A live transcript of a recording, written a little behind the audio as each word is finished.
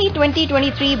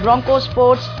2023 Bronco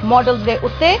sports models ਦੇ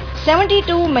ਉੱਤੇ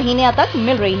 72 ਮਹੀਨਿਆਂ ਤੱਕ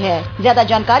ਮਿਲ ਰਹੀ ਹੈ। ਜ਼ਿਆਦਾ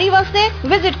ਜਾਣਕਾਰੀ ਵਾਸਤੇ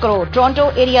ਵਿਜ਼ਿਟ ਕਰੋ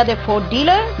ਟੋਰਾਂਟੋ ਏਰੀਆ ਦੇ ਫੋਰਡ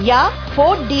ਡੀਲਰ ਜਾਂ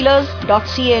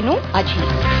forddealers.ca ਨੂੰ ਅੱਜ ਹੀ।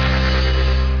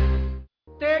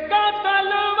 ਤੇਗਾ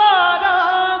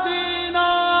ਤਲਵਾਰਾਂ ਦੀ ਨਾ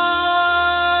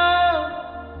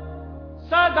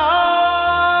ਸਦਾ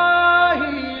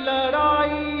ਹੀ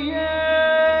ਲੜਾਈ ਏ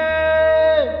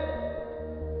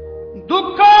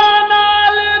ਦੁੱਖਾਂ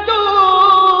ਨਾਲ ਜੂਝਦੀ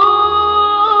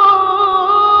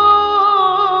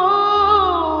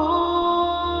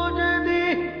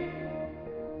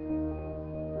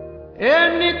ਇਹ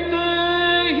ਨਿਤ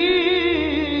ਹੀ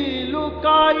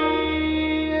ਲੁਕਾਈ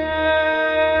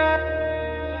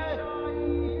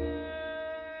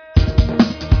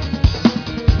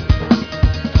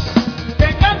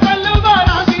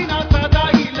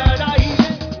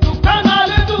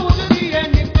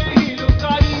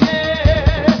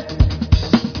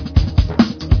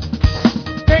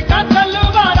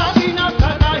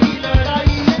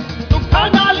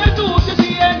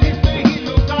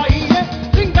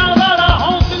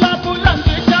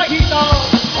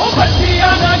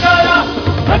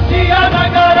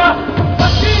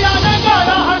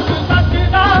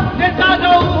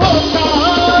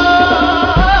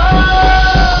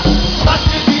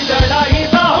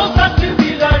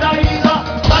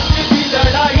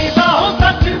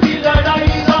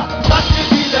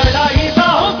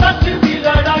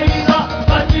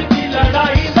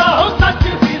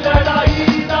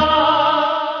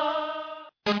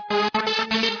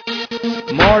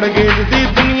ਮੌੜਗੇਜ ਦੀ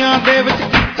ਦੁਨੀਆ ਦੇ ਵਿੱਚ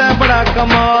ਕੀਤਾ ਬੜਾ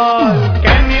ਕਮਾਲ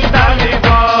ਕਹਿਨੀ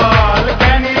ਧਾਲੀਵਾਲ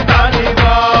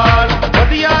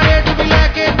ਵਧੀਆ ਰੇਟ ਵੀ ਲੈ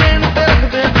ਕੇ ਦੇਣ ਤੇ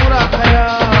ਰੱਖਦੇ ਪੂਰਾ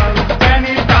ਖਿਆਲ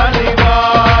ਕਹਿਨੀ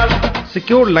Dhaliwal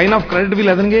secured line of credit ਵੀ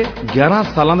ਲੈ ਦੇਣਗੇ 11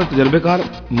 ਸਾਲਾਂ ਦੇ ਤਜਰਬੇਕਾਰ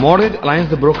ਮੌਰਗੇਜ ਅਲਾਈਅੰਸ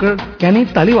ਦੇ ਬ੍ਰੋਕਰ ਕਹਿਨੀ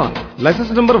ਧਾਲੀਵਾਲ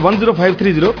ਲਾਇਸੈਂਸ ਨੰਬਰ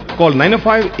 10530 ਕਾਲ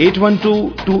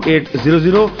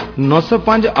 9058122800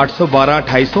 905 812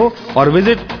 2800 और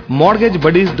विजिट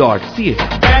mortgagebuddies.ca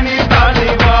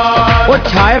ਉਹ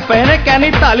ਛਾਏ ਪਏ ਨੇ ਕੈਨੀ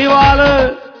ਧਾਲੀਵਾਲ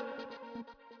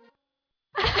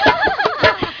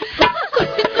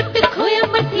ਕੁੱਟ ਖੋਇਆ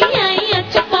ਮਠਿਆਈਆਂ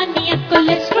ਚਪਾਨੀਆਂ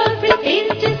ਕੋਲੇਸਟ੍ਰੋਲ ਫ੍ਰੀ ਤੇਲ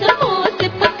ਚ ਸਮੋਸੇ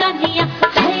ਪਕਾਨੀਆਂ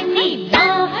ਹੈ ਨੀ ਨਾ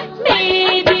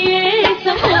ਮੇਰੀ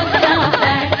ਸਮੋਸਾ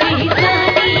ਫੈਕਟਰੀ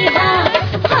ਜਾਨੀ ਹਾਂ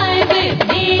ਹਾਏ ਵੇ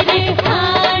ਮੇਰੇ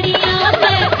ਹਾਣੀਆਂ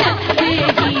ਮੈਂ ਕੱਟੇ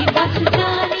ਜੀ ਬਸ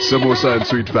ਜਾਨੀ ਸਮੋਸਾ ਐਂਡ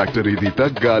ਸਵੀਟ ਫੈਕਟਰੀ ਦੀ ਤਾਂ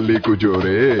ਗੱਲ ਹੀ ਕੁਝ ਹੋ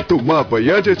ਰੇ ਧੁੰਮਾ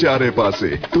ਪਈਆ ਜੇ ਚਾਰੇ ਪਾਸੇ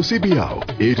ਤੁਸੀਂ ਵੀ ਆਓ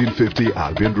 1850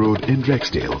 Albion Road in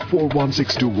Rexdale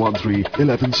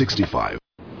 4162131165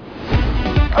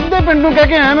 ਅੱਧੇ ਪਿੰਡ ਨੂੰ ਕਹਿ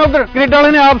ਕੇ ਆਇਆ ਮੈਂ ਉਧਰ ਕੈਨੇਡਾ ਵਾਲੇ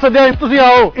ਨੇ ਆਪ ਸੱਦਿਆ ਤੁਸੀਂ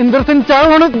ਆਓ ਇੰਦਰ ਸਿੰਘ ਚਾਹ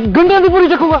ਹੁਣ ਗੰਢਾਂ ਦੀ ਪੂਰੀ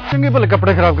ਚੱਕੂਗਾ ਚੰਗੇ ਭਲੇ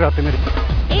ਕੱਪੜੇ ਖਰਾਬ ਕਰਾਤੇ ਮੇਰੇ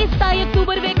ਇਸ 27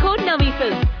 ਅਕਤੂਬਰ ਵੇਖੋ ਨਵੀਂ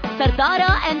ਫਿਲਮ ਸਰਦਾਰਾ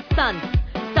ਐਂਡ ਸੰਸ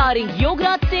starring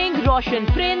Yograj Singh Roshan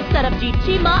Prince Sarabjit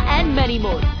Cheema and ਮੈਨੀ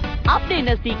ਮੋਰ ਆਪਣੇ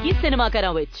ਨਜ਼ਦੀਕੀ ਸਿਨੇਮਾ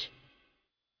ਘਰਾਂ ਵਿੱਚ।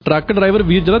 ਟਰੱਕ ਡਰਾਈਵਰ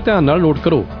ਵੀਰ ਜਰਾ ਧਿਆਨ ਨਾਲ ਨੋਟ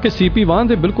ਕਰੋ ਕਿ ਸੀਪੀ ਵਾਹਨ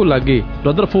ਦੇ ਬਿਲਕੁਲ ਲਾਗੇ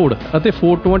ਰਦਰਫੋਰਡ ਅਤੇ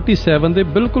 427 ਦੇ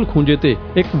ਬਿਲਕੁਲ ਖੂੰਜੇ ਤੇ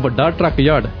ਇੱਕ ਵੱਡਾ ਟਰੱਕ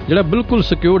ਯਾਰਡ ਜਿਹੜਾ ਬਿਲਕੁਲ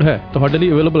ਸਿਕਿਉਰਡ ਹੈ ਤੁਹਾਡੇ ਲਈ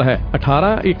ਅਵੇਲੇਬਲ ਹੈ।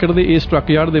 18 ਏਕੜ ਦੇ ਇਸ ਟਰੱਕ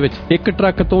ਯਾਰਡ ਦੇ ਵਿੱਚ ਇੱਕ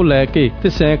ਟਰੱਕ ਤੋਂ ਲੈ ਕੇ ਤੇ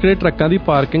ਸੈਂਕੜੇ ਟਰੱਕਾਂ ਦੀ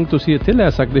ਪਾਰਕਿੰਗ ਤੁਸੀਂ ਇੱਥੇ ਲੈ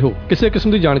ਸਕਦੇ ਹੋ। ਕਿਸੇ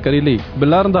ਕਿਸਮ ਦੀ ਜਾਣਕਾਰੀ ਲਈ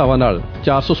ਬਿੱਲਾ ਰੰਧਾਵਾ ਨਾਲ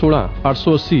 416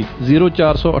 880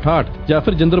 0468 ਜਾਂ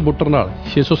ਫਿਰ ਜਿੰਦਰ ਬੁੱਟਰ ਨਾਲ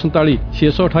 647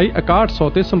 628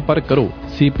 6100 ਤੇ ਸੰਪਰਕ ਕਰੋ।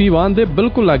 ਸੀਪੀ ਵਾਹਨ ਦੇ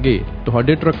ਬਿਲਕੁਲ ਲਾਗੇ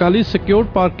ਤੁਹਾਡੇ ਟਰੱਕਾਂ ਲਈ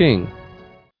secured parking.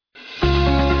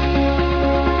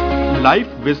 Life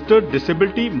visitor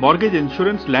disability mortgage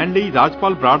insurance ਲੈਣ ਲਈ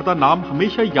ਰਾਜਪਾਲ ਬਰਾੜ ਦਾ ਨਾਮ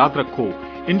ਹਮੇਸ਼ਾ ਯਾਦ ਰੱਖੋ।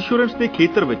 ਇੰਸ਼ੋਰੈਂਸ ਦੇ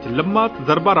ਖੇਤਰ ਵਿੱਚ ਲੰਮਾ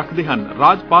ਤਜਰਬਾ ਰੱਖਦੇ ਹਨ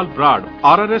ਰਾਜਪਾਲ ਬਰਾੜ।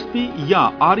 RRSP ਜਾਂ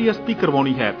RESP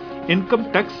ਕਰਵਾਉਣੀ ਹੈ ਇਨਕਮ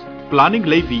ਟੈਕਸ ਪਲਾਨਿੰਗ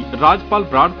ਲਈ ਵੀ ਰਾਜਪਾਲ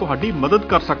ਬਰਾੜ ਤੁਹਾਡੀ ਮਦਦ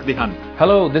ਕਰ ਸਕਦੇ ਹਨ।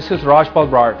 Hello, this is Rajpal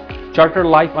Brad, Chartered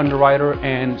Life Underwriter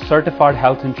and Certified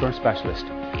Health Insurance Specialist.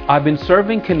 I've been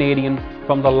serving Canadians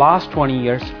from the last 20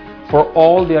 years for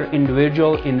all their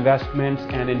individual investments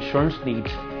and insurance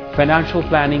needs, financial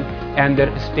planning and their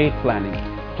estate planning.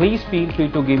 Please feel free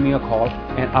to give me a call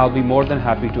and I'll be more than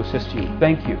happy to assist you.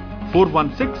 Thank you.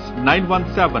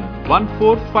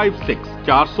 416-917-1456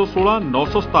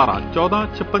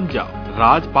 416-917-1456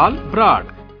 ਰਾਜਪਾਲ ਬਰਾੜ।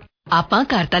 ਆਪਾਂ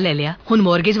ਘਰ ਤਾਂ ਲੈ ਲਿਆ ਹੁਣ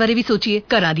mortgage ਬਾਰੇ ਵੀ ਸੋਚੀਏ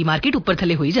ਘਰਾਂ ਦੀ market ਉੱਪਰ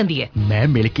ਥੱਲੇ ਹੋਈ ਜਾਂਦੀ ਹੈ। ਮੈਂ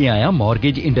ਮਿਲ ਕੇ ਆਇਆ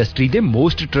ਮੌਰਗੇਜ ਇੰਡਸਟਰੀ ਦੇ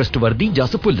ਮੋਸਟ ਟਰਸਟਵਰਦੀ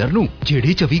ਜਸ ਭੁੱਲਰ ਨੂੰ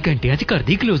ਜਿਹੜੇ 24 ਘੰਟਿਆਂ 'ਚ ਘਰ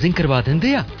ਦੀ ਕਲੋਜ਼ਿੰਗ ਕਰਵਾ ਦਿੰਦੇ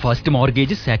ਆ। ਫਸਟ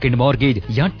ਮੌਰਗੇਜ ਸੈਕੰਡ ਮੌਰਗੇਜ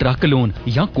ਜਾਂ ਟਰੱਕ ਲੋਨ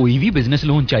ਜਾਂ ਕੋਈ ਵੀ ਬਿਜ਼ਨਸ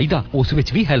ਲੋਨ ਚਾਹੀਦਾ ਉਸ ਵਿੱਚ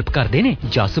ਵੀ ਹੈਲਪ ਕਰਦੇ ਨੇ।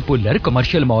 ਜਸ ਭੁੱਲਰ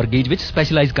ਕਮਰਸ਼ੀਅਲ ਮੌਰਗੇਜ ਵਿੱਚ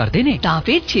ਸਪੈਸ਼ਲਾਈਜ਼ ਕਰਦੇ ਨੇ। ਤਾਂ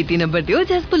ਫਿਰ ਛੇਤੀ ਨੰਬਰ ਦਿਓ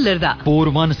ਜਸ ਭੁੱਲਰ ਦਾ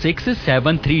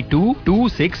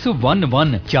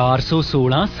 4167322611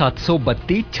 416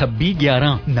 732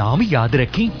 2611 ਨਾਮ ਯਾਦ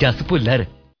ਰੱਖੀ ਜਸ ਭੁੱਲਰ।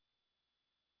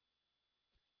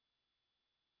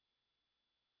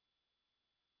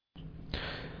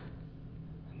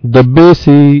 ਦੱਬੇ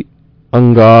ਸੀ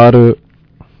ਅੰਗਾਰ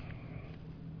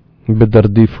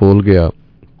ਬੇਦਰਦੀ ਫੋਲ ਗਿਆ,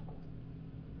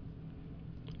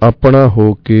 ਆਪਣਾ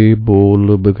ਹੋ ਕੇ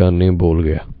ਬੋਲ ਬੇਗਾਨੇ ਬੋਲ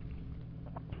ਗਿਆ।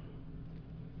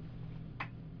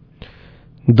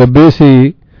 ਦੱਬੇ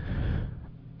ਸੀ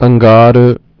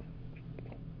ਅੰਗਾਰ,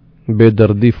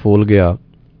 ਬੇਦਰਦੀ ਫੋਲ ਗਿਆ,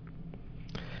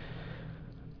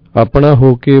 ਆਪਣਾ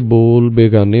ਹੋ ਕੇ ਬੋਲ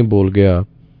ਬੇਗਾਨੇ ਬੋਲ ਗਿਆ।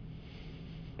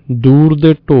 ਦੂਰ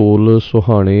ਦੇ ਢੋਲ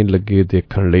ਸੁਹਾਣੇ ਲੱਗੇ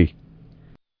ਦੇਖਣ ਲਈ,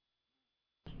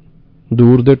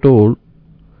 ਦੂਰ ਦੇ ਢੋਲ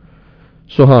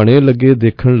ਸੁਹਾਣੇ ਲੱਗੇ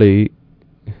ਦੇਖਣ ਲਈ।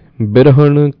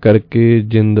 ਬਿਰਹਣ ਕਰਕੇ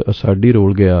ਜਿੰਦ ਅਸਾਡੀ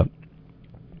ਰੋਲ ਗਿਆ,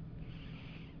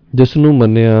 ਜਿਸ ਨੂੰ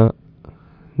ਮੰਨਿਆ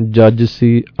ਜੱਜ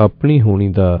ਸੀ ਆਪਣੀ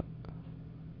ਹੋਣੀ ਦਾ,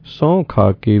 ਸਹੁੰ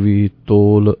ਖਾ ਕੇ ਵੀ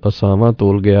ਤੋਲ ਅਸਾਵਾਂ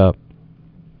ਤੋਲ ਗਿਆ।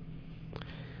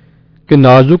 ਕਿ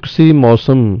ਨਾਜ਼ੁਕ ਸੀ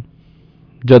ਮੌਸਮ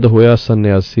ਜਦ ਹੋਇਆ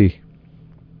ਸੰਨਿਆਸੀ,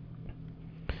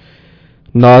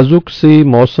 ਨਾਜ਼ੁਕ ਸੀ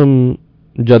ਮੌਸਮ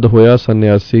ਜਦ ਹੋਇਆ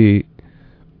ਸੰਨਿਆਸੀ।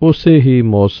 ਉਸੇ ਹੀ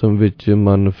ਮੌਸਮ ਵਿੱਚ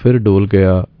ਮਨ ਫਿਰ ਡੋਲ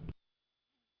ਗਿਆ,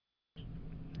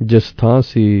 ਜਿਸ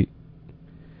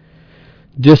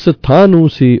ਥਾਂ ਨੂੰ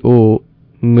ਸੀ ਉਹ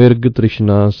ਮਿਰਗ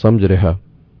ਤ੍ਰਿਸ਼ਨਾ ਸਮਝ ਰਿਹਾ,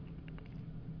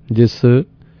 ਜਿਸ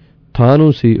ਥਾਂ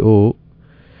ਨੂੰ ਸੀ ਉਹ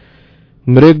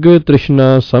ਮਿਰਗ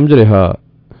ਤ੍ਰਿਸ਼ਨਾ ਸਮਝ ਰਿਹਾ।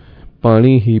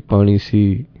 ਪਾਣੀ ਹੀ ਪਾਣੀ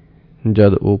ਸੀ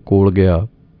ਜਦ ਉਹ ਕੋਲ ਗਿਆ,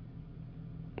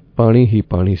 ਪਾਣੀ ਹੀ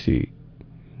ਪਾਣੀ ਸੀ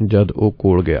ਜਦ ਉਹ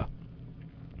ਕੋਲ ਗਿਆ।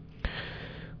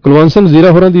 ਕੁਲਵੰਤ ਸਿੰਘ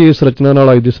ਜ਼ੀਰਾ ਹੋਰਾਂ ਦੀ ਇਸ ਰਚਨਾ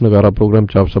ਨਾਲ ਅੱਜ ਦੇ ਇਸ ਨਗਾਰਾ ਪ੍ਰੋਗਰਾਮ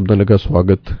ਚ ਆਪ ਸਭ ਦਾ ਲੱਗਾ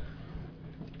ਸਵਾਗਤ।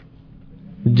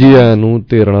 ਜੀ ਆਇਆਂ ਨੂੰ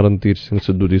ਤੇ ਰਾਣਾ ਰਣਧੀਰ ਸਿੰਘ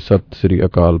ਸਿੱਧੂ ਦੀ ਸਤਿ ਸ੍ਰੀ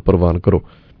ਅਕਾਲ ਪ੍ਰਵਾਨ ਕਰੋ।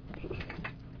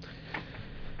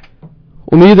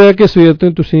 ਉਮੀਦ ਹੈ ਕਿ ਸਵੇਰ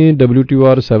ਤੋਂ ਤੁਸੀਂ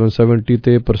WTOR 770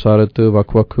 ਤੇ ਪ੍ਰਸਾਰਿਤ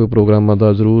ਵੱਖ-ਵੱਖ ਪ੍ਰੋਗਰਾਮਾਂ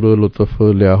ਦਾ ਜ਼ਰੂਰ ਲੁਤਫ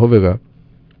ਲਿਆ ਹੋਵੇਗਾ।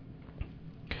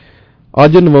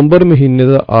 ਅੱਜ ਨਵੰਬਰ ਮਹੀਨੇ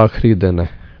ਦਾ ਆਖਰੀ ਦਿਨ ਹੈ,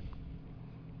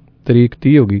 ਤਰੀਕ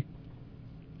 30 ਹੋ ਗਈ।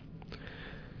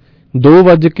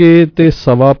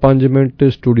 2:05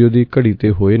 ਸਟੂਡੀਓ ਦੀ ਘੜੀ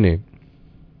ਤੇ ਹੋਏ ਨੇ।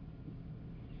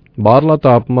 ਬਾਹਰਲਾ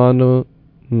ਤਾਪਮਾਨ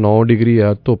 9 ਡਿਗਰੀ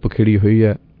ਆ, ਧੁੱਪ ਖਿੜੀ ਹੋਈ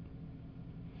ਹੈ,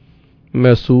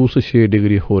 ਮਹਿਸੂਸ 6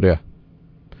 ਡਿਗਰੀ ਹੋ ਰਿਹਾ।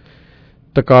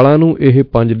 ਤਕਾਲਾਂ ਨੂੰ ਇਹ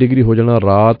 5 ਡਿਗਰੀ ਹੋ ਜਾਣਾ।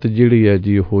 ਰਾਤ ਜਿਹੜੀ ਹੈ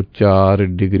ਜੀ ਉਹ 4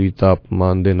 ਡਿਗਰੀ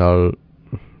ਤਾਪਮਾਨ ਦੇ ਨਾਲ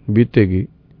ਬੀਤੇਗੀ।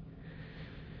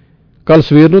 ਕੱਲ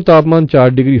ਸਵੇਰ ਨੂੰ ਤਾਪਮਾਨ 4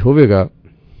 ਡਿਗਰੀ ਹੋਵੇਗਾ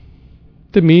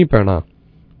ਤੇ ਮੀਂਹ ਪੈਣਾ।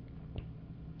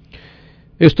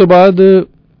 ਇਸ ਤੋਂ ਬਾਅਦ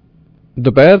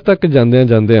ਦੁਪਹਿਰ ਤੱਕ ਜਾਂਦਿਆਂ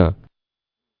ਜਾਂਦਿਆਂ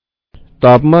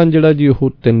ਤਾਪਮਾਨ ਜਿਹੜਾ ਜੀ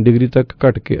ਉਹ 3 ਡਿਗਰੀ ਤੱਕ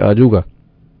ਘਟ ਕੇ ਆ ਜਾਊਗਾ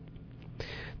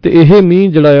ਤੇ ਇਹ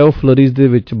ਮੀਂਹ ਜਿਹੜਾ ਆ ਉਹ ਫਲਰੀਜ਼ ਦੇ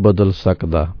ਵਿੱਚ ਬਦਲ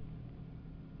ਸਕਦਾ।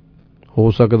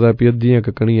 ਹੋ ਸਕਦਾ ਵੀ ਅੱਧੀਆਂ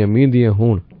ਕੁ ਕਣੀਆਂ ਮੀਂਹ ਦੀਆਂ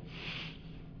ਹੋਣ,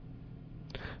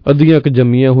 ਅੱਧੀਆਂ ਕੁ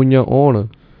ਜੰਮੀਆਂ ਹੋਈਆਂ ਆਉਣ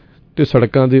ਤੇ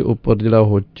ਸੜਕਾਂ ਦੇ ਉੱਪਰ ਜਿਹੜਾ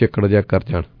ਉਹ ਚਿੱਕੜ ਜਿਹਾ ਕਰ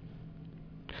ਜਾਣ।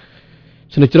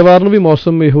 ਸ਼ਨੀਚਰਵਾਰ ਨੂੰ ਵੀ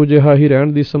ਮੌਸਮ ਇਹੋ ਜਿਹਾ ਹੀ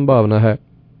ਰਹਿਣ ਦੀ ਸੰਭਾਵਨਾ ਹੈ।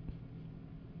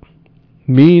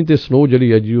 ਮੀਂਹ ਤੇ ਸਨੋ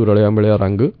ਜਿਹੜੀ ਹੈ ਜੀ ਉਹ ਰਲਿਆ ਮਿਲਿਆ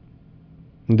ਰੰਗ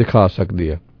ਦਿਖਾ ਸਕਦੀ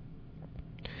ਹੈ।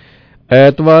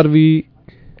 ਐਤਵਾਰ ਵੀ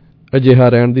ਅਜਿਹਾ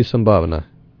ਰਹਿਣ ਦੀ ਸੰਭਾਵਨਾ ਹੈ,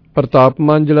 ਪਰ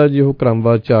ਤਾਪਮਾਨ ਜਿਹੜਾ ਜੀ ਉਹ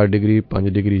ਕ੍ਰਮਵਾਰ 4 ਡਿਗਰੀ 5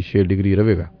 ਡਿਗਰੀ 6 ਡਿਗਰੀ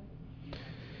ਰਹੇਗਾ।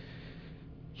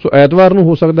 ਸੋ ਐਤਵਾਰ ਨੂੰ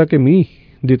ਹੋ ਸਕਦਾ ਕਿ ਮੀਂਹ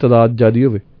ਦੀ ਤਾਦਾਦ ਜ਼ਿਆਦਾ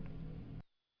ਹੋਵੇ।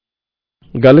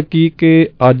 ਗੱਲ ਕੀ ਕਿ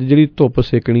ਅੱਜ ਜਿਹੜੀ ਧੁੱਪ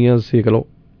ਸੇਕਣੀ ਆ ਸੇਕ ਲਓ,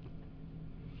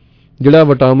 ਜਿਹੜਾ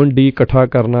ਵਿਟਾਮਿਨ ਡੀ ਇਕੱਠਾ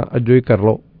ਕਰਨਾ ਅੱਜੋ ਹੀ ਕਰ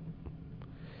ਲਓ।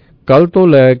 ਕੱਲ ਤੋਂ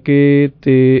ਲੈ ਕੇ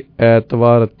ਤੇ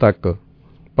ਐਤਵਾਰ ਤੱਕ,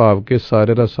 ਭਾਵ ਕਿ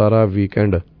ਸਾਰੇ ਦਾ ਸਾਰਾ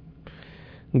ਵੀਕਐਂਡ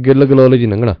ਗਿੱਲ ਗਲੋਲ ਹੀ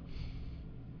ਲੰਘਣਾ।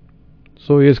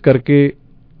 ਸੋ ਇਸ ਕਰਕੇ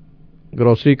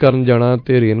ਗਰੋਸਰੀ ਕਰਨ ਜਾਣਾ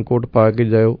ਤੇ ਰੇਨਕੋਟ ਪਾ ਕੇ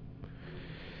ਜਾਇਓ।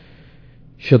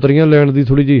 ਛਤਰੀਆਂ ਲੈਣ ਦੀ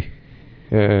ਥੋੜ੍ਹੀ ਜਿਹੀ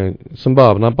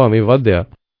ਸੰਭਾਵਨਾ ਭਾਵੇਂ ਵੱਧ ਆ,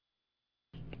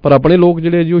 ਪਰ ਆਪਣੇ ਲੋਕ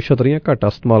ਜਿਹੜੇ ਜੀ ਉਹ ਛਤਰੀਆਂ ਘੱਟ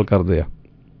ਇਸਤੇਮਾਲ ਕਰਦੇ ਆ,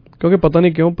 ਕਿਉਂਕਿ ਪਤਾ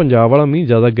ਨਹੀਂ ਕਿਉਂ ਪੰਜਾਬ ਵਾਲਾ ਮੀਂਹ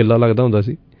ਜ਼ਿਆਦਾ ਗਿੱਲਾ ਲੱਗਦਾ ਹੁੰਦਾ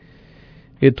ਸੀ,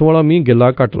 ਇੱਥੋਂ ਵਾਲਾ ਮੀਂਹ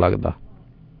ਗਿੱਲਾ ਘੱਟ ਲੱਗਦਾ।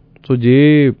 ਸੋ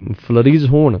ਜੇ ਫਲਰੀਜ਼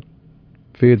ਹੋਣ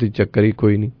ਫੇਰ ਤੇ ਚੱਕਰ ਹੀ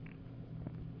ਕੋਈ ਨਹੀਂ।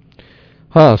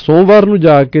 ਹਾਂ, ਸੋਮਵਾਰ ਨੂੰ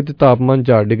ਜਾ ਕੇ ਤੇ ਤਾਪਮਾਨ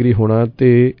 4 ਡਿਗਰੀ ਹੋਣਾ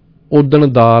ਤੇ ਉਦਣ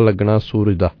ਦਾ ਲੱਗਣਾ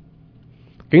ਸੂਰਜ ਦਾ।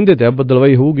 ਕਹਿੰਦੇ ਤੇ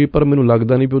ਬੱਦਲਵਾਈ ਹੋਊਗੀ, ਪਰ ਮੈਨੂੰ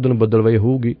ਲੱਗਦਾ ਨਹੀਂ ਵੀ ਉਦਣ ਬੱਦਲਵਾਈ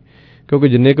ਹੋਊਗੀ, ਕਿਉਂਕਿ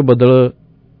ਜਿੰਨੇ ਕੁ ਬੱਦਲ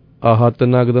ਆਹ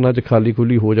 3 ਦਿਨਾਂ 'ਚ ਖਾਲੀ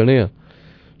ਖੁੱਲੀ ਹੋ ਜਾਣੇ ਆ।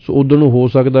 ਸੋ ਉਦਣ ਨੂੰ ਹੋ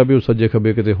ਸਕਦਾ ਵੀ ਉਹ ਸੱਜੇ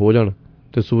ਖੱਬੇ ਕਿਤੇ ਹੋ ਜਾਣ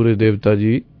ਤੇ ਸੂਰਜ ਦੇਵਤਾ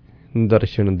ਜੀ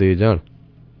ਦਰਸ਼ਨ ਦੇ ਜਾਣ।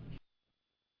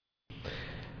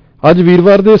 ਅੱਜ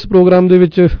ਵੀਰਵਾਰ ਦੇ ਇਸ ਪ੍ਰੋਗਰਾਮ ਦੇ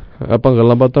ਵਿੱਚ ਆਪਾਂ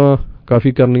ਗੱਲਾਂ ਬਾਤਾਂ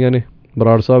ਕਾਫੀ ਕਰਨੀਆਂ ਨੇ।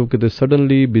 ਬਰਾੜ ਸਾਹਿਬ ਕਿਤੇ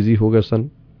ਸਡਨਲੀ ਬਿਜ਼ੀ ਹੋ ਗਏ ਸਨ।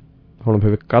 ਹੁਣ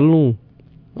ਫਿਰ ਕੱਲ੍ਹ ਨੂੰ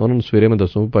ਉਹਨਾਂ ਨੂੰ ਸਵੇਰੇ ਮੈਂ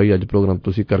ਦੱਸੂ ਭਾਈ ਅੱਜ ਪ੍ਰੋਗਰਾਮ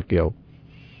ਤੁਸੀਂ ਕਰਕੇ ਆਓ,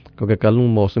 ਕਿਉਂਕਿ ਕੱਲ੍ਹ ਨੂੰ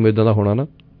ਮੌਸਮ ਇੱਦਾਂ ਦਾ ਹੋਣਾ ਨਾ,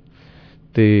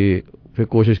 ਤੇ ਫਿਰ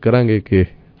ਕੋਸ਼ਿਸ਼ ਕਰਾਂਗੇ ਕਿ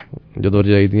ਜਦੋਂ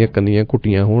ਰਜਾਈ ਦੀਆਂ ਕੰਨੀਆਂ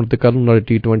ਘੁੱਟੀਆਂ ਹੋਣ ਤੇ ਕੱਲ੍ਹ ਨੂੰ ਨਾਲੇ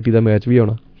T20 ਦਾ ਮੈਚ ਵੀ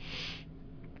ਆਉਣਾ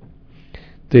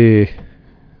ਤੇ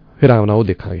ਫਿਰ ਆਰਾਮ ਨਾਲ ਉਹ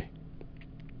ਦੇਖਾਂਗੇ।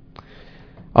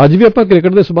 ਅੱਜ ਵੀ ਆਪਾਂ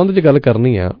ਕ੍ਰਿਕਟ ਦੇ ਸੰਬੰਧ 'ਚ ਗੱਲ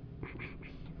ਕਰਨੀ ਆ।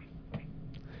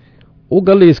 ਉਹ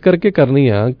ਗੱਲ ਇਸ ਕਰਕੇ ਕਰਨੀ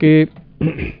ਆ ਕਿ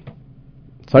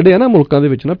ਸਾਡੇ ਨਾ ਮੁਲਕਾਂ ਦੇ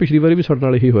ਵਿੱਚ ਨਾ ਪਿਛਲੀ ਵਾਰੀ ਵੀ ਸਾਡੇ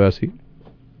ਨਾਲ ਇਹੀ ਹੋਇਆ ਸੀ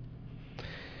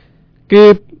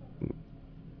ਕਿ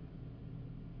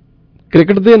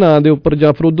ਕ੍ਰਿਕਟ ਦੇ ਨਾਂ ਦੇ ਉੱਪਰ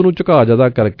ਜਾਂ ਫਿਰ ਉਧਰ ਨੂੰ ਝੁਕਾਅ ਜ਼ਿਆਦਾ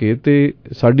ਕਰਕੇ ਤੇ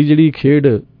ਸਾਡੀ ਜਿਹੜੀ ਖੇਡ,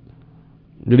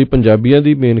 ਜਿਹੜੀ ਪੰਜਾਬੀਆਂ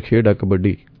ਦੀ ਮੇਨ ਖੇਡ ਆ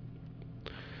ਕਬੱਡੀ,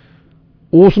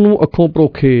 ਉਸ ਨੂੰ ਅੱਖੋਂ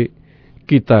ਪਰੋਖੇ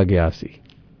ਕੀਤਾ ਗਿਆ ਸੀ।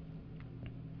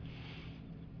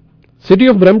 ਸਿਟੀ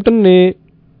ਆਫ ਬਰੈਂਪਟਨ ਨੇ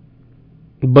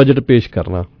ਬਜਟ ਪੇਸ਼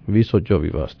ਕਰਨਾ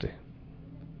 2024 ਵਾਸਤੇ।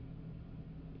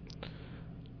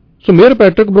 ਸੋ ਮੇਅਰ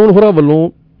ਪੈਟਰਿਕ ਬਰਾਊਨ ਹੋਰਾਂ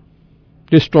ਵੱਲੋਂ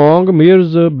ਤੇ ਸਟਰੋਂਗ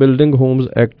ਮੇਅਰਜ਼ ਬਿਲਡਿੰਗ ਹੋਮਜ਼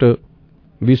ਐਕਟ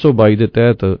 2022 ਦੇ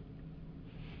ਤਹਿਤ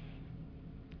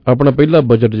ਆਪਣਾ ਪਹਿਲਾ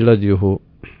ਬਜਟ ਜਿਹੜਾ ਜੀ ਉਹ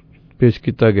ਪੇਸ਼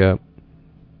ਕੀਤਾ ਗਿਆ।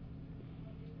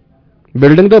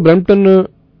 ਬਿਲਡਿੰਗ ਦਾ ਬਰੈਂਪਟਨ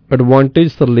ਐਡਵਾਂਟੇਜ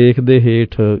ਸਰਲੇਖ ਦੇ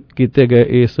ਹੇਠ ਕੀਤੇ ਗਏ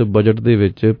ਇਸ ਬਜਟ ਦੇ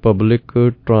ਵਿੱਚ ਪਬਲਿਕ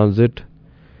ਟਰਾਂਜ਼ਿਟ,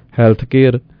 ਹੈਲਥ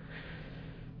ਕੇਅਰ,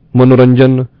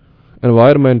 ਮਨੋਰੰਜਨ,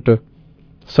 ਐਨਵਾਇਰਨਮੈਂਟ,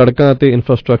 ਸੜਕਾਂ ਅਤੇ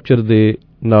ਇਨਫਰਾਸਟ੍ਰਕਚਰ ਦੇ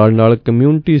ਨਾਲ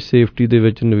ਕਮਿਊਨਿਟੀ ਸੇਫਟੀ ਦੇ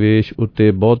ਵਿੱਚ ਨਿਵੇਸ਼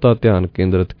ਉੱਤੇ ਬਹੁਤਾ ਧਿਆਨ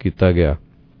ਕੇਂਦਰਿਤ ਕੀਤਾ ਗਿਆ।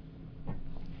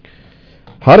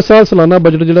 ਹਰ ਸਾਲ ਸਾਲਾਨਾ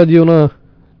ਬਜਟ ਜਿਹੜਾ ਜੀ ਉਹਨਾਂ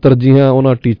ਤਰਜੀਹਾਂ,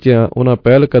 ਉਹਨਾਂ ਟੀਚਿਆਂ, ਉਹਨਾਂ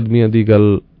ਪਹਿਲ ਕਦਮੀਆਂ ਦੀ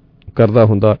ਗੱਲ ਕਰਦਾ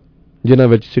ਹੁੰਦਾ ਜਿਨ੍ਹਾਂ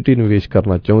ਵਿੱਚ ਸਿਟੀ ਨਿਵੇਸ਼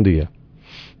ਕਰਨਾ ਚਾਹੁੰਦੀ ਹੈ।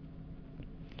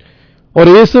 ਔਰ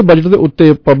ਇਸ ਬਜਟ ਦੇ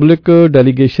ਉੱਤੇ ਪਬਲਿਕ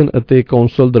ਡੈਲੀਗੇਸ਼ਨ ਅਤੇ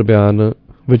ਕੌਂਸਲ ਦਰਮਿਆਨ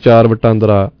ਵਿਚਾਰ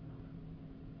ਵਟਾਂਦਰਾ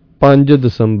 5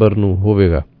 ਦਸੰਬਰ ਨੂੰ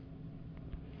ਹੋਵੇਗਾ।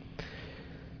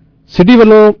 ਸਿਟੀ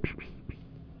ਵੱਲੋਂ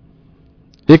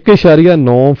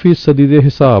 1.9% ਦੇ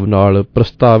ਹਿਸਾਬ ਨਾਲ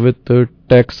ਪ੍ਰਸਤਾਵਿਤ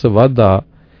ਟੈਕਸ ਵਾਧਾ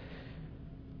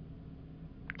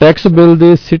ਟੈਕਸ ਬਿੱਲ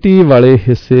ਦੇ ਸਿਟੀ ਵਾਲੇ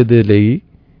ਹਿੱਸੇ ਦੇ ਲਈ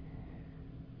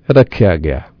ਰੱਖਿਆ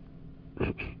ਗਿਆ,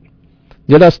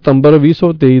 ਜਿਹੜਾ ਸਤੰਬਰ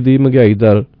 2023 ਦੀ ਮਹਿੰਗਾਈ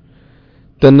ਦਰ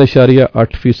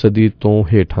 3.8% ਤੋਂ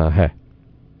ਹੇਠਾਂ ਹੈ।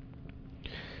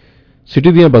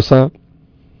 ਸਿਟੀ ਦੀਆਂ ਬੱਸਾਂ,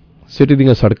 ਸਿਟੀ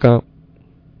ਦੀਆਂ ਸੜਕਾਂ,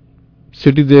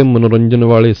 ਸਿਟੀ ਦੇ ਮਨੋਰੰਜਨ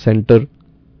ਵਾਲੇ ਸੈਂਟਰ,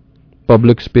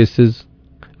 ਪਬਲਿਕ ਸਪੇਸਿਸ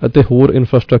ਅਤੇ ਹੋਰ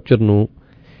ਇਨਫਰਾਸਟ੍ਰਕਚਰ ਨੂੰ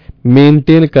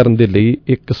ਮੇਨਟੇਨ ਕਰਨ ਦੇ ਲਈ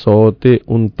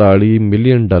 $139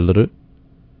 ਮਿਲੀਅਨ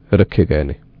ਰੱਖੇ ਗਏ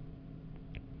ਨੇ।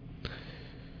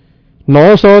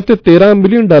 $913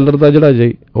 ਮਿਲੀਅਨ ਦਾ ਜਿਹੜਾ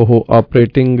ਜੀ ਉਹ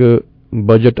ਆਪਰੇਟਿੰਗ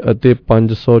ਬਜਟ ਅਤੇ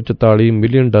 $544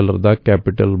 ਮਿਲੀਅਨ ਦਾ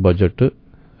ਕੈਪੀਟਲ ਬਜਟ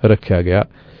ਰੱਖਿਆ ਗਿਆ,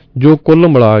 ਜੋ ਕੁੱਲ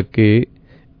ਮਿਲਾ ਕੇ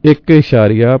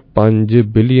 $1.5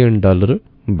 ਬਿਲੀਅਨ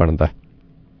ਬਣਦਾ।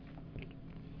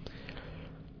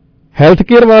 ਹੈਲਥ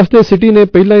ਕੇਅਰ ਵਾਸਤੇ ਸਿਟੀ ਨੇ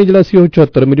ਪਹਿਲਾਂ ਹੀ ਜਿਹੜਾ ਸੀ ਉਹ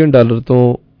 $74 ਮਿਲੀਅਨ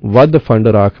ਤੋਂ ਵੱਧ ਫੰਡ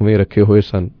ਰਾਖਵੇਂ ਰੱਖੇ ਹੋਏ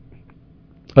ਸਨ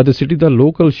ਅਤੇ ਸਿਟੀ ਦਾ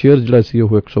ਲੋਕਲ ਸ਼ੇਅਰ ਜਿਹੜਾ ਸੀ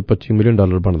ਉਹ $125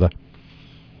 ਮਿਲੀਅਨ ਬਣਦਾ।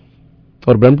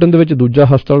 ਔਰ ਬਰੈਂਪਟਨ ਦੇ ਵਿੱਚ ਦੂਜਾ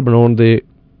ਹਸਪਤਾਲ ਬਣਾਉਣ ਦੇ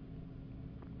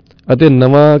ਅਤੇ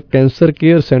ਨਵਾਂ ਕੈਂਸਰ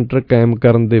ਕੇਅਰ ਸੈਂਟਰ ਕਾਇਮ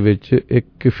ਕਰਨ ਦੇ ਵਿੱਚ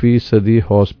 1%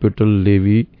 ਹਸਪੀਟਲ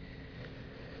ਲੇਵੀ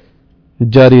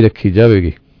ਜਾਰੀ ਰੱਖੀ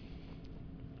ਜਾਵੇਗੀ।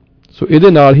 ਸੋ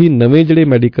ਇਹਦੇ ਨਾਲ ਹੀ ਨਵੇਂ ਜਿਹੜੇ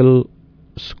ਮੈਡੀਕਲ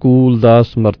ਸਕੂਲ ਦਾ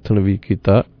ਸਮਰਥਨ ਵੀ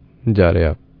ਕੀਤਾ ਜਾ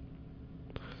ਰਿਹਾ।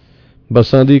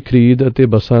 ਬੱਸਾਂ ਦੀ ਖਰੀਦ ਅਤੇ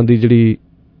ਬੱਸਾਂ ਦੀ ਜਿਹੜੀ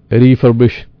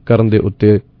ਰੀਫਰਬਿਸ਼ ਕਰਨ ਦੇ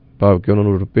ਉੱਤੇ, ਭਾਵ ਕਿ ਉਹਨਾਂ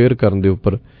ਨੂੰ ਰਿਪੇਅਰ ਕਰਨ ਦੇ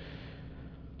ਉੱਪਰ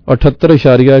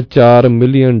 $78.4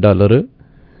 ਮਿਲੀਅਨ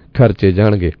ਖਰਚੇ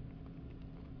ਜਾਣਗੇ।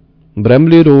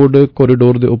 ਬ੍ਰੈਮਲੀ ਰੋਡ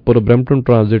ਕੋਰੀਡੋਰ ਦੇ ਉੱਪਰ ਬਰੈਂਪਟਨ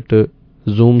ਟਰਾਂਜ਼ਿਟ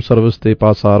ਜ਼ੂਮ ਸਰਵਿਸ ਤੇ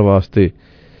ਪਾਸਾਰ ਵਾਸਤੇ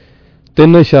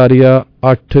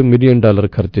 $3.8 ਮਿਲੀਅਨ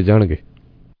ਖਰਚੇ ਜਾਣਗੇ।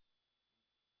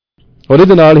 ਔਰ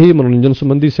ਇਹਦੇ ਨਾਲ ਹੀ ਮਨੋਰੰਜਨ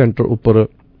ਸੰਬੰਧੀ ਸੈਂਟਰ ਉੱਪਰ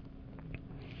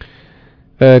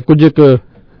ਕੁਝ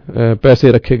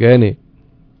ਪੈਸੇ ਰੱਖੇ ਗਏ ਨੇ,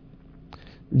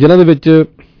 ਜਿਨ੍ਹਾਂ ਦੇ ਵਿੱਚ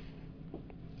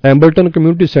ਐਂਬਰਟਨ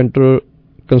ਕਮਿਊਨਿਟੀ ਸੈਂਟਰ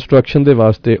ਕੰਸਟਰਕਸ਼ਨ ਦੇ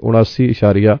ਵਾਸਤੇ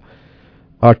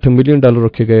 $79.8 ਮਿਲੀਅਨ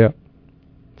ਰੱਖੇ ਗਏ ਆ।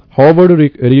 ਹਾਰਵਰਡ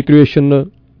ਰੀਕ੍ਰੀਏਸ਼ਨ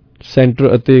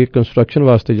ਸੈਂਟਰ ਅਤੇ ਕੰਸਟਰਕਸ਼ਨ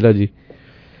ਵਾਸਤੇ ਜਿਹੜਾ ਜੀ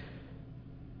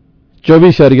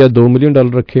 $24.2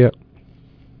 ਮਿਲੀਅਨ ਰੱਖੇ ਆ।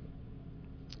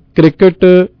 Cricket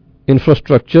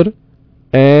infrastructure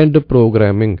and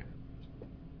programming,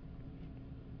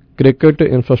 cricket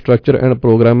infrastructure and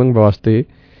programming ਵਾਸਤੇ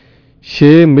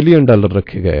 $6 ਮਿਲੀਅਨ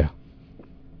ਰੱਖੇ ਗਏ ਆ।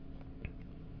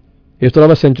 ਇਸ ਤੋਂ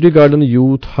ਇਲਾਵਾ ਸੈਂਚੁਰੀ ਗਾਰਡਨ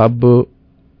ਯੂਥ ਹੱਬ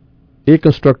ਇਹ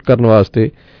ਕੰਸਟਰਕਟ ਕਰਨ ਵਾਸਤੇ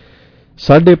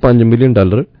 $5.5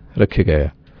 ਮਿਲੀਅਨ ਰੱਖੇ ਗਏ ਆ।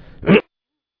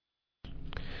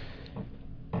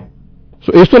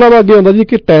 ਸੋ ਇਸ ਤੋਂ ਇਲਾਵਾ ਅੱਗੇ ਆਉਂਦਾ ਜੀ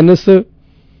ਕਿ tennis,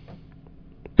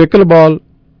 ਪਿਕਲਬਾਲ,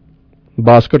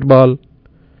 basketball,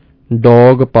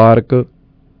 dog park,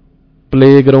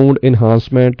 playground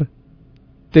enhancement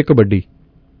ਤੇ ਕਬੱਡੀ,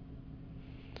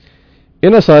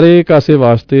 ਇਹਨਾਂ ਸਾਰੇ ਕਾਸੇ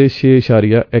ਵਾਸਤੇ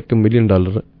 $6.1 ਮਿਲੀਅਨ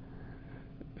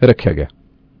ਰੱਖਿਆ ਗਿਆ।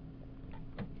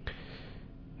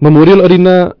 ਮੈਮੋਰੀਅਲ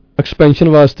ਅਰੀਨਾ ਐਕਸਪੈਂਸ਼ਨ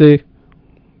ਵਾਸਤੇ,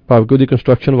 ਭਾਵ ਕਿ ਉਹਦੀ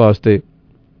ਕੰਸਟਰਕਸ਼ਨ ਵਾਸਤੇ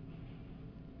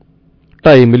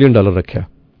 $2.5 ਮਿਲੀਅਨ ਰੱਖਿਆ।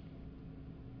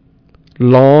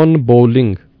 ਲੌਨ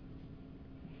ਬੋਲਿੰਗ,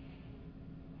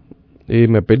 ਇਹ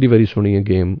ਮੈਂ ਪਹਿਲੀ ਵਾਰੀ ਸੁਣੀ ਹੈ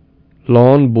game,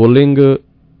 lawn bowling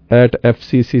at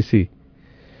FCCC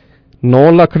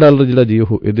 $9 lakh ਜਿਹੜਾ ਜੀ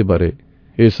ਉਹ ਇਹਦੇ ਬਾਰੇ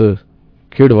ਇਸ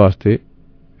ਖੇਡ ਵਾਸਤੇ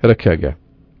ਰੱਖਿਆ ਗਿਆ।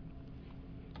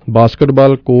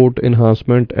 Basketball court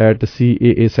enhancement at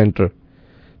CAA centre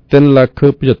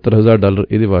 $3,75,000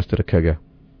 ਇਹਦੇ ਵਾਸਤੇ ਰੱਖਿਆ ਗਿਆ।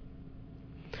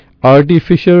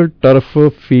 Artificial turf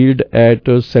field at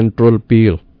central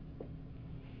peel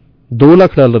 $2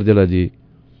 lakh ਜਿਹੜਾ ਜੀ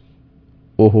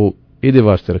ਉਹ ਇਹਦੇ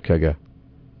ਵਾਸਤੇ ਰੱਖਿਆ ਗਿਆ।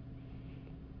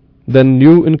 Then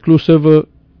new inclusive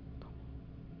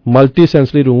multi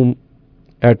sensory room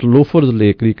at ਲੋਫਰਜ਼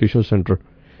lake recreation centre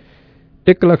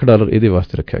 $1 lakh ਇਹਦੇ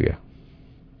ਵਾਸਤੇ ਰੱਖਿਆ ਗਿਆ।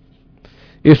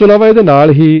 ਇਸ ਤੋਂ ਇਲਾਵਾ ਇਹਦੇ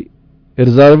ਨਾਲ ਹੀ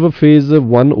ਰਿਜ਼ਰਵ ਫੇਜ਼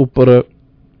 1 ਉੱਪਰ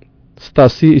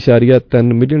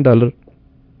 $87.3 ਮਿਲੀਅਨ,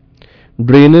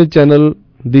 ਡਰੇਨੇਜ ਚੈਨਲ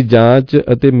ਦੀ ਜਾਂਚ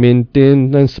ਅਤੇ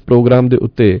ਮੇਨਟੇਨੈਂਸ ਪ੍ਰੋਗਰਾਮ ਦੇ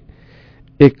ਉੱਤੇ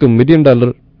 $1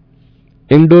 ਮਿਲੀਅਨ,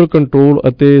 ਇੰਡੋਰ ਕੰਟਰੋਲ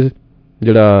ਅਤੇ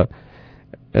ਜਿਹੜਾ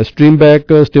ਸਟ੍ਰੀਮ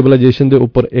ਬੈਕ ਸਟੇਬਲਾਈਜੇਸ਼ਨ ਦੇ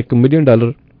ਉੱਪਰ $1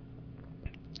 ਮਿਲੀਅਨ,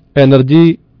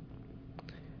 ਐਨਰਜੀ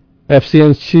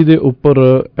ਐਫੀਸ਼ੀਐਂਸੀ ਦੇ ਉੱਪਰ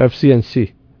ਐਫੀਸ਼ੀਐਂਸੀ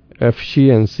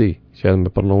ਸ਼ਾਇਦ ਮੈਂ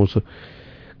ਪ੍ਰੋਨਾਉਂਸ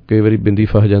ਕਈ ਵਾਰੀ ਬਿੰਦੀ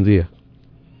ਫਸ ਜਾਂਦੀ ਹੈ।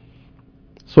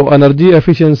 ਸੋ ਐਨਰਜੀ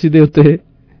ਐਫੀਸ਼ੀਐਂਸੀ ਦੇ ਉੱਤੇ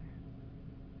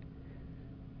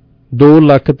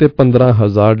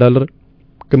 $2,15,000,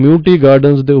 ਕਮਿਊਨਿਟੀ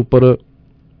ਗਾਰਡਨਸ ਦੇ ਉੱਪਰ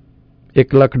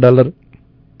 $1 ਲੱਖ,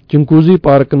 ਚਿੰਕੂਜ਼ੀ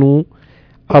ਪਾਰਕ ਨੂੰ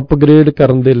ਅਪਗ੍ਰੇਡ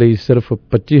ਕਰਨ ਦੇ ਲਈ ਸਿਰਫ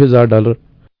 $25,000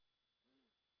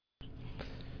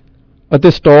 ਅਤੇ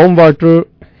ਸਟਾਰਮ ਵਾਟਰ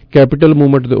ਕੈਪੀਟਲ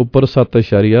ਮੂਵਮੈਂਟ ਦੇ ਉੱਪਰ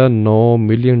 $7.9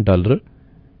 ਮਿਲੀਅਨ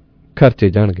ਖਰਚੇ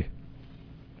ਜਾਣਗੇ।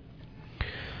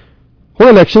 ਹੁਣ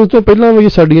ਇਲੈਕਸ਼ਨ ਤੋਂ ਪਹਿਲਾਂ ਵੀ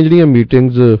ਸਾਡੀਆਂ ਜਿਹੜੀਆਂ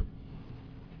ਮੀਟਿੰਗਸ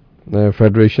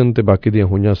ਫੈਡਰੇਸ਼ਨ ਤੇ ਬਾਕੀ ਦੀਆਂ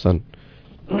ਹੋਈਆਂ ਸਨ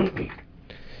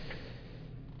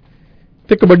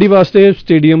ਤੇ ਕਬੱਡੀ ਵਾਸਤੇ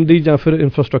ਸਟੇਡੀਅਮ ਦੀ ਜਾਂ ਫਿਰ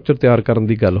ਇਨਫਰਾਸਟ੍ਰਕਚਰ ਤਿਆਰ ਕਰਨ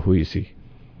ਦੀ ਗੱਲ ਹੋਈ ਸੀ,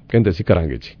 ਕਹਿੰਦੇ ਸੀ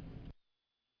ਕਰਾਂਗੇ ਜੀ।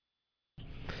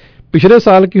 ਪਿਛਲੇ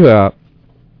ਸਾਲ ਕੀ ਹੋਇਆ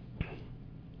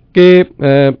ਕਿ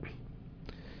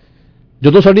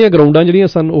ਜਦੋਂ ਸਾਡੀਆਂ ਗਰਾਊਂਡਾਂ ਜਿਹੜੀਆਂ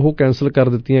ਸਨ ਉਹ ਕੈਂਸਲ ਕਰ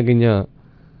ਦਿੱਤੀਆਂ ਗਈਆਂ।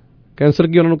 ਕੈਂਸਲ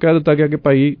ਕੀ, ਉਹਨਾਂ ਨੂੰ ਕਹਿ ਦਿੱਤਾ ਗਿਆ ਕਿ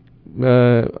ਭਾਈ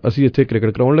ਅਸੀਂ ਇੱਥੇ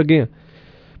ਕ੍ਰਿਕਟ ਕਰਾਉਣ ਲੱਗੇ ਹਾਂ,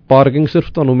 ਪਾਰਕਿੰਗ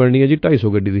ਸਿਰਫ ਤੁਹਾਨੂੰ ਮਿਲਣੀ ਹੈ ਜੀ 250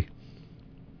 ਗੱਡੀ ਦੀ,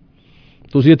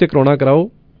 ਤੁਸੀਂ ਇੱਥੇ ਕਰਾਉਣਾ ਕਰਾਓ,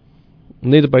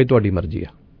 ਨਹੀਂ ਤਾਂ ਭਾਈ ਤੁਹਾਡੀ ਮਰਜ਼ੀ ਆ।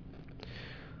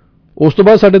 ਉਸ ਤੋਂ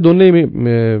ਬਾਅਦ ਸਾਡੇ ਦੋਨੇ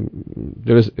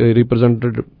ਜਿਹੜੇ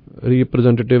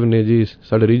ਰਿਪਰੈਜ਼ੈਂਟੇਟਿਵ ਨੇ ਜੀ,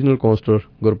 ਸਾਡੇ regional councillor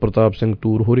Gurpratap Singh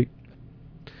tour ਹੋਰੀ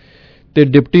ਤੇ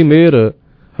ਡਿਪਟੀ ਮੇਅਰ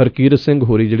ਹਰਕੀਰਤ ਸਿੰਘ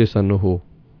ਹੋਰੀ ਜਿਹੜੇ ਸਨ ਉਹ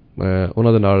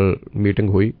ਉਹਨਾਂ ਦੇ ਨਾਲ ਮੀਟਿੰਗ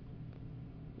ਹੋਈ।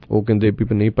 ਉਹ ਕਹਿੰਦੇ ਵੀ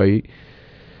ਨਹੀਂ ਭਾਈ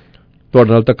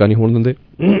ਤੁਹਾਡੇ ਨਾਲ ਧੱਕਾ ਨਹੀਂ ਹੋਣ ਦਿੰਦੇ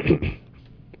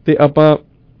ਤੇ ਆਪਾਂ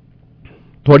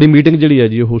ਤੁਹਾਡੀ ਮੀਟਿੰਗ ਜਿਹੜੀ ਹੈ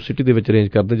ਜੀ ਉਹ ਸਿਟੀ ਦੇ ਵਿੱਚ ਅਰੇਂਜ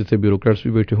ਕਰਦੇ, ਜਿੱਥੇ ਬਿਊਰੋਕਰੈਟਸ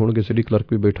ਵੀ ਬੈਠੇ ਹੋਣਗੇ, ਸਿਟੀ ਕਲਰਕ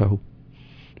ਵੀ ਬੈਠਾ ਹੋਊ,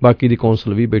 ਬਾਕੀ ਦੀ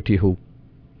ਕੌਂਸਲ ਵੀ ਬੈਠੀ ਹੋਊ,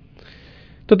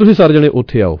 ਤੇ ਤੁਸੀਂ ਸਾਰੇ ਜਣੇ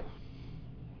ਉੱਥੇ ਆਓ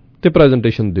ਤੇ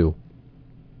ਪ੍ਰੈਜੈਂਟੇਸ਼ਨ ਦਿਓ।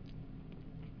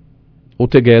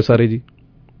 ਉੱਥੇ ਗਏ ਸਾਰੇ ਜੀ,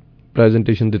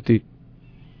 ਪ੍ਰੈਜੈਂਟੇਸ਼ਨ ਦਿੱਤੀ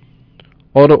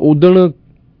ਔਰ ਉਦਣ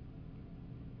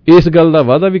ਇਸ ਗੱਲ ਦਾ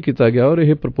ਵਾਅਦਾ ਵੀ ਕੀਤਾ ਗਿਆ ਔਰ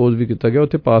ਇਹ ਪ੍ਰਪੋਜ਼ ਵੀ ਕੀਤਾ ਗਿਆ,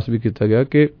 ਉੱਥੇ ਪਾਸ ਵੀ ਕੀਤਾ ਗਿਆ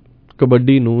ਕਿ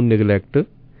ਕਬੱਡੀ ਨੂੰ ਨਿਗਲੈਕਟ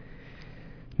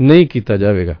ਨਹੀਂ ਕੀਤਾ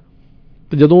ਜਾਵੇਗਾ।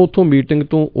 ਤੇ ਜਦੋਂ ਉੱਥੋਂ ਮੀਟਿੰਗ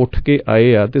ਤੋਂ ਉੱਠ ਕੇ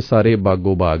ਆਏ ਆ ਤੇ ਸਾਰੇ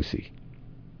ਬਾਗੋ ਬਾਗ ਸੀ।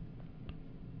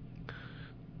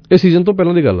 ਇਹ ਸੀਜ਼ਨ ਤੋਂ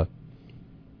ਪਹਿਲਾਂ ਦੀ ਗੱਲ ਆ,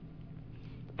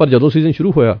 ਪਰ ਜਦੋਂ ਸੀਜ਼ਨ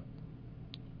ਸ਼ੁਰੂ ਹੋਇਆ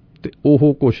ਤੇ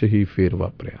ਉਹ ਕੁਛ ਹੀ ਫੇਰ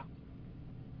ਵਾਪਰਿਆ।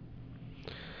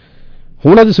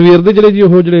 ਹੁਣ ਅੱਜ ਸਵੇਰ ਦੇ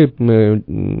ਜਿਹੜੇ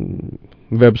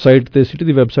ਵੈਬਸਾਈਟ ਤੇ ਸਿਟੀ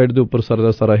ਦੀ ਵੈਬਸਾਈਟ ਦੇ ਉੱਪਰ ਸਾਰਾ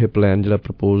ਦਾ ਸਾਰਾ ਇਹ ਪਲਾਨ ਜਿਹੜਾ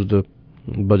ਪ੍ਰਪੋਜ਼ਡ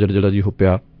ਬਜਟ ਜਿਹੜਾ ਜੀ ਉਹ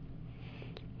ਪਿਆ।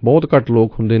 ਬਹੁਤ ਘੱਟ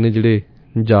ਲੋਕ ਹੁੰਦੇ ਨੇ ਜਿਹੜੇ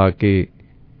ਜਾ ਕੇ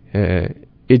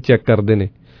ਇਹ ਚੈੱਕ ਕਰਦੇ ਨੇ।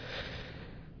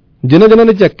 ਜਿਨ੍ਹਾਂ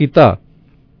ਨੇ ਚੈੱਕ ਕੀਤਾ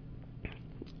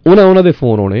ਉਹਨਾਂ ਦੇ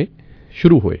ਫੋਨ ਆਉਣੇ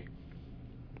ਸ਼ੁਰੂ ਹੋਏ।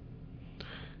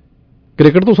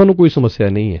 ਕ੍ਰਿਕਟ ਤੋਂ ਸਾਨੂੰ ਕੋਈ ਸਮੱਸਿਆ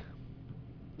ਨਹੀਂ ਹੈ,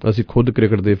 ਅਸੀਂ ਖੁਦ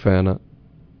ਕ੍ਰਿਕਟ ਦੇ ਫੈਨ ਆ।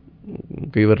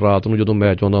 ਕਈ ਵਾਰ ਰਾਤ ਨੂੰ ਜਦੋਂ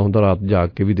ਮੈਚ ਆਉਂਦਾ ਹੁੰਦਾ ਰਾਤ ਜਾਗ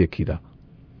ਕੇ ਵੀ ਦੇਖੀਦਾ।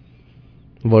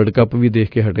 ਵਰਲਡ ਕੱਪ ਵੀ ਦੇਖ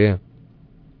ਕੇ ਹਟੇ ਆ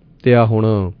ਤੇ ਆ ਹੁਣ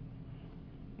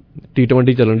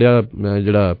T20 ਚੱਲਣ ਡਿਆ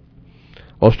ਜਿਹੜਾ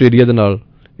ਆਸਟ੍ਰੇਲੀਆ ਦੇ ਨਾਲ,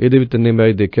 ਇਹਦੇ ਵੀ 3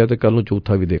 ਮੈਚ ਦੇਖਿਆ ਤੇ ਕੱਲ ਨੂੰ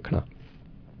ਚੌਥਾ ਵੀ ਦੇਖਣਾ।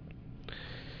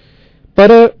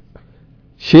 ਪਰ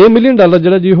 $6 ਮਿਲੀਅਨ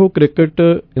ਜਿਹੜਾ ਜੀ ਉਹ ਕ੍ਰਿਕਟ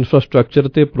ਇਨਫਰਾਸਟ੍ਰਕਚਰ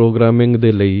ਤੇ ਪ੍ਰੋਗਰਾਮਿੰਗ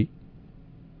ਦੇ ਲਈ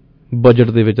ਬਜਟ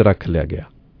ਦੇ ਵਿੱਚ ਰੱਖ ਲਿਆ ਗਿਆ।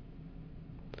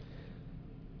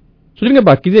 ਸੋ ਜਿਹੜੀਆਂ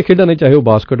ਬਾਕੀ ਦੀਆਂ ਖੇਡਾਂ ਨੇ, ਚਾਹੇ ਉਹ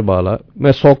ਬਾਸਕਟਬਾਲ ਆ,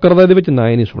 ਮੈਂ ਸੌਕਰ ਦਾ ਇਹਦੇ ਵਿੱਚ ਨਾਂ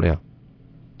ਹੀ ਨਹੀਂ ਸੁਣਿਆ।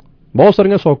 ਬਹੁਤ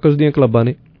ਸਾਰੀਆਂ ਸੌਕਰਸ ਦੀਆਂ ਕਲੱਬਾਂ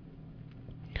ਨੇ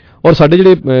ਔਰ ਸਾਡੇ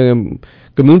ਜਿਹੜੇ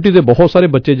ਕਮਿਊਨਿਟੀ ਦੇ ਬਹੁਤ ਸਾਰੇ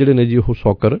ਬੱਚੇ ਜਿਹੜੇ ਨੇ ਜੀ ਉਹ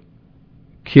ਸੌਕਰ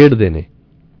ਖੇਡਦੇ ਨੇ।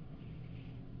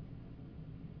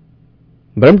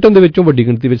 ਬਰੈਂਪਟਨ ਦੇ ਵਿੱਚੋਂ ਵੱਡੀ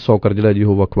ਗਿਣਤੀ ਵਿੱਚ ਸੌਕਰ ਜਿਹੜਾ ਜੀ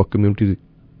ਉਹ ਵੱਖ-ਵੱਖ ਕਮਿਊਨਿਟੀ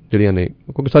ਜਿਹੜੀਆਂ ਨੇ,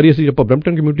 ਕਿਉਂਕਿ ਸਾਰੀ ਅਸੀਂ ਆਪਾਂ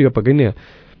ਬਰੈਂਪਟਨ ਕਮਿਊਨਿਟੀ ਆਪਾਂ ਕਹਿੰਦੇ ਹਾਂ,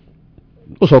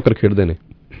 ਉਹ ਸੌਕਰ ਖੇਡਦੇ ਨੇ,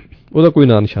 ਉਹਦਾ ਕੋਈ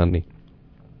ਨਾਂ ਨਿਸ਼ਾਨ ਨਹੀਂ।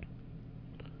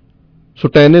 ਸੋ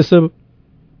ਟੈਨਿਸ,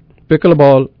 ਪਿਕਲ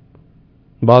ਬਾਲ,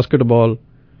 ਬਾਸਕਟਬਾਲ,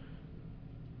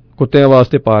 ਕੁੱਤਿਆਂ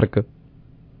ਵਾਸਤੇ ਪਾਰਕ,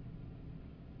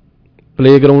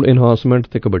 ਪਲੇਗਰਾਊਂਡ ਇਨਹਾਂਸਮੈਂਟ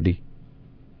ਤੇ ਕਬੱਡੀ,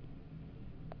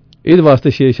 ਇਹਦੇ ਵਾਸਤੇ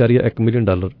 $6.1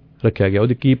 ਮਿਲੀਅਨ ਰੱਖਿਆ ਗਿਆ।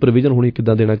 ਉਹਦੀ ਕੀ ਪ੍ਰੋਵੀਜ਼ਨ ਹੋਣੀ,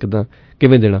 ਕਿੱਦਾਂ ਦੇਣਾ,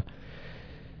 ਕਿਵੇਂ ਦੇਣਾ।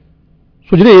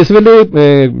 ਸੋ ਜਿਹੜੇ ਇਸ ਵੇਲੇ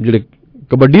ਜਿਹੜੇ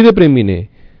ਕਬੱਡੀ ਦੇ ਪ੍ਰੇਮੀ ਨੇ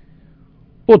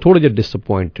ਉਹ ਥੋੜ੍ਹੇ ਜਿਹੇ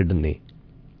ਡਿਸਅਪੁਆਇੰਟਡ ਨੇ।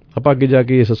 ਆਪਾਂ ਅੱਗੇ ਜਾ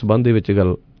ਕੇ ਇਸ ਸੰਬੰਧ ਦੇ ਵਿੱਚ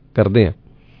ਗੱਲ ਕਰਦੇ ਹਾਂ।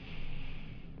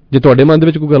 ਜੇ ਤੁਹਾਡੇ ਮਨ ਦੇ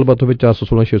ਵਿੱਚ ਕੋਈ ਗੱਲਬਾਤ ਹੋਵੇ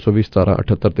 416 620 17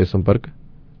 78 ਤੇ ਸੰਪਰਕ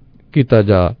ਕੀਤਾ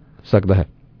ਜਾ ਸਕਦਾ ਹੈ।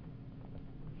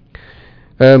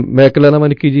 ਮੈਂ ਇੱਕ ਲੈਣਾ ਵਾ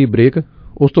ਨਿੱਕੀ ਜੀ ਬ੍ਰੇਕ।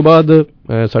 ਉਸ ਤੋਂ ਬਾਅਦ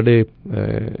ਸਾਡੇ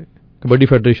ਕਬੱਡੀ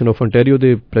ਫੈਡਰੇਸ਼ਨ ਆਫ ਅੰਟੈਰੀਓ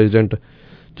ਦੇ ਪ੍ਰੈਜ਼ੀਡੈਂਟ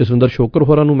ਜਸਵਿੰਦਰ ਸ਼ੋਕਰ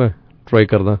ਹੋਰਾਂ ਨੂੰ ਮੈਂ ਟਰਾਈ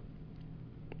ਕਰਦਾ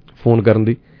ਫੋਨ ਕਰਨ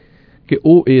ਦੀ ਕਿ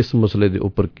ਉਹ ਇਸ ਮਸਲੇ ਦੇ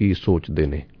ਉੱਪਰ ਕੀ ਸੋਚਦੇ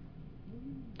ਨੇ।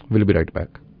 Will be right back.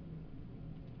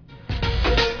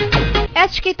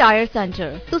 HK tyre centre.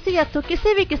 ਤੁਸੀਂ ਇੱਥੋਂ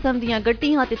ਕਿਸੇ ਵੀ ਕਿਸਮ ਦੀਆਂ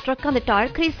ਗੱਡੀਆਂ ਅਤੇ ਟਰੱਕਾਂ ਦੇ ਟਾਇਰ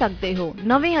ਖਰੀਦ ਸਕਦੇ ਹੋ।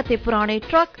 ਨਵੇਂ ਅਤੇ ਪੁਰਾਣੇ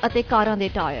ਟਰੱਕ ਅਤੇ ਕਾਰਾਂ ਦੇ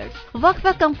ਟਾਇਰਸ,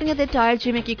 ਵੱਖ-ਵੱਖ ਕੰਪਨੀਆਂ ਦੇ ਟਾਇਰ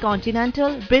ਜਿਵੇਂ ਕਿ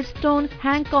ਕੰਟੀਨੈਂਟਲ, ਬ੍ਰਿਜਸਟੋਨ,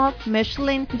 ਹੈਂਕੌਕ,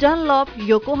 ਮਿਸ਼ਲਿਨ, ਡਨਲੌਪ,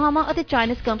 ਯੋਕੋਹਾਮਾ ਅਤੇ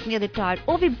ਚਾਈਨੀਜ਼ ਕੰਪਨੀਆਂ ਦੇ ਟਾਇਰ,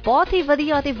 ਉਹ ਵੀ ਬਹੁਤ ਹੀ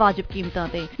ਵਧੀਆ ਅਤੇ ਵਾਜਬ ਕੀਮਤਾਂ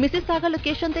ਤੇ। ਮਿਸਿਸਾਗਾ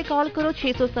ਲੋਕੇਸ਼ਨ ਤੇ ਕਾਲ ਕਰੋ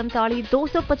 647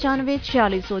 295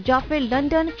 4600 ਜਾਂ ਫਿਰ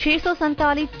ਲੰਡਨ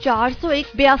 647 401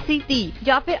 8230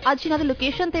 ਜਾਂ ਫਿਰ ਅੱਜ ਇਹਨਾਂ ਦੀ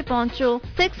ਲੋਕੇਸ਼ਨ ਤੇ ਪਹੁੰਚੋ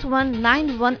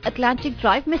 6191 ਐਟਲਾਂਟਿਕ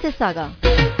ਡਰਾਈਵ ਮਿਸਿਸਾਗਾ।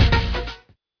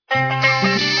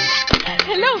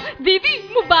 हेलो दीदी,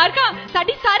 मुबारका।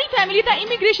 साडी सारी फैमिली दा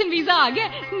इमिग्रेशन वीजा आ गया।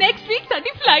 नेक्स्ट वीक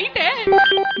साडी फ्लाइट है।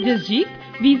 जसजीत,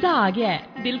 वीजा आ गया है।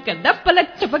 दिल करदा पलक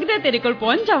झपकदे तेरे कोल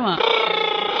पहुंच जावां।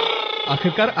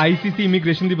 आखिरकार ICC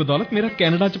इमिग्रेशन की बदौलत मेरा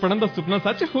कैनेडा च पढ़न का सुपना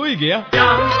सच हो ही गया।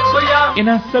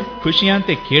 इन्हां सब खुशियां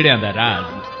ते खेड़ियां दा राज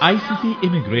ICC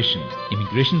इमिग्रेशन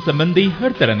संबंधी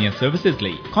हर तरह दी सर्विसेज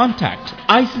लई कॉन्टैक्ट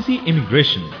ICC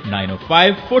इमिग्रेशन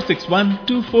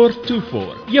 9054612424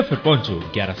 या फिर पहुंचो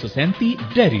 1137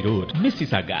 Derry road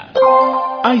Mississauga.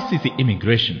 ICC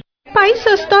immigration. भाई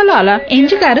सस्ता ला ला,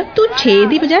 इंज कर तू 6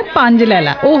 ਦੀ ਬਜਾਏ 5 ਲੈ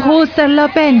ਲਾ। ਓਹੋ ਸਰਲਾ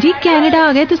ਭੈਣ ਜੀ, ਕੈਨੇਡਾ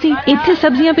ਆ ਗਏ ਤੁਸੀਂ। ਇੱਥੇ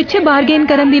ਸਬਜ਼ੀਆਂ ਪਿੱਛੇ ਬਾਰਗੇਨ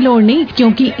ਕਰਨ ਦੀ ਲੋੜ ਨਹੀਂ,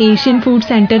 ਕਿਉਂਕਿ ਏਸ਼ੀਅਨ ਫੂਡ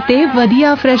ਸੈਂਟਰ ਤੇ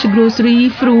ਵਧੀਆ ਫਰੈਸ਼ ਗਰੋਸਰੀ,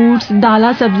 ਫਰੂਟਸ,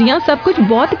 ਦਾਲਾਂ, ਸਬਜ਼ੀਆਂ ਸਭ ਕੁਝ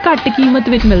ਬਹੁਤ ਘੱਟ ਕੀਮਤ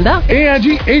ਵਿੱਚ ਮਿਲਦਾ। ਇਹ ਹੈ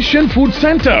ਜੀ Asian food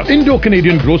centre, Indo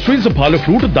Canadian groceries, ਫਲ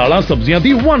ਫਰੂਟ, ਦਾਲਾਂ, ਸਬਜ਼ੀਆਂ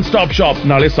ਦੀ ਵਨ ਸਟਾਪ ਸ਼ਾਪ।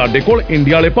 ਨਾਲੇ ਸਾਡੇ ਕੋਲ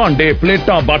ਇੰਡੀਆ ਵਾਲੇ ਭਾਂਡੇ,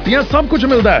 ਪਲੇਟਾਂ, ਬਾਟੀਆਂ ਸਭ ਕੁਝ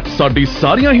ਮਿਲਦਾ ਹੈ। ਸਾਡੀ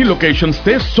ਸਾਰੀਆਂ ਹੀ ਲੋਕੇਸ਼ਨਸ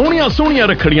ਤੇ ਸੋਹਣੀਆਂ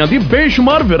ਰੱਖੜੀਆਂ ਦੀ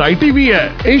ਬੇਸ਼ੁਮਾਰ ਵੈਰਾਈਟੀ ਵੀ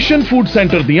ਹੈ। ਏਸ਼ੀਅਨ ਫੂਡ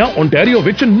ਸੈਂਟਰ ਦੀਆਂ ओंटारियो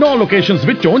विच 9 लोकेशंस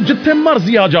विचों जिथे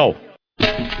मर्जी आ जाओ।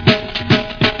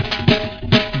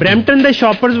 ਬਰੈਂਪਟਨ ਦੇ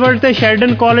ਸ਼ਾਪਰਸ ਵਰਲਡ ਤੇ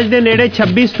ਸ਼ੈਰਡਨ ਕਾਲਜ ਦੇ ਨੇੜੇ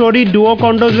 26 ਸਟੋਰੀ ਡੂਓ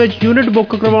ਕੰਡੋਜ਼ ਵਿੱਚ ਯੂਨਿਟ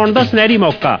ਬੁੱਕ ਕਰਵਾਉਣ ਦਾ ਸੁਨਹਿਰੀ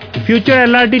ਮੌਕਾ। ਫਿਊਚਰ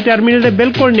LRT ਟਰਮੀਨਲ ਦੇ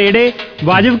ਬਿਲਕੁਲ ਨੇੜੇ,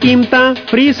 ਵਾਜਬ ਕੀਮਤਾਂ,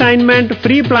 ਫ੍ਰੀ ਅਸਾਈਨਮੈਂਟ,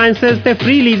 ਫ੍ਰੀ ਅਪਲਾਇੰਸਸ ਤੇ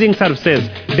ਫ੍ਰੀ ਲੀਜ਼ਿੰਗ ਸਰਵਿਸਿਜ਼।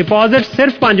 ਡਿਪੋਜ਼ਿਟ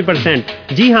ਸਿਰਫ 5%।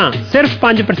 ਜੀ ਹਾਂ, ਸਿਰਫ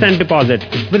 5% ਡਿਪੋਜ਼ਿਟ।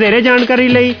 ਵਧੇਰੇ ਜਾਣਕਾਰੀ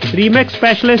ਲਈ ਰੀਮੈਕਸ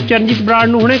ਸਪੈਸ਼ਲਿਸਟ ਚਰਨਜੀਤ ਬਰਾੜ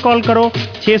ਨੂੰ ਹੁਣੇ ਕਾਲ ਕਰੋ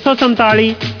 647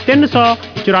 300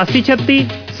 8436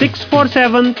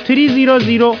 647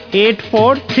 300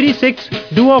 8436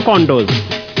 डुओ कॉन्डोज।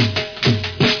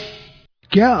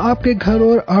 क्या आपके घर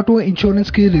और ऑटो इंश्योरेंस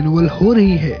की रिन्यूअल हो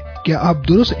रही है? क्या आप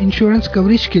दुरुस्त इंश्योरेंस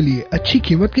कवरेज के लिए अच्छी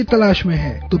कीमत की तलाश में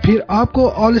हैं? तो फिर आपको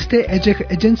ऑल स्टे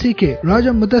एजेंसी के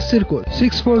राजा मुदस्सिर को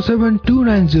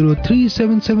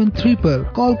 6472903773 पर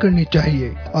कॉल करनी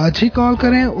चाहिए। आज ही कॉल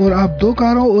करें और आप 2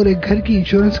 कारों और एक घर की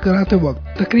इंश्योरेंस कराते वक्त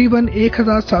तकरीबन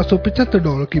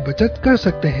 $1775 की बचत कर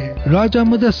सकते हैं। राजा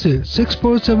मुदस्सिर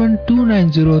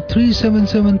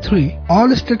 6472903773 ऑल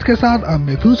स्टेट के साथ आप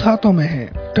महफूज हाथों में हैं।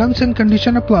 Terms and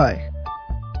condition apply.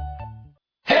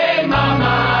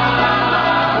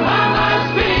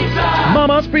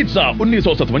 Mama's pizza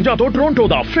 1957 ਤੋਂ ਟੋਰਾਂਟੋ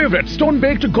ਦਾ favourite stone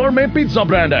baked gourmet pizza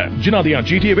brand ਹੈ, ਜਿਨ੍ਹਾਂ ਦੀਆਂ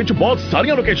GTA ਵਿੱਚ ਬਹੁਤ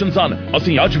ਸਾਰੀਆਂ ਲੋਕੇਸ਼ਨਸ ਹਨ।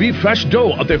 ਅਸੀਂ ਅੱਜ ਵੀ ਫਰੈਸ਼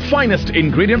ਡੋ ਅਤੇ ਫਾਈਨੈਸਟ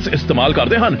ਇੰਗਰੀਡੀਐਂਟਸ ਇਸਤੇਮਾਲ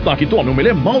ਕਰਦੇ ਹਨ ਤਾਂ ਕਿ ਤੁਹਾਨੂੰ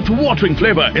ਮਿਲੇ mouth watering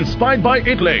flavour inspired by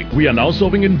Italy. We are now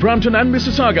serving in Brampton and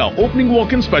Mississauga. Opening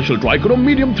walk-in special Tri-Coro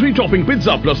medium 3-topping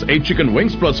pizza plus 8 chicken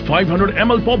wings plus 500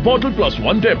 ml pop bottle plus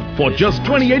 1 dip for just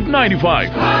 $28.95.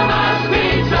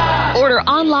 Order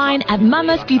online at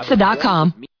mamaspizza.com.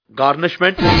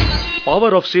 Garnishment, power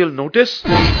of sale notice,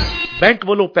 bank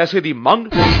ਵੱਲੋਂ ਪੈਸੇ ਦੀ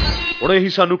ਮੰਗ। ਹੁਣੇ ਹੀ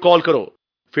ਸਾਨੂੰ ਕਾਲ ਕਰੋ,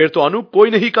 ਫਿਰ ਤੁਹਾਨੂੰ ਕੋਈ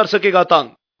ਨਹੀਂ ਕਰ ਸਕੇਗਾ ਤੰਗ।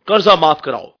 ਕਰਜ਼ਾ ਮਾਫ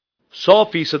ਕਰਾਓ,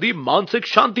 100% ਮਾਨਸਿਕ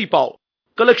ਸ਼ਾਂਤੀ ਪਾਓ,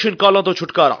 ਕਲੈਕਸ਼ਨ ਕਾਲਾਂ ਤੋਂ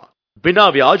ਛੁਟਕਾਰਾ,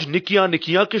 ਬਿਨਾਂ ਵਿਆਜ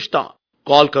ਨਿੱਕੀਆਂ ਕਿਸ਼ਤਾਂ।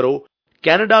 ਕਾਲ ਕਰੋ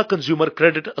ਕੈਨੇਡਾ ਕੰਜ਼ਿਊਮਰ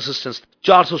ਕ੍ਰੈਡਿਟ ਅਸਿਸਟੈਂਸ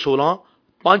 416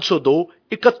 502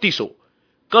 3100।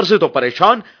 ਕਰਜ਼ੇ ਤੋਂ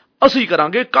ਪਰੇਸ਼ਾਨ, ਅਸੀਂ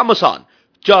ਕਰਾਂਗੇ ਕੰਮ ਆਸਾਨ।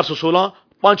 416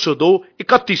 502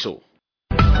 3100।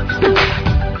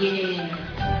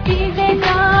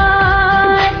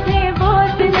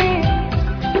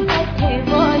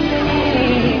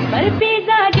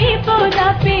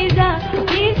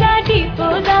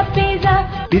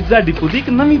 पिज़्ज़ा डिपो ਦੀ ਇੱਕ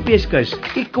ਨਵੀਂ ਪੇਸ਼ਕਸ਼।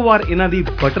 ਇੱਕ ਵਾਰ ਇਹਨਾਂ ਦੀ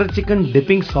butter chicken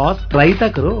dipping sauce try ਤਾਂ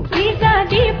ਕਰੋ। पिज़्ज़ा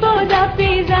डिपो दा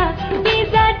पिज़्ज़ा,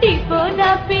 पिज़्ज़ा डिपो दा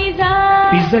pizza.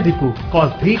 Pizza depot call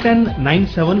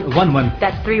 310-9711।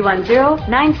 That's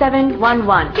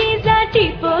 310-9711। Pizza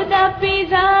depot दा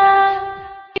पिज़्ज़ा।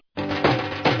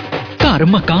 ਘਰ ਘਰ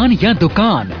ਮਕਾਨ ਜਾਂ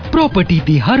ਦੁਕਾਨ ਪ੍ਰਾਪਰਟੀ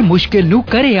ਦੀ ਹਰ ਮੁਸ਼ਕਿਲ ਨੂੰ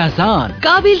ਕਰੇ ਆਸਾਨ।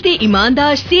 ਕਾਬਿਲ ਤੇ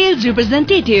ਇਮਾਨਦਾਰ ਸੇਲਸ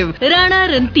ਰਿਪਰੈਜ਼ੈਂਟੇਟਿਵ ਰਾਣਾ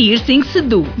ਰਣਧੀਰ ਸਿੰਘ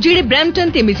ਸਿੱਧੂ ਜਿਹੜੇ ਬ੍ਰੈਂਪਟਨ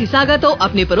ਤੇ ਮਿਸੀਸਾਗਾ ਤੋਂ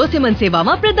ਆਪਣੇ ਭਰੋਸੇਮੰਦ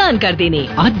ਸੇਵਾਵਾਂ ਪ੍ਰਦਾਨ ਕਰਦੇ ਨੇ।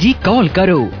 ਅੱਜ ਹੀ ਕਾਲ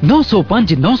ਕਰੋ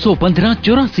 905 915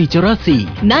 8484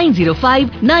 905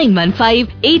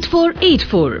 915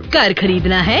 8484। घर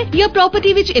खरीदना है या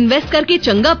प्रॉपर्टी विच इन्वेस्ट करके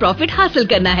चंगा प्रॉफिट हासिल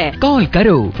करना है, कॉल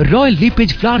करो Royal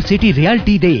LePage Flower City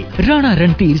Realty दे राणा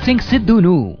रणधीर सिंह सिद्धू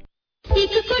नू।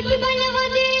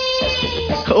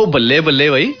 ओ बल्ले बल्ले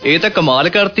भाई, ये तो कमाल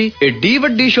करती, एडी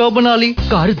वड्डी शॉप बना ली।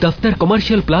 घर दफ्तर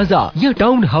कमर्शियल प्लाजा या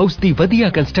टाउन हाउस दी वधिया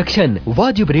कंस्ट्रक्शन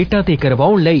वाजिब रेटां ते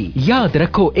करवाउण लई याद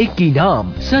रखो एक ही नाम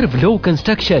सर्वलो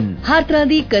कंस्ट्रक्शन। हर तरह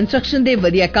दी कंस्ट्रक्शन दे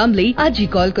वधिया काम लई आज ही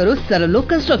कॉल करो सर्वलो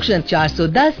कंस्ट्रक्शन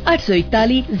 410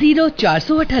 841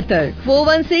 0478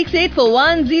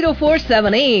 416841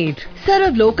 0478।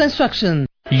 सर्वलो construction.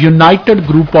 United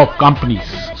Group of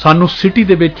Companies. ਸਾਨੂੰ ਸਿਟੀ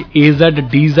ਦੇ ਵਿੱਚ AZ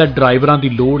DZ ਡਰਾਈਵਰਾਂ ਦੀ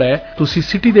ਲੋੜ ਹੈ। ਤੁਸੀਂ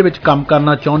ਸਿਟੀ ਦੇ ਵਿੱਚ ਕੰਮ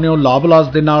ਕਰਨਾ ਚਾਹੁੰਦੇ ਹੋ, ਲਾਵਲਾਸ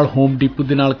ਦੇ ਨਾਲ, ਹੋਮ ਡੀਪੂ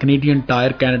ਦੇ ਨਾਲ, Canadian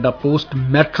Tire, Canada Post,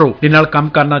 Metro ਦੇ ਨਾਲ ਕੰਮ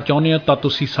ਕਰਨਾ ਚਾਹੁੰਦੇ ਹੋ ਤਾਂ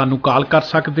ਤੁਸੀਂ ਸਾਨੂੰ ਕਾਲ ਕਰ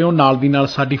ਸਕਦੇ ਹੋ। ਨਾਲ ਦੀ ਨਾਲ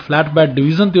ਸਾਡੀ ਫਲੈਟਬੈਡ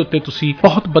ਡਿਵੀਜ਼ਨ ਦੇ ਉੱਤੇ ਤੁਸੀਂ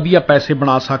ਬਹੁਤ ਵਧੀਆ ਪੈਸੇ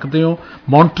ਬਣਾ ਸਕਦੇ ਹੋ।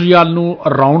 ਮੌਂਟਰੀਅਲ ਨੂੰ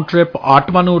ਰਾਉਂਡ ਟ੍ਰਿਪ,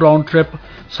 ਆਟਵਾ ਨੂੰ ਰਾਉਂਡ ਟ੍ਰਿਪ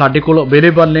ਸਾਡੇ ਕੋਲ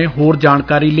ਅਵੇਲੇਬਲ ਨੇ। ਹੋਰ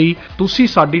ਜਾਣਕਾਰੀ ਲਈ ਤੁਸੀਂ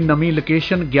ਸਾਡੀ ਨਵੀਂ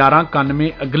location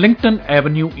 1191 Eglinton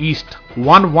Avenue East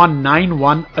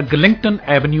 1191 Eglinton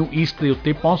Avenue East ਦੇ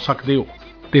ਉੱਤੇ ਪਹੁੰਚ ਸਕਦੇ ਹੋ।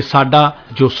 ਤੇ ਸਾਡਾ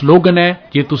ਜੋ ਸਲੋਗਨ ਹੈ,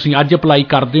 ਜੇ ਤੁਸੀਂ ਅੱਜ ਅਪਲਾਈ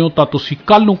ਕਰਦੇ ਹੋ ਤਾਂ ਤੁਸੀਂ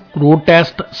ਕੱਲ ਨੂੰ ਰੋਡ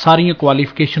ਟੈਸਟ ਸਾਰੀਆਂ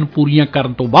ਕੁਆਲੀਫਿਕੇਸ਼ਨ ਪੂਰੀਆਂ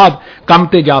ਕਰਨ ਤੋਂ ਬਾਅਦ ਕੰਮ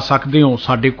ਤੇ ਜਾ ਸਕਦੇ ਹੋ।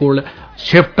 ਸਾਡੇ ਕੋਲ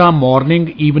ਸ਼ਿਫਟਾਂ ਮਾਰਨਿੰਗ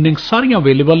ਈਵਨਿੰਗ ਸਾਰੀਆਂ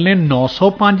ਅਵੇਲੇਬਲ ਨੇ।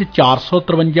 905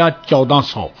 453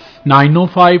 1400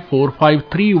 905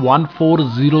 453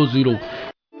 1400।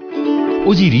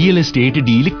 ਉਹ ਜੀ ਰੀਅਲ estate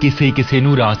ਡੀਲ ਕਿਸੇ ਕਿਸੇ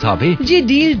ਨੂੰ ਰਾਸ ਆਵੇ। ਜੇ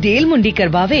ਡੀਲ ਡੇਲ ਮੁੰਡੀ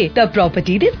ਕਰਵਾਵੇ ਤਾਂ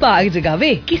ਪ੍ਰਾਪਰਟੀ ਦੇ ਭਾਗ ਜਗਾਵੇ।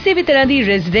 ਕਿਸੇ ਵੀ ਤਰ੍ਹਾਂ ਦੀ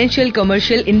ਰੈਜ਼ੀਡੈਂਸ਼ੀਅਲ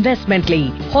ਕਮਰਸ਼ੀਅਲ ਇਨਵੈਸਟਮੈਂਟ ਲਈ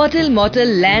hotel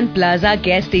motel land plaza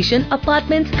gas station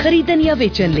apartments ਖਰੀਦਣ ਜਾਂ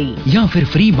ਵੇਚਣ ਲਈ ਜਾਂ ਫਿਰ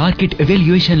ਫ੍ਰੀ ਮਾਰਕੀਟ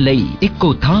ਇਵੈਲੂਏਸ਼ਨ ਲਈ ਇੱਕੋ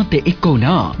ਥਾਂ ਤੇ ਇੱਕੋ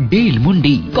ਨਾਮ ਡੇਲ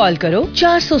ਮੁੰਡੀ। ਕਾਲ ਕਰੋ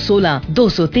 416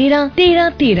 213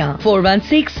 1313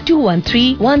 416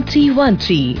 213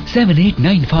 1313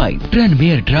 7895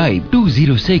 ਟ੍ਰਨਮੇਅਰ ਡਰਾਈਵ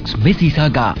 206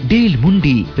 ਮਿਸੀਸਾਗਾ। ਡੇਲ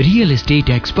ਮੁੰਡੀ ਰੀਅਲ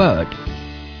ਐਕਸਪਰਟ।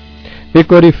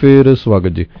 ਇੱਕ ਵਾਰੀ ਫੇਰ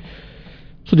ਸਵਾਗਤ ਜੀ।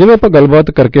 ਸੋ ਜਿਵੇਂ ਆਪਾਂ ਗੱਲਬਾਤ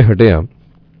ਕਰਕੇ ਹਟੇ ਆ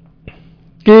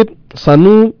ਕਿ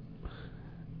ਸਾਨੂੰ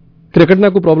ਕ੍ਰਿਕਟ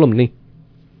ਨਾਲ ਕੋਈ ਪ੍ਰੋਬਲਮ ਨਹੀਂ,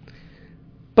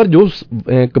 ਪਰ ਜੋ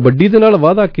ਕਬੱਡੀ ਦੇ ਨਾਲ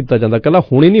ਵਾਅਦਾ ਕੀਤਾ ਜਾਂਦਾ ਕੱਲਾ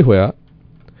ਹੁਣ ਹੀ ਨਹੀਂ ਹੋਇਆ।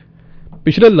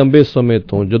 ਪਿਛਲੇ ਲੰਬੇ ਸਮੇਂ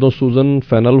ਤੋਂ ਜਦੋਂ ਸੂਜ਼ਨ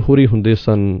ਫਾਈਨਲ ਹੋ ਰਹੀ ਹੁੰਦੇ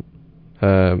ਸਨ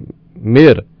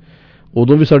ਮੇਅਰ,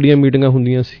 ਉਦੋਂ ਵੀ ਸਾਡੀਆਂ ਮੀਟਿੰਗਾਂ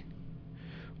ਹੁੰਦੀਆਂ ਸੀ।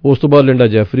 ਉਸ ਤੋਂ ਬਾਅਦ ਲਿੰਡਾ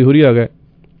ਜੈਫਰੀ ਹੋਰੀ ਆ ਗਏ,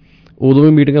 ਉਦੋਂ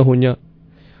ਵੀ ਮੀਟਿੰਗਾਂ ਹੋਈਆਂ।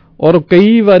 ਔਰ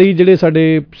ਕਈ ਵਾਰੀ ਜਿਹੜੇ ਸਾਡੇ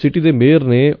ਸਿਟੀ ਦੇ ਮੇਅਰ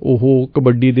ਨੇ ਉਹ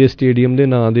ਕਬੱਡੀ ਦੇ ਸਟੇਡੀਅਮ ਦੇ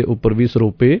ਨਾਂ ਦੇ ਉੱਪਰ ਵੀ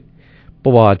ਸਰੋਪੇ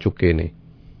ਪਵਾ ਚੁੱਕੇ ਨੇ।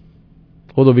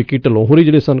 ਉਦੋਂ ਵਿੱਕੀ ਢਿੱਲੋਂ ਹੋਰੀ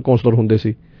ਜਿਹੜੇ ਸਨ ਕੌਂਸਲਰ ਹੁੰਦੇ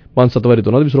ਸੀ, 5-7 ਵਾਰੀ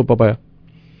ਤੋਂ ਉਹਨਾਂ ਦਾ ਵੀ ਸਰੋਪਾ ਪਾਇਆ।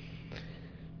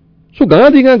 ਸੋ ਗਾਂ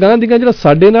ਦੀਆਂ ਜਿਹੜਾ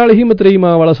ਸਾਡੇ ਨਾਲ ਹੀ ਮਤਰੇਈ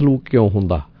ਮਾਂ ਵਾਲਾ ਸਲੂਕ ਕਿਉਂ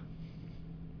ਹੁੰਦਾ,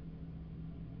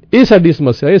 ਇਹ ਸਾਡੀ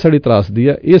ਸਮੱਸਿਆ, ਇਹ ਸਾਡੀ ਤਰਾਸਦੀ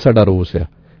ਆ, ਇਹ ਸਾਡਾ ਰੋਸ ਆ।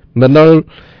 ਮੇਰੇ ਨਾਲ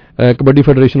ਕਬੱਡੀ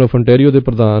ਫੈਡਰੇਸ਼ਨ ਆਫ ontario ਦੇ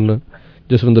ਪ੍ਰਧਾਨ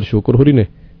ਜਸਵਿੰਦਰ ਸ਼ੋਕਰ ਹੋਰੀ ਨੇ।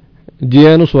 ਜੀ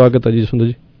ਆਇਆਂ ਨੂੰ ਸਵਾਗਤ ਹੈ ਜੀ ਜਸਵਿੰਦਰ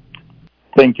ਜੀ।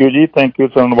 ਥੈਂਕ ਯੂ ਜੀ, ਥੈਂਕ ਯੂ।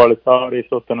 ਸੁਣਨ ਵਾਲੇ ਸਾਰੇ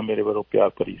ਸਰੋਤਿਆਂ ਨੂੰ ਮੇਰੇ ਵੱਲੋਂ ਪਿਆਰ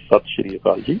ਭਰੀ ਸਤਿ ਸ਼੍ਰੀ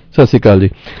ਅਕਾਲ ਜੀ। ਸਤਿ ਸ਼੍ਰੀ ਅਕਾਲ ਜੀ।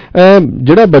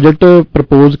 ਜਿਹੜਾ ਬਜਟ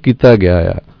ਪ੍ਰਪੋਜ਼ ਕੀਤਾ ਗਿਆ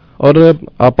ਆ, ਔਰ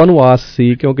ਆਪਾਂ ਨੂੰ ਆਸ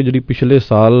ਸੀ ਕਿਉਂਕਿ ਜਿਹੜੀ ਪਿਛਲੇ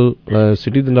ਸਾਲ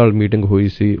ਸਿਟੀ ਦੇ ਨਾਲ ਮੀਟਿੰਗ ਹੋਈ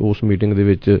ਸੀ, ਉਸ ਮੀਟਿੰਗ ਦੇ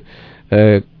ਵਿੱਚ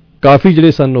ਕਾਫੀ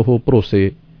ਜਿਹੜੇ ਸਨ ਉਹ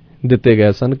ਭਰੋਸੇ ਦਿੱਤੇ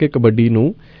ਗਏ ਸਨ ਕਿ ਕਬੱਡੀ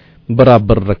ਨੂੰ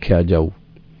ਬਰਾਬਰ ਰੱਖਿਆ ਜਾਊ।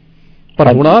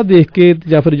 ਪਰ ਹੁਣ ਆਹ ਦੇਖ ਕੇ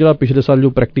ਜਾਂ ਫਿਰ ਜਿਹੜਾ ਪਿਛਲੇ ਸਾਲ ਜੋ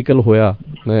ਪ੍ਰੈਕਟੀਕਲ ਹੋਇਆ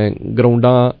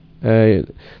ਗਰਾਊਂਡਾਂ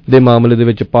ਦੇ ਮਾਮਲੇ ਦੇ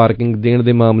ਵਿੱਚ, ਪਾਰਕਿੰਗ ਦੇਣ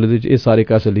ਦੇ ਮਾਮਲੇ ਦੇ ਵਿੱਚ, ਇਹ ਸਾਰੇ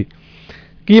ਕਾਸੇ ਲਈ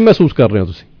ਕੀ ਮਹਿਸੂਸ ਕਰ ਰਹੇ ਹੋ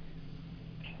ਤੁਸੀਂ?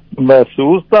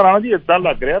 ਮਹਿਸੂਸ ਤਾਂ ਰਾਣਾ ਜੀ ਏਦਾਂ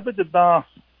ਲੱਗ ਰਿਹਾ ਵੀ ਜਿੱਦਾਂ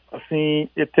ਅਸੀਂ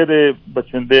ਇੱਥੇ ਦੇ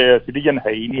ਬਸਿੰਦੇ ਸਿਟੀਜ਼ਨ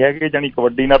ਹੈ ਹੀ ਨਹੀਂ ਹੈਗੇ। ਜਾਣੀ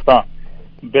ਕਬੱਡੀ ਨਾਲ ਤਾਂ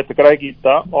ਵਿਤਕਰਾ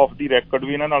ਕੀਤਾ, ਆਫ ਦੀ ਰੈਕਰਡ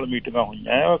ਵੀ ਇਹਨਾਂ ਨਾਲ ਮੀਟਿੰਗਾਂ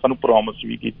ਹੋਈਆਂ, ਸਾਨੂੰ ਪ੍ਰੋਮਿਸ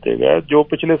ਵੀ ਕੀਤੇ ਗਏ। ਜੋ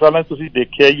ਪਿਛਲੇ ਸਾਲਾਂ 'ਚ ਤੁਸੀਂ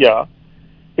ਦੇਖਿਆ ਹੀ ਆ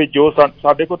ਵੀ ਜੋ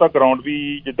ਸਾਡੇ ਕੋਲ ਤਾਂ ਗਰਾਊਂਡ ਵੀ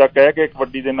ਜਿੱਦਾਂ ਕਹਿ ਕੇ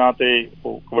ਕਬੱਡੀ ਦੇ ਨਾਂ ਤੇ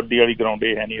ਉਹ ਕਬੱਡੀ ਵਾਲੀ ਗਰਾਊਂਡ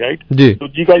ਇਹ ਹੈ ਨਹੀਂ, ਰਾਈਟ।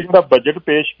 ਦੂਜੀ ਗੱਲ ਜਿਹੜਾ ਬਜਟ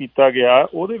ਪੇਸ਼ ਕੀਤਾ ਗਿਆ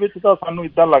ਉਹਦੇ ਵਿੱਚ ਤਾਂ ਸਾਨੂੰ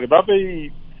ਇੱਦਾਂ ਲੱਗਦਾ ਵੀ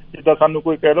ਜਿੱਦਾਂ ਸਾਨੂੰ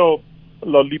ਕੋਈ ਕਹਿ ਲਓ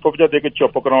ਲੋਲੀਪੌਪ ਜਿਹਾ ਦੇ ਕੇ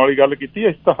ਚੁੱਪ ਕਰਾਉਣ ਵਾਲੀ ਗੱਲ ਕੀਤੀ।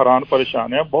 ਅਸੀਂ ਤਾਂ ਹੈਰਾਨ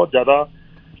ਪਰੇਸ਼ਾਨ ਆ, ਬਹੁਤ ਜ਼ਿਆਦਾ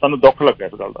ਸਾਨੂੰ ਦੁੱਖ ਲੱਗਾ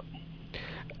ਇਸ ਗੱਲ ਦਾ।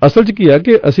 ਅਸਲ 'ਚ ਕੀ ਆ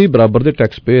ਕਿ ਅਸੀਂ ਬਰਾਬਰ ਦੇ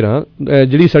ਟੈਕਸ ਪੇਅਰ ਆ।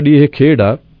 ਜਿਹੜੀ ਸਾਡੀ ਇਹ ਖੇਡ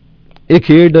ਆ, ਇਹ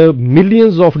ਖੇਡ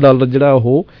ਮਿਲੀਅਨਸ ਆਫ ਡਾਲਰ ਜਿਹੜਾ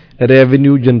ਉਹ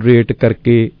ਰੈਵਨਿਊ ਜਨਰੇਟ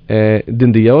ਕਰਕੇ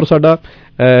ਦਿੰਦੀ ਆ। ਔਰ ਸਾਡਾ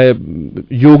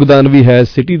ਯੋਗਦਾਨ ਵੀ ਹੈ,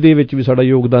 ਸਿਟੀ ਦੇ ਵਿੱਚ ਵੀ ਸਾਡਾ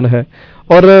ਯੋਗਦਾਨ ਹੈ।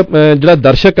 ਔਰ ਜਿਹੜਾ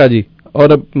ਦਰਸ਼ਕ ਆ ਜੀ,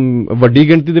 ਔਰ ਵੱਡੀ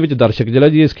ਗਿਣਤੀ ਦੇ ਵਿੱਚ ਦਰਸ਼ਕ ਜਿਹੜਾ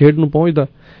ਜੀ ਇਸ ਖੇਡ ਨੂੰ ਪਹੁੰਚਦਾ।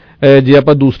 ਜੇ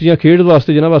ਆਪਾਂ ਦੂਸਰੀਆਂ ਖੇਡ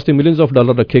ਵਾਸਤੇ ਜਿਹਨਾਂ ਵਾਸਤੇ ਮਿਲੀਅਨਸ ਆਫ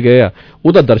ਡਾਲਰ ਰੱਖੇ ਗਏ ਆ,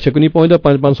 ਉਹਦਾ ਦਰਸ਼ਕ ਨਹੀਂ ਪਹੁੰਚਦਾ।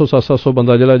 500 700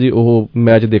 ਬੰਦਾ ਜਿਹੜਾ ਜੀ ਉਹ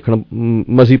ਮੈਚ ਦੇਖਣ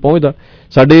ਮਸੀਂ ਪਹੁੰਚਦਾ।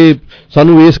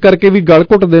 ਸਾਨੂੰ ਇਸ ਕਰਕੇ ਵੀ ਗਲ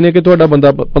ਘੁੱਟਦੇ ਨੇ ਕਿ ਤੁਹਾਡਾ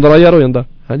ਬੰਦਾ 15,000 ਹੋ ਜਾਂਦਾ।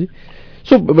 ਹਾਂਜੀ,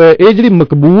 ਸੋ ਇਹ ਜਿਹੜੀ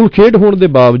ਮਕਬੂਲ ਖੇਡ ਹੋਣ ਦੇ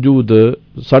ਬਾਵਜੂਦ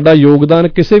ਸਾਡਾ ਯੋਗਦਾਨ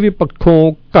ਕਿਸੇ ਵੀ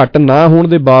ਪੱਖੋਂ ਘੱਟ ਨਾ ਹੋਣ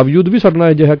ਦੇ ਬਾਵਜੂਦ ਵੀ ਸਾਡੇ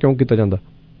ਨਾਲ ਅਜਿਹਾ ਕਿਉਂ ਕੀਤਾ ਜਾਂਦਾ?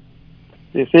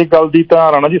 ਇਸੇ ਗੱਲ ਦੀ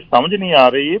ਤਾਂ ਰਾਣਾ ਜੀ ਸਮਝ ਨਹੀਂ ਆ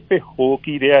ਰਹੀ ਵੀ ਹੋ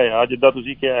ਕੀ ਰਿਹਾ ਆ। ਜਿੱਦਾਂ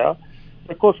ਤੁਸੀਂ ਕਿਹਾ ਆ,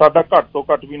 ਦੇਖੋ ਸਾਡਾ ਘੱਟ ਤੋਂ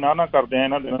ਘੱਟ ਵੀ ਨਾ ਕਰਦੇ ਆ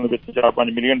ਇਹਨਾਂ ਦਿਨਾਂ ਦੇ ਵਿੱਚ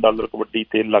 $4-5 ਮਿਲੀਅਨ ਕਬੱਡੀ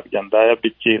ਤੇ ਲੱਗ ਜਾਂਦਾ ਆ।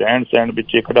 ਵਿੱਚੇ ਰਹਿਣ ਸਹਿਣ,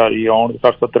 ਵਿੱਚੇ ਖਿਡਾਰੀ ਆਉਣ,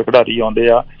 60-70 ਖਿਡਾਰੀ ਆਉਂਦੇ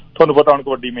ਆ। ਤੁਹਾਨੂੰ ਪਤਾ ਹੁਣ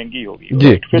ਕਬੱਡੀ ਮਹਿੰਗੀ ਹੋ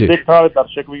ਗਈ, ਫਿਰ ਦੇਖਣ ਵਾਲੇ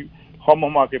ਦਰਸ਼ਕ ਵੀ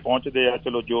ਹਮ ਕੇ ਪਹੁੰਚਦੇ ਆ।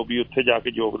 ਚਲੋ ਜੋ ਵੀ ਉੱਥੇ ਜਾ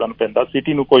ਕੇ ਯੋਗਦਾਨ ਪੈਂਦਾ,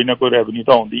 ਸਿਟੀ ਨੂੰ ਕੋਈ ਨਾ ਕੋਈ ਰੈਵਨਿਊ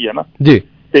ਤਾਂ ਆਉਂਦੀ ਹੈ ਨਾ ਜੀ।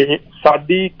 ਤੇ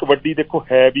ਸਾਡੀ ਕਬੱਡੀ ਦੇਖੋ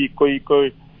ਹੈ ਵੀ ਇੱਕੋ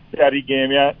ਪਿਆਰੀ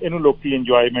ਗੇਮ ਆ। ਇਹਨੂੰ ਲੋਕੀ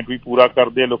ਇੰਜੋਏਮੈਂਟ ਵੀ ਪੂਰਾ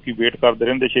ਕਰਦੇ ਆ, ਲੋਕੀ ਵੇਟ ਕਰਦੇ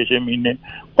ਰਹਿੰਦੇ 6-6 ਮਹੀਨੇ।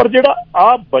 ਪਰ ਜਿਹੜਾ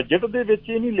ਆਹ ਬਜਟ ਦੇ ਵਿੱਚ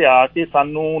ਇਹ ਨਹੀਂ ਲਿਆ ਕੇ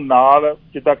ਸਾਨੂੰ ਨਾਲ,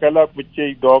 ਜਿੱਦਾਂ ਕਹਿ ਲਾ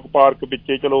ਵਿੱਚੇ ਡੌਗ ਪਾਰਕ,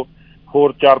 ਵਿੱਚੇ ਚਲੋ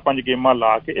ਹੋਰ 4-5 ਗੇਮਾਂ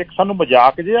ਲਾ ਕੇ ਇੱਕ ਸਾਨੂੰ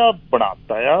ਮਜ਼ਾਕ ਜਿਹਾ ਬਣਾ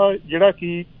ਦਿੱਤਾ ਆ, ਜਿਹੜਾ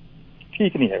ਕਿ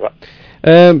ਠੀਕ ਨਹੀਂ ਹੈਗਾ।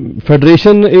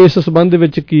 ਫੈਡਰੇਸ਼ਨ ਇਸ ਸੰਬੰਧ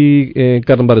ਵਿੱਚ ਕੀ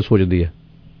ਕਰਨ ਬਾਰੇ ਸੋਚਦੀ ਹੈ?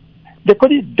 ਦੇਖੋ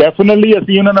ਜੀ, ਡੈਫੀਨਿਟਲੀ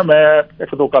ਅਸੀਂ ਉਹਨਾਂ ਨਾਲ, ਮੈਂ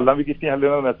 1-2 ਕਾਲਾਂ ਵੀ ਕੀਤੀਆਂ, ਹਾਲੇ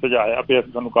ਉਹਨਾਂ ਦਾ ਮੈਸੇਜ ਆਇਆ ਵੀ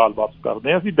ਅਸੀਂ ਤੁਹਾਨੂੰ ਕਾਲ ਵਾਪਸ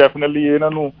ਕਰਦੇ ਹਾਂ। ਅਸੀਂ ਡੈਫੀਨਿਟਲੀ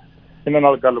ਇਹਨਾਂ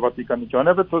ਨਾਲ ਗੱਲਬਾਤ ਹੀ ਕਰਨੀ ਚਾਹੁੰਦੇ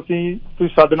ਹਾਂ ਵੀ ਤੁਸੀਂ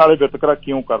ਸਾਡੇ ਨਾਲ ਇਹ ਵਿਤਕਰਾ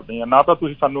ਕਿਉਂ ਕਰਦੇ ਆ। ਨਾ ਤਾਂ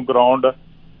ਤੁਸੀਂ ਸਾਨੂੰ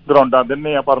ਗਰਾਊਂਡਾਂ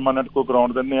ਦਿੰਦੇ ਆ, ਪਰਮਾਨੈਂਟ ਕੋਈ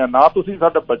ਗਰਾਊਂਡ ਦਿੰਦੇ ਆ, ਨਾ ਤੁਸੀਂ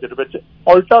ਸਾਡੇ ਬਜਟ ਵਿੱਚ,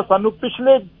 ਉਲਟਾ ਸਾਨੂੰ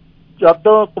ਪਿਛਲੇ ਜਦ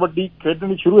ਕਬੱਡੀ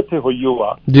ਖੇਡਣੀ ਸ਼ੁਰੂ ਇੱਥੇ ਹੋਈ ਹੋ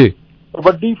ਆ ਜੀ,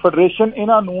 ਕਬੱਡੀ ਫੈਡਰੇਸ਼ਨ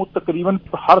ਇਹਨਾਂ ਨੂੰ ਤਕਰੀਬਨ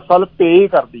ਹਰ ਸਾਲ ਪੇ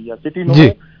ਕਰਦੀ ਆ। ਸਿਟੀ ਨੂੰ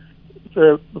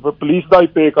ਪੁਲਿਸ ਦਾ ਹੀ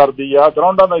ਪੇ ਕਰਦੀ ਆ,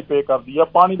 ਗਰਾਊਂਡਾਂ ਦਾ ਹੀ ਪੇ ਕਰਦੀ ਆ,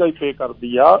 ਪਾਣੀ ਦਾ ਹੀ ਪੇ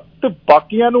ਕਰਦੀ ਆ, ਤੇ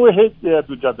ਬਾਕੀਆਂ ਨੂੰ ਇਹ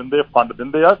ਦੂਜਾ ਦਿੰਦੇ, ਫੰਡ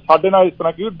ਦਿੰਦੇ ਆ। ਸਾਡੇ ਨਾਲ ਇਸ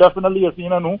ਤਰ੍ਹਾਂ ਕੀ, ਡੈਫੀਨਿਟਲੀ ਅਸੀਂ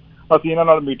ਇਹਨਾਂ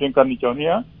ਨਾਲ ਮੀਟਿੰਗ ਕਰਨੀ ਚਾਹੁੰਦੇ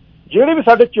ਹਾਂ। ਜਿਹੜੇ ਵੀ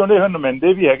ਸਾਡੇ ਚੁਣੇ ਹੋਏ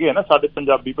ਨੁਮਾਇੰਦੇ ਵੀ ਹੈਗੇ ਆ ਨਾ, ਸਾਡੇ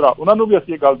ਪੰਜਾਬੀ ਭਰਾ, ਉਹਨਾਂ ਨੂੰ ਵੀ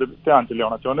ਅਸੀਂ ਇਹ ਗੱਲ ਦੇ ਧਿਆਨ 'ਚ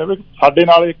ਲਿਆਉਣਾ ਚਾਹੁੰਦੇ ਹਾਂ ਵੀ ਸਾਡੇ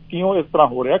ਨਾਲ ਕਿਉਂ ਇਸ ਤਰ੍ਹਾਂ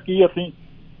ਹੋ ਰਿਹਾ, ਕੀ ਅਸੀਂ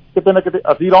ਕਿਤੇ ਨਾ ਕਿਤੇ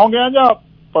ਅਸੀਂ ਰੌਂਗ ਆ ਜਾਂ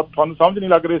ਤੁਹਾਨੂੰ ਸਮਝ ਨਹੀਂ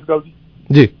ਲੱਗ ਰਹੀ ਇਸ ਗੱਲ ਦੀ?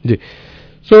 ਜੀ ਜੀ।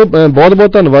 ਸੋ ਬਹੁਤ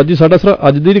ਬਹੁਤ ਧੰਨਵਾਦ ਜੀ। ਸਾਡਾ ਸਰ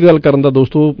ਅੱਜ ਦੀ ਗੱਲ ਕਰਨ ਦਾ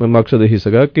ਦੋਸਤੋ ਮਕਸਦ ਇਹੀ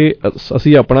ਸੀਗਾ ਕਿ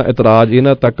ਅਸੀਂ ਆਪਣਾ ਇਤਰਾਜ਼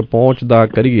ਇਹਨਾਂ ਤੱਕ ਪਹੁੰਚਦਾ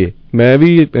ਕਰੀਏ। ਮੈਂ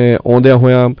ਵੀ ਆਉਂਦਿਆਂ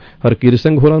ਹੋਇਆਂ ਹਰਕੀਰਤ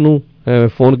ਸਿੰਘ ਹੋਰਾਂ ਨੂੰ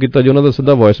ਫੋਨ ਕੀਤਾ ਜੀ, ਉਹਨਾਂ ਦਾ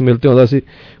ਸਿੱਧਾ ਵੌਇਸ ਮੇਲ ਤੇ ਆਉਂਦਾ ਸੀ।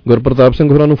 ਗੁਰਪ੍ਰਤਾਪ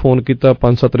ਸਿੰਘ ਹੋਰਾਂ ਨੂੰ ਫੋਨ ਕੀਤਾ,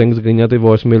 5-7 ਰਿੰਗਸ ਗਈਆਂ ਤੇ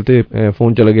ਵੌਇਸ ਮੇਲ ਤੇ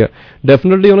ਫੋਨ ਚਲਾ ਗਿਆ।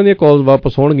 ਡੈਫੀਨਿਟਲੀ ਉਹਨਾਂ ਦੀਆਂ ਕਾਲਸ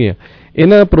ਵਾਪਸ ਹੋਣਗੀਆਂ।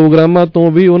 ਇਹਨਾਂ ਪ੍ਰੋਗਰਾਮਾਂ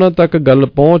ਤੋਂ ਵੀ ਉਹਨਾਂ ਤੱਕ ਗੱਲ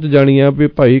ਪਹੁੰਚ ਜਾਣੀ ਆ ਵੀ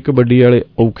ਭਾਈ ਕਬੱਡੀ ਵਾਲੇ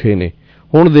ਔਖੇ ਨੇ।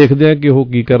 ਹੁਣ ਦੇਖਦੇ ਹਾਂ ਕਿ ਉਹ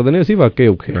ਕੀ ਕਰਦੇ ਨੇ। ਅਸੀਂ ਵਾਕਈ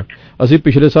ਔਖੇ ਹਾਂ। ਅਸੀਂ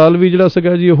ਪਿਛਲੇ ਸਾਲ ਵੀ ਜਿਹੜਾ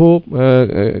ਸੀਗਾ ਜੀ ਉਹ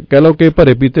ਕਹਿ ਲਓ ਕਿ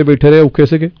ਭਰੇ ਪੀਤੇ ਬੈਠੇ ਰਹੇ, ਔਖੇ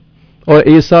ਸੀਗੇ। ਔਰ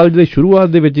ਇਸ ਸਾਲ ਦੇ ਸ਼ੁਰੂਆਤ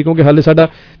ਦੇ ਵਿੱਚ, ਕਿਉਂਕਿ ਹਾਲੇ ਸਾਡਾ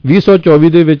 2024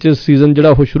 ਦੇ ਵਿੱਚ ਸੀਜ਼ਨ ਜਿਹੜਾ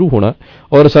ਉਹ ਸ਼ੁਰੂ ਹੋਣਾ,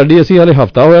 ਔਰ ਅਸੀਂ ਹਾਲੇ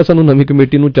ਹਫਤਾ ਹੋਇਆ ਸਾਨੂੰ ਨਵੀਂ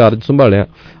ਕਮੇਟੀ ਨੂੰ ਚਾਰਜ ਸੰਭਾਲਿਆ,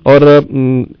 ਔਰ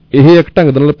ਇਹ ਇੱਕ ਢੰਗ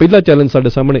ਦੇ ਨਾਲ ਪਹਿਲਾ ਚੈਲੰਜ ਸਾਡੇ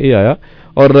ਸਾਹਮਣੇ ਇਹ ਆਇਆ।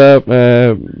 ਔਰ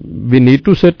ਵੀ ਨੀਡ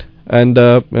ਟੂ ਸਿਟ ਐਂਡ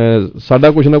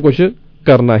ਸਾਡਾ ਕੁਛ ਨਾ ਕੁਛ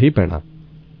ਕਰਨਾ ਹੀ ਪੈਣਾ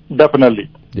ਡੈਫੀਨਿਟਲੀ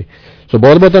ਜੀ। ਸੋ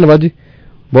ਬਹੁਤ ਬਹੁਤ ਧੰਨਵਾਦ ਜੀ,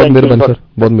 ਬਹੁਤ ਮਿਹਰਬਾਨੀ ਸਰ,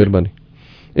 ਬਹੁਤ ਮਿਹਰਬਾਨੀ।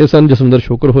 ਇਹ ਸਨ ਜਸਵਿੰਦਰ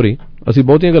ਸ਼ੋਕਰ ਹੋਰੀ। ਅਸੀਂ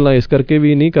ਬਹੁਤੀਆਂ ਗੱਲਾਂ ਇਸ ਕਰਕੇ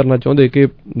ਵੀ ਨਹੀਂ ਕਰਨਾ ਚਾਹੁੰਦੇ ਕਿ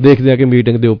ਦੇਖਦੇ ਹਾਂ ਕਿ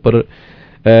ਮੀਟਿੰਗ ਦੇ ਉੱਪਰ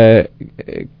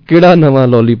ਕਿਹੜਾ ਨਵਾਂ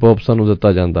ਲੋਲੀਪੌਪ ਸਾਨੂੰ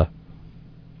ਦਿੱਤਾ ਜਾਂਦਾ,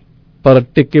 ਪਰ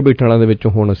ਟਿੱਕੇ ਬੈਠਣ ਵਾਲਿਆਂ ਦੇ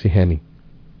ਵਿੱਚੋਂ ਹੁਣ ਅਸੀਂ ਹੈ ਨਹੀਂ।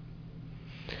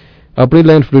 ਆਪਣੀ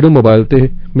ਲਾਈਨ ਫਰੀडम ਮੋਬਾਈਲ ਤੇ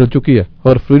ਮਿਲ ਚੁੱਕੀ ਹੈ,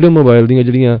 ਔਰ ਫਰੀडम ਮੋਬਾਈਲ ਦੀਆਂ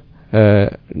ਜਿਹੜੀਆਂ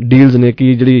ਡੀਲਸ ਨੇ,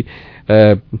 ਕਿ ਜਿਹੜੀ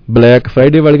ਬਲੈਕ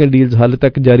ਫਰਾਈਡੇ ਵਾਲੀਆਂ ਡੀਲਸ ਹਾਲੇ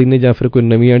ਤੱਕ ਜਾਰੀ ਨੇ ਜਾਂ ਫਿਰ ਕੋਈ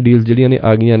ਨਵੀਆਂ ਡੀਲਸ ਜਿਹੜੀਆਂ ਨੇ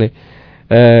ਆ ਗਈਆਂ ਨੇ,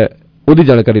 ਉਹਦੀ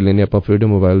ਜਾਣਕਾਰੀ ਲੈਣੀ ਆਪਾਂ ਫਰੀडम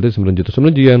ਮੋਬਾਈਲ ਦੇ। ਸਿਮਰਨਜੀਤ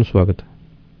ਜੀ ਆਇਆਂ ਨੂੰ ਸਵਾਗਤ।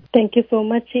 ਥੈਂਕ ਯੂ ਸੋ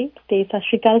ਮਚ ਜੀ, ਤੇ ਸਤਿ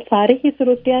ਸ਼੍ਰੀ ਅਕਾਲ ਸਾਰੇ ਹੀ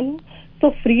ਸਰੋਤਿਆਂ ਨੂੰ। ਸੋ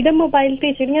ਫਰੀडम ਮੋਬਾਈਲ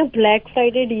ਤੇ ਜਿਹੜੀਆਂ ਬਲੈਕ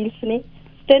ਫਰਾਈਡੇ ਡੀਲਸ ਨੇ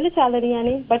ਸਟਿਲ ਚੱਲ ਰਹੀਆਂ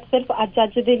ਨੇ, ਬਟ ਸਿਰਫ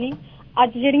ਅੱਜ ਦੇ ਲਈ।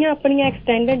 ਅੱਜ ਜਿਹੜੀਆਂ ਆਪਣੀਆਂ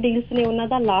ਐਕਸਟੈਂਡਡ ਡੀਲਸ ਨੇ ਉਹਨਾਂ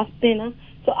ਦਾ ਲਾਸਟ ਦਿਨ ਆ।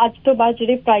 ਸੋ ਅੱਜ ਤੋਂ ਬਾਅਦ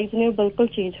ਜਿਹੜੇ ਪ੍ਰਾਈਸ ਨੇ ਉਹ ਬਿਲਕੁਲ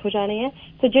ਚੇਂਜ ਹੋ ਜਾਣੇ ਆ।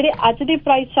 ਸੋ ਜਿਹੜੇ ਅੱਜ ਦੇ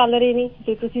ਪ੍ਰਾਈਸ ਚੱਲ ਰਹੇ ਨੇ,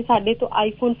 ਜੇ ਤੁਸੀਂ ਸਾਡੇ ਤੋਂ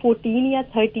iPhone 14 ਜਾਂ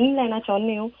 13 ਲੈਣਾ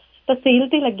ਚਾਹੁੰਦੇ ਹੋ ਤਾਂ ਸੇਲ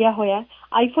ਤੇ ਲੱਗਿਆ ਹੋਇਆ।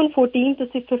 iPhone 14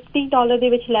 ਤੁਸੀਂ $50 ਦੇ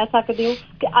ਵਿੱਚ ਲੈ ਸਕਦੇ ਹੋ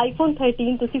ਤੇ iPhone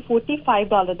 13 ਤੁਸੀਂ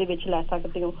 $45 ਦੇ ਵਿੱਚ ਲੈ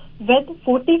ਸਕਦੇ ਹੋ ਵਿਦ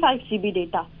 45 GB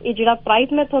ਡੇਟਾ। ਇਹ ਜਿਹੜਾ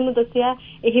ਪ੍ਰਾਈਸ ਮੈਂ ਤੁਹਾਨੂੰ ਦੱਸਿਆ,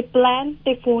 ਇਹ ਪਲਾਨ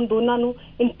ਤੇ ਫੋਨ ਦੋਨਾਂ ਨੂੰ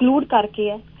ਇਨਕਲੂਡ ਕਰਕੇ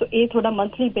ਹੈ। ਸੋ ਇਹ ਤੁਹਾਡਾ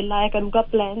ਮੰਥਲੀ ਬਿੱਲ ਆਇਆ ਕਰੂਗਾ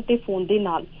ਪਲਾਨ ਤੇ ਫੋਨ ਦੇ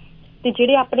ਨਾਲ। ਤੇ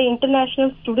ਜਿਹੜੇ ਆਪਣੇ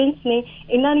ਇੰਟਰਨੈਸ਼ਨਲ ਸਟੂਡੈਂਟਸ ਨੇ,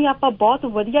 ਇਹਨਾਂ ਲਈ ਆਪਾਂ ਬਹੁਤ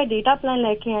ਵਧੀਆ ਡੇਟਾ ਪਲਾਨ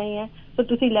ਲੈ ਕੇ ਆਏ ਆ। ਸੋ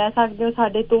ਤੁਸੀਂ ਲੈ ਸਕਦੇ ਹੋ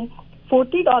ਸਾਡੇ ਤੋਂ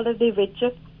 $40 ਦੇ ਵਿੱਚ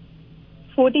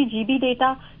 40 GB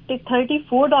ਡੇਟਾ ਤੇ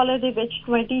 $34 ਦੇ ਵਿੱਚ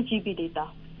 20 GB ਡੇਟਾ।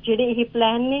 ਜਿਹੜੇ ਇਹ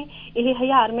ਪਲਾਨ ਨੇ, ਇਹ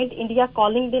 1000 ਮਿੰਟ ਇੰਡੀਆ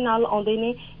ਕਾਲਿੰਗ ਦੇ ਨਾਲ ਆਉਂਦੇ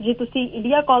ਨੇ। ਜੇ ਤੁਸੀਂ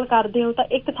ਇੰਡੀਆ ਕਾਲ ਕਰਦੇ ਹੋ ਤਾਂ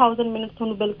 1000 ਮਿੰਟ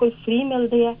ਤੁਹਾਨੂੰ ਬਿਲਕੁਲ ਫ੍ਰੀ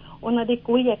ਮਿਲਦੇ ਆ, ਉਹਨਾਂ ਦੇ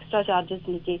ਕੋਈ ਐਕਸਟਰਾ ਚਾਰਜਸ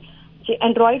ਨਹੀਂ। ਜੇ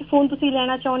ਐਂਡਰੋਇਡ ਫੋਨ ਤੁਸੀਂ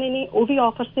ਲੈਣਾ ਚਾਹੁੰਦੇ ਨੇ, ਉਹ ਵੀ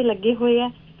ਆਫਰਸ ਤੇ ਲੱਗੇ ਹੋਏ ਆ।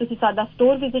 ਤੁਸੀਂ ਸਾਡਾ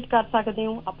ਸਟੋਰ ਵਿਜ਼ਿਟ ਕਰ ਸਕਦੇ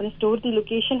ਹੋ। ਆਪਣੇ ਸਟੋਰ ਦੀ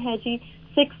ਲੋਕੇਸ਼ਨ ਹੈ ਜੀ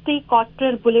 60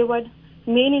 ਕਾਟਰਲ ਬੁਲੇਵਰਡ,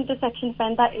 ਮੇਨ ਇੰਟਰਸੈਕਸ਼ਨ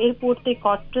ਪੈਂਦਾ 에ਅਰਪੋਰਟ ਤੇ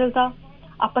ਕਾਟਰਲ ਦਾ।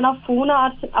 ਆਪਣਾ ਫੋਨ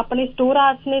ਆਵਰਸ, ਆਪਣੇ ਸਟੋਰ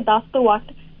ਆਵਰਸ ਨੇ 10 ਤੋਂ 8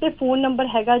 ਤੇ ਫੋਨ ਨੰਬਰ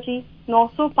ਹੈਗਾ ਜੀ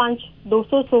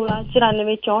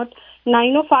 905-216-9464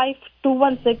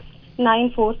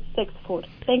 905-216-9464।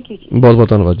 ਥੈਂਕ ਯੂ ਜੀ, ਬਹੁਤ ਬਹੁਤ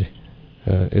ਧੰਨਵਾਦ ਜੀ।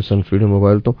 ਇਹ ਸਨ ਫਰੀडम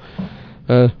ਮੋਬਾਈਲ ਤੋਂ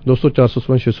ਦੋਸਤੋ।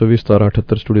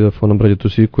 405-620-1778 ਸਟੂਡੀਓ ਦਾ ਫੋਨ ਨੰਬਰ ਹੈ। ਜੇ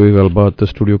ਤੁਸੀਂ ਕੋਈ ਗੱਲਬਾਤ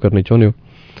ਸਟੂਡੀਓ ਕਰਨੀ ਚਾਹੁੰਦੇ ਹੋ,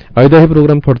 ਅੱਜ ਦਾ ਇਹ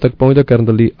ਪ੍ਰੋਗਰਾਮ ਤੁਹਾਡੇ ਤੱਕ ਪਹੁੰਚਦਾ ਕਰਨ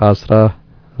ਦੇ ਲਈ ਆਸਰਾ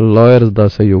ਲਾਇਰਸ ਦਾ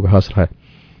ਸਹਿਯੋਗ ਹਾਸਲ ਹੈ।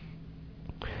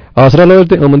 ਆਸਰਾ ਲਾਇਰ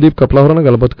ਤੇ ਅਮਨਦੀਪ ਕਪਲਾ ਹੋਰਾਂ ਨਾਲ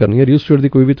ਗੱਲਬਾਤ ਕਰਨੀ ਹੈ। ਰੀਅਲ ਸਟੇਟ ਦੀ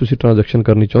ਕੋਈ ਵੀ ਤੁਸੀਂ ਟ੍ਰਾਂਜੈਕਸ਼ਨ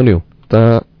ਕਰਨੀ ਚਾਹੁੰਦੇ ਹੋ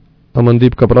ਤਾਂ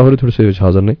ਅਮਨਦੀਪ ਕਪੜਾ ਹੋਰੀ ਤੁਹਾਡੇ ਸੇਵਾ ਵਿੱਚ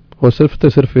ਹਾਜ਼ਰ ਨੇ ਔਰ ਸਿਰਫ ਤੇ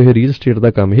ਸਿਰਫ ਇਹ ਰੀਅਲ ਸਟੇਟ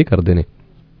ਦਾ ਕੰਮ ਹੀ ਕਰਦੇ ਨੇ।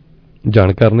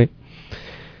 ਜਾਣਕਾਰ ਨੇ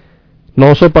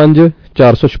 905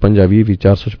 456 20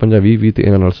 456 20 ਤੇ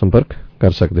ਇਹਨਾਂ ਨਾਲ ਸੰਪਰਕ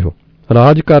ਕਰ ਸਕਦੇ ਹੋ।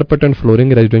 ਰਾਜ ਕਾਰਪੈਟ ਐਂਡ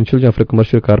ਫਲੋਰਿੰਗ ਰੈਜ਼ੀਡੈਂਸ਼ੀਅਲ ਜਾਂ ਫਿਰ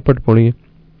ਕਮਰਸ਼ੀਅਲ ਕਾਰਪੈਟ ਪਾਉਣੀ ਹੈ,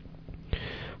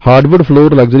 ਹਾਰਡਵੁੱਡ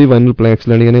ਫਲੋਰ ਲਗਜ਼ਰੀ ਵਾਈਨਲ ਪਲੈਂਕਸ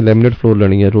ਲੈਣੀਆਂ ਨੇ, ਲੈਮੀਨੇਟ ਫਲੋਰ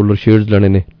ਲੈਣੀ ਹੈ, ਰੋਲਰ ਸ਼ੇਡਸ ਲੈਣੇ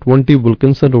ਨੇ। 20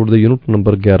 ਵਿਲਕਿੰਸਨ ਰੋਡ ਦੇ ਯੂਨਿਟ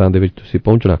ਨੰਬਰ 11 ਦੇ ਵਿੱਚ ਤੁਸੀਂ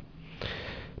ਪਹੁੰਚਣਾ।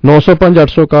 905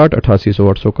 861 8800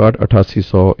 861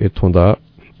 8800 ਇੱਥੋਂ ਦਾ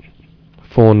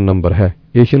ਫੋਨ ਨੰਬਰ ਹੈ।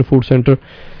 ਏਸ਼ੀਅਨ ਫੂਡ ਸੈਂਟਰ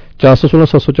 416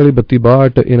 740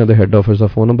 3262 ਇਹਨਾਂ ਦੇ ਹੈੱਡ ਆਫਿਸ ਦਾ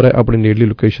ਫੋਨ ਨੰਬਰ ਹੈ। ਆਪਣੀ ਨੇੜਲੀ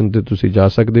ਲੋਕੇਸ਼ਨ ਤੇ ਤੁਸੀਂ ਜਾ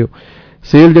ਸਕਦੇ ਹੋ।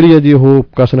 ਸੇਲ ਜਿਹੜੀ ਹੈ ਜੀ ਉਹ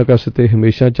ਕਸ ਨਾ ਕਸ ਤੇ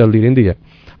ਹਮੇਸ਼ਾ ਚੱਲਦੀ ਰਹਿੰਦੀ ਹੈ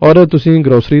ਔਰ ਤੁਸੀਂ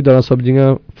ਗਰੋਸਰੀ ਦਾਲਾਂ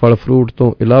ਸਬਜ਼ੀਆਂ ਫਲ ਫਰੂਟ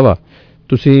ਤੋਂ ਇਲਾਵਾ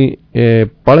ਤੁਸੀਂ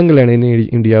ਪਲੰਗ ਲੈਣੇ ਨੇ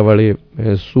ਇੰਡੀਆ ਵਾਲੇ,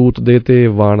 ਸੂਤ ਦੇ ਤੇ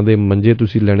ਵਾਣ ਦੇ ਮੰਜੇ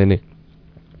ਤੁਸੀਂ ਲੈਣੇ ਨੇ,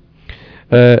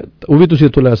 ਉਹ ਵੀ ਤੁਸੀਂ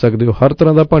ਇੱਥੋਂ ਲੈ ਸਕਦੇ ਹੋ। ਹਰ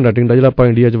ਤਰ੍ਹਾਂ ਦਾ ਭਾਂਡਾ ਟਿੰਡਾ ਜਿਹੜਾ ਆਪਾਂ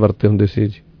ਇੰਡੀਆ 'ਚ ਵਰਤੇ ਹੁੰਦੇ ਸੀ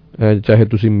ਜੀ, ਚਾਹੇ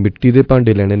ਤੁਸੀਂ ਮਿੱਟੀ ਦੇ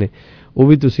ਭਾਂਡੇ ਲੈਣੇ ਨੇ ਉਹ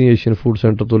ਵੀ ਤੁਸੀਂ ਏਸ਼ੀਅਨ ਫੂਡ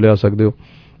ਸੈਂਟਰ ਤੋਂ ਲਿਆ ਸਕਦੇ ਹੋ।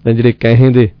 ਜਿਹੜੇ ਕਹੇ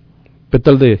ਦੇ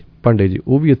ਪਿੱਤਲ ਦੇ ਭਾਂਡੇ ਜੀ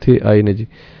ਉਹ ਵੀ ਇੱਥੇ ਆਏ ਨੇ ਜੀ।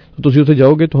 ਤੁਸੀਂ ਉੱਥੇ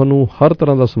ਜਾਓਗੇ ਤੁਹਾਨੂੰ ਹਰ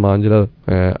ਤਰ੍ਹਾਂ ਦਾ ਸਮਾਨ ਜਿਹੜਾ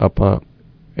ਆਪਾਂ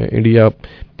ਇੰਡੀਆ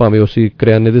ਭਾਵੇਂ ਅਸੀਂ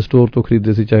ਕਰਿਆਨੇ ਦੇ ਸਟੋਰ ਤੋਂ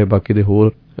ਖਰੀਦਦੇ ਸੀ ਚਾਹੇ ਬਾਕੀ ਦੇ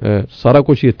ਹੋਰ ਸਾਰਾ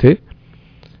ਕੁਝ ਇੱਥੇ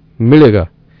ਮਿਲੇਗਾ।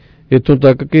 ਇੱਥੋਂ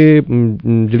ਤੱਕ ਕਿ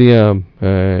ਜਿਹੜੀਆਂ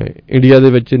ਇੰਡੀਆ ਦੇ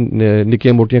ਵਿੱਚ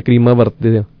ਨਿੱਕੀਆਂ ਮੋਟੀਆਂ ਕਰੀਮਾਂ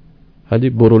ਵਰਤਦੇ ਆ ਹਾਂਜੀ,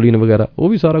 ਬੋਰੋਲੀਨ ਵਗੈਰਾ, ਉਹ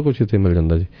ਵੀ ਸਾਰਾ ਕੁਝ ਇੱਥੇ ਮਿਲ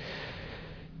ਜਾਂਦਾ ਜੀ।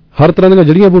 ਹਰ ਤਰ੍ਹਾਂ ਦੀਆਂ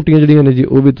ਜੜੀਆਂ ਬੂਟੀਆਂ ਜਿਹੜੀਆਂ ਨੇ ਜੀ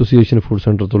ਉਹ ਵੀ ਤੁਸੀਂ ਏਸ਼ੀਅਨ ਫੂਡ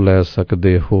ਸੈਂਟਰ ਤੋਂ ਲੈ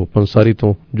ਸਕਦੇ ਹੋ। ਪੰਸਾਰੀ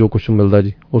ਤੋਂ ਜੋ ਕੁਝ ਮਿਲਦਾ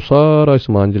ਜੀ ਉਹ ਸਾਰਾ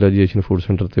ਸਮਾਨ ਜਿਹੜਾ ਜੀ ਏਸ਼ੀਅਨ ਫੂਡ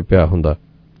ਸੈਂਟਰ ਤੇ ਪਿਆ ਹੁੰਦਾ।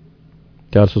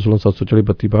 416 740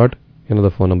 3262 ਇਹਨਾਂ ਦਾ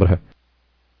ਫੋਨ ਨੰਬਰ ਹੈ।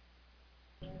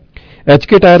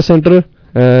 HK ਟਾਇਰ ਸੈਂਟਰ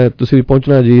ਤੁਸੀਂ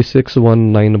ਪਹੁੰਚਣਾ ਜੀ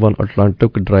 6191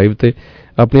 ਅਟਲਾਂਟਿਕ ਡਰਾਈਵ ਤੇ।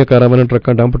 ਆਪਣੀਆਂ ਕਾਰਾਂ ਵਾਲਾਂ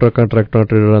ਟਰੱਕਾਂ, ਡੰਪ ਟਰੱਕਾਂ, ਟਰੈਕਟਰਾਂ,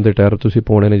 ਟ੍ਰੇਲਰਾਂ ਦੇ ਟਾਇਰ ਤੁਸੀਂ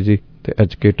ਪਾਉਣੇ ਨੇ ਜੀ। ਤੇ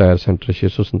HK ਟਾਇਰ ਸੈਂਟਰ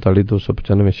 647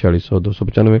 295 4600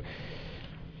 295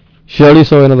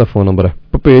 4600 ਇਹਨਾਂ ਦਾ ਫੋਨ ਨੰਬਰ ਹੈ।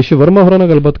 ਭੁਪੇਸ਼ ਵਰਮਾ ਹੋਰਾਂ ਨਾਲ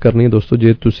ਗੱਲਬਾਤ ਕਰਨੀ ਹੈ ਦੋਸਤੋ।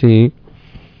 ਜੇ ਤੁਸੀਂ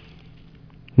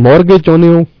ਮੌਰਗੇਜ ਚਾਹੁੰਦੇ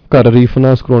ਹੋ, ਘਰ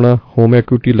ਰੀਫਾਈਨਾਂਸ ਕਰਾਉਣਾ, home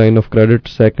equity line of credit,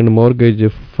 second mortgage,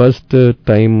 first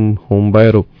time home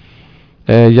buyer ਹੋ,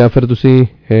 ਜਾਂ ਫਿਰ ਤੁਸੀਂ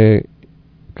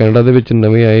ਕੈਨੇਡਾ ਦੇ ਵਿੱਚ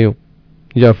ਨਵੇਂ ਆਏ ਹੋ,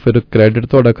 ਜਾਂ ਫਿਰ ਕ੍ਰੈਡਿਟ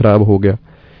ਤੁਹਾਡਾ ਖਰਾਬ ਹੋ ਗਿਆ,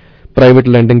 ਪ੍ਰਾਈਵੇਟ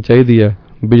ਲੈਂਡਿੰਗ ਚਾਹੀਦੀ ਹੈ,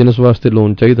 ਬਿਜ਼ਨਸ ਵਾਸਤੇ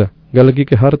ਲੋਨ ਚਾਹੀਦਾ, ਗੱਲ ਕੀ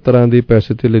ਕਿ ਹਰ ਤਰ੍ਹਾਂ ਦੇ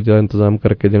ਪੈਸੇ ਧੇਲੇ ਦਾ ਇੰਤਜ਼ਾਮ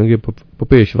ਕਰਕੇ ਦੇਣਗੇ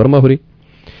ਭੁਪੇਸ਼ ਵਰਮਾ ਹੋਰੀ।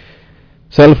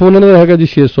 ਸੈੱਲਫੋਨ ਇਹਨਾਂ ਦਾ ਹੈਗਾ ਜੀ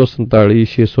 647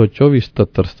 624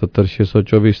 77 77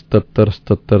 624 77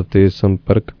 77 ਤੇ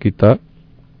ਸੰਪਰਕ ਕੀਤਾ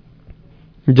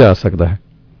ਜਾ ਸਕਦਾ ਹੈ।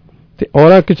 ਤੇ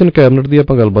ਔਰਾ ਕਿਚਨ ਕੈਬਨਿਟ ਦੀ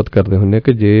ਆਪਾਂ ਗੱਲਬਾਤ ਕਰਦੇ ਹੁੰਦੇ ਹਾਂ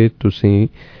ਕਿ ਜੇ ਤੁਸੀਂ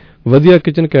ਵਧੀਆ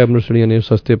ਕਿਚਨ ਕੈਬਨਿਟਸ ਜਿਹੜੀਆਂ ਨੇ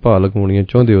ਸਸਤੇ ਭਾਅ ਲਗਾਉਣੀਆਂ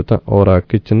ਚਾਹੁੰਦੇ ਹੋ ਤਾਂ ਔਰਾ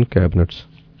ਕਿਚਨ ਕੈਬਨਿਟਸ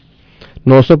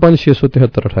 905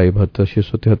 673 2872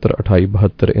 673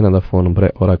 2872 ਇਹਨਾਂ ਦਾ ਫੋਨ ਨੰਬਰ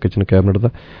ਹੈ ਔਰਾ ਕਿਚਨ ਕੈਬਨਿਟ ਦਾ।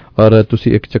 ਔਰ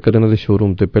ਤੁਸੀਂ ਇੱਕ ਚੱਕਰ ਇਹਨਾਂ ਦੇ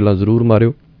ਸ਼ੋਰੂਮ ਤੇ ਪਹਿਲਾਂ ਜ਼ਰੂਰ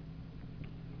ਮਾਰਿਓ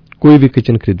ਕੋਈ ਵੀ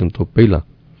ਕਿਚਨ ਖਰੀਦਣ ਤੋਂ ਪਹਿਲਾਂ।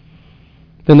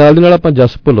 ਤੇ ਨਾਲ ਦੀ ਨਾਲ ਆਪਾਂ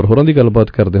ਜਸ ਭੁੱਲਰ ਹੋਰਾਂ ਦੀ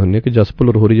ਗੱਲਬਾਤ ਕਰਦੇ ਹੁੰਦੇ ਹਾਂ ਕਿ ਜਸ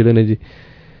ਭੁੱਲਰ ਹੋਰੀ ਜਿਹੜੇ ਨੇ ਜੀ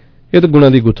ਇਹ ਤਾਂ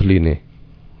ਗੁਣਾਂ ਦੀ ਗੁਥਲੀ ਨੇ,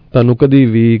 ਤੁਹਾਨੂੰ ਕਦੀ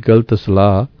ਵੀ ਗਲਤ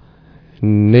ਸਲਾਹ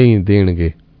ਨਹੀਂ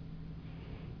ਦੇਣਗੇ।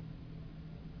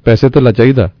 ਪੈਸੇ ਧੇਲਾ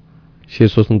ਚਾਹੀਦਾ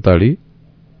 647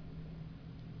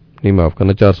 ਨਹੀਂ ਮਾਫ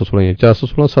ਕਰਨਾ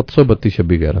 416 732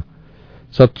 2611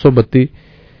 732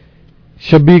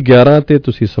 2611 ਤੇ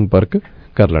ਤੁਸੀਂ ਸੰਪਰਕ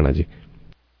ਕਰ ਲੈਣਾ ਜੀ।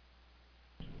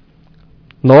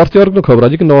 ਨਾਰਥ ਯਾਰਕ ਤੋਂ ਖਬਰ ਆ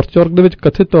ਜੀ ਕਿ ਨਾਰਥ ਯਾਰਕ ਦੇ ਵਿੱਚ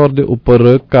ਕਥਿਤ ਤੌਰ ਦੇ ਉੱਪਰ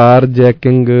ਕਾਰ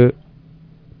ਜੈਕਿੰਗ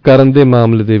ਕਰਨ ਦੇ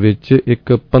ਮਾਮਲੇ ਦੇ ਵਿੱਚ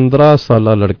ਇੱਕ 15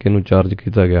 ਸਾਲਾ ਲੜਕੇ ਨੂੰ ਚਾਰਜ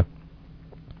ਕੀਤਾ ਗਿਆ।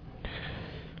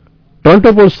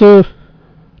 ਟੋਰਾਂਟੋ ਪੁਲਿਸ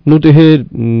ਨੂੰ ਤੇ ਇਹ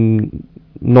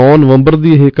 9 ਨਵੰਬਰ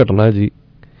ਦੀ ਇਹ ਘਟਨਾ ਹੈ ਜੀ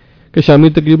ਕਿ ਸ਼ਾਮੀ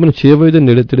ਤਕਰੀਬਨ 6 ਵਜੇ ਦੇ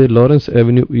ਨੇੜੇ ਤੇੜੇ ਲਾਰੈਂਸ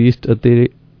ਐਵਨਿਊ ਈਸਟ ਅਤੇ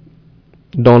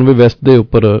ਡਾਊਨਵੇ ਵੈਸਟ ਦੇ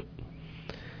ਉੱਪਰ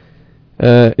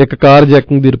ਇੱਕ ਕਾਰ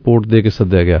ਜੈਕਿੰਗ ਦੀ ਰਿਪੋਰਟ ਦੇ ਕੇ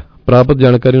ਸੱਦਿਆ ਗਿਆ। ਪ੍ਰਾਪਤ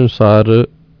ਜਾਣਕਾਰੀ ਅਨੁਸਾਰ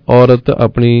ਔਰਤ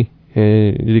ਆਪਣੀ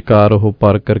ਜਿਹੜੀ ਕਾਰ ਉਹ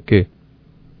ਪਾਰਕ ਕਰਕੇ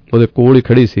ਉਹਦੇ ਕੋਲ ਹੀ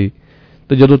ਖੜੀ ਸੀ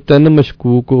ਤੇ ਜਦੋਂ 3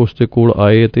 ਮਸ਼ਕੂਕ ਉਸ ਦੇ ਕੋਲ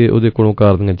ਆਏ ਤੇ ਉਹਦੇ ਕੋਲੋਂ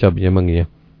ਕਾਰ ਦੀਆਂ ਚਾਬੀਆਂ ਮੰਗੀਆਂ।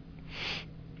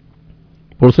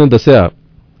 ਪੁਲਿਸ ਨੇ ਦੱਸਿਆ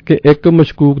ਕਿ ਇੱਕ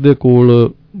ਮਸ਼ਕੂਕ ਦੇ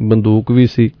ਕੋਲ ਬੰਦੂਕ ਵੀ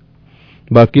ਸੀ।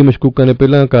 ਬਾਕੀ ਮਸ਼ਕੂਕਾਂ ਨੇ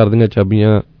ਪਹਿਲਾਂ ਕਾਰ ਦੀਆਂ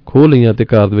ਚਾਬੀਆਂ ਖੋਹ ਲਈਆਂ ਤੇ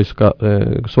ਕਾਰ ਦੇ ਵਿੱਚ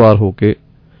ਸਵਾਰ ਹੋ ਕੇ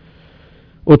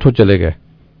ਉੱਥੋਂ ਚਲੇ ਗਏ।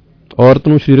 ਔਰਤ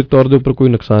ਨੂੰ ਸਰੀਰਕ ਤੌਰ ਦੇ ਉੱਪਰ ਕੋਈ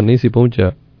ਨੁਕਸਾਨ ਨਹੀਂ ਸੀ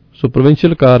ਪਹੁੰਚਿਆ। So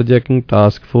provincial car jacking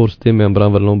task force ਦੇ ਮੈਂਬਰਾਂ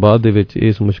ਵੱਲੋਂ ਬਾਅਦ ਦੇ ਵਿੱਚ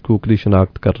ਇਸ ਮਸ਼ਕੂਕ ਦੀ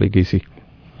ਸ਼ਨਾਖਤ ਕਰ ਲਈ ਗਈ ਸੀ।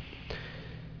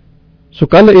 ਸੋ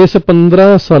ਕੱਲ ਇਸ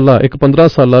 15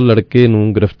 ਸਾਲਾ ਲੜਕੇ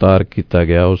ਨੂੰ ਗ੍ਰਿਫਤਾਰ ਕੀਤਾ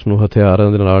ਗਿਆ। ਉਸ ਨੂੰ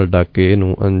ਹਥਿਆਰਾਂ ਦੇ ਨਾਲ ਡਾਕੇ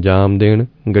ਨੂੰ ਅੰਜਾਮ ਦੇਣ,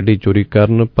 ਗੱਡੀ ਚੋਰੀ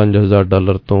ਕਰਨ,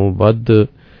 $5,000 ਤੋਂ ਵੱਧ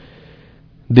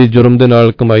ਦੀ ਜੁਰਮ ਦੇ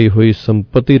ਨਾਲ ਕਮਾਈ ਹੋਈ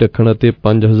ਸੰਪਤੀ ਰੱਖਣ ਅਤੇ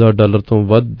 $5,000 ਤੋਂ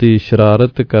ਵੱਧ ਦੀ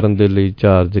ਸ਼ਰਾਰਤ ਕਰਨ ਦੇ ਲਈ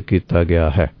ਚਾਰਜ ਕੀਤਾ ਗਿਆ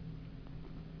ਹੈ।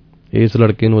 ਇਸ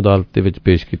ਲੜਕੇ ਨੂੰ ਅਦਾਲਤ ਦੇ ਵਿੱਚ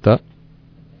ਪੇਸ਼ ਕੀਤਾ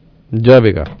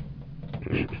ਜਾਵੇਗਾ।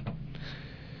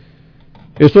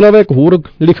 ਇਸ ਤੋਂ ਇਲਾਵਾ ਇੱਕ ਹੋਰ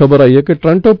ਜਿਹੜੀ ਖਬਰ ਆਈ ਹੈ ਕਿ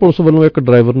ਟੋਰਾਂਟੋ ਪੁਲਿਸ ਵੱਲੋਂ ਇੱਕ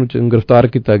ਡਰਾਈਵਰ ਨੂੰ ਗ੍ਰਿਫਤਾਰ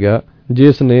ਕੀਤਾ ਗਿਆ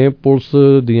ਜਿਸ ਨੇ ਪੁਲਿਸ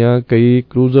ਦੀਆਂ ਕਈ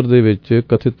ਕਰੂਜ਼ਰ ਦੇ ਵਿੱਚ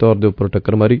ਕਥਿਤ ਤੌਰ ਦੇ ਉੱਪਰ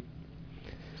ਟੱਕਰ ਮਾਰੀ।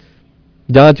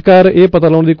 ਜਾਂਚਕਾਰ ਇਹ ਪਤਾ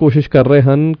ਲਾਉਣ ਦੀ ਕੋਸ਼ਿਸ਼ ਕਰ ਰਹੇ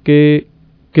ਹਨ ਕਿ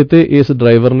ਕਿਤੇ ਇਸ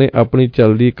ਡਰਾਈਵਰ ਨੇ ਆਪਣੀ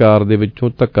ਚੱਲਦੀ ਕਾਰ ਦੇ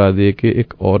ਵਿੱਚੋਂ ਧੱਕਾ ਦੇ ਕੇ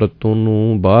ਇੱਕ ਔਰਤ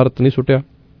ਨੂੰ ਬਾਹਰ ਤਾਂ ਨਹੀਂ ਸੁੱਟਿਆ।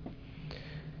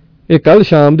 ਇਹ ਕੱਲ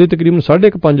ਸ਼ਾਮ ਦੀ ਤਕਰੀਬਨ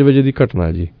 5:30 ਵਜੇ ਦੀ ਘਟਨਾ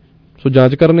ਹੈ ਜੀ। ਸੋ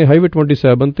ਜਾਂਚਕਾਰ ਨੇ ਹਾਈਵੇ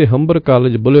 27 ਤੇ ਹੰਬਰ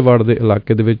ਕਾਲਜ ਬੁਲੇਵਾਰਡ ਦੇ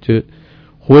ਇਲਾਕੇ ਦੇ ਵਿੱਚ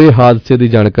ਹੋਏ ਹਾਦਸੇ ਦੀ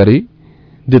ਜਾਣਕਾਰੀ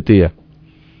ਦਿੱਤੀ ਹੈ।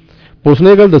 ਪੁਲਿਸ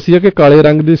ਨੇ ਇਹ ਗੱਲ ਦੱਸੀ ਹੈ ਕਿ ਕਾਲੇ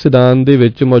ਰੰਗ ਦੀ ਸੈਡਾਨ ਦੇ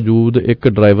ਵਿੱਚ ਮੌਜੂਦ ਇੱਕ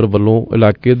ਡਰਾਈਵਰ ਵੱਲੋਂ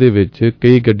ਇਲਾਕੇ ਦੇ ਵਿੱਚ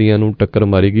ਕਈ ਗੱਡੀਆਂ ਨੂੰ ਟੱਕਰ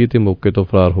ਮਾਰੀ ਗਈ ਤੇ ਮੌਕੇ ਤੋਂ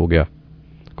ਫਰਾਰ ਹੋ ਗਿਆ।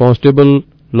 ਕਾਂਸਟੇਬਲ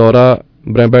ਲੌਰਾ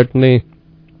ਬ੍ਰੈਂਬੈਟ ਨੇ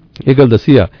ਇਹ ਗੱਲ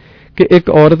ਦੱਸੀ ਆ ਕਿ ਇੱਕ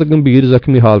ਔਰਤ ਗੰਭੀਰ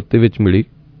ਜ਼ਖਮੀ ਹਾਲਤ ਦੇ ਵਿੱਚ ਮਿਲੀ।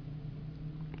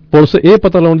 ਪੁਲਿਸ ਇਹ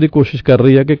ਪਤਾ ਲਾਉਣ ਦੀ ਕੋਸ਼ਿਸ਼ ਕਰ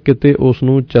ਰਹੀ ਹੈ ਕਿ ਕਿਤੇ ਉਸ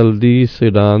ਨੂੰ ਚਲਦੀ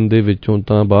ਸੈਡਾਨ ਦੇ ਵਿੱਚੋਂ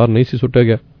ਤਾਂ ਬਾਹਰ ਨਹੀਂ ਸੀ ਸੁੱਟਿਆ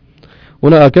ਗਿਆ।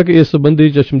 ਉਹਨਾਂ ਆਖਿਆ ਕਿ ਇਸ ਸੰਬੰਧੀ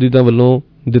ਚਸ਼ਮਦੀਦਾਂ ਵੱਲੋਂ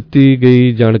ਦਿੱਤੀ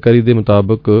ਗਈ ਜਾਣਕਾਰੀ ਦੇ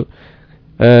ਮੁਤਾਬਕ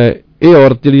ਇਹ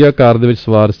ਔਰਤ ਜਿਹੜੀ ਆ ਕਾਰ ਦੇ ਵਿੱਚ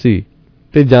ਸਵਾਰ ਸੀ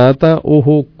ਤੇ ਜਾਂ ਤਾਂ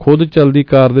ਉਹ ਖੁਦ ਚਲਦੀ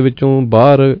ਕਾਰ ਦੇ ਵਿੱਚੋਂ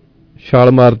ਬਾਹਰ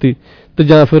ਛਾਲ ਮਾਰਤੀ ਤੇ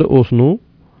ਜਾਂ ਫਿਰ ਉਸ ਨੂੰ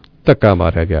ਧੱਕਾ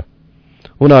ਮਾਰਿਆ ਗਿਆ।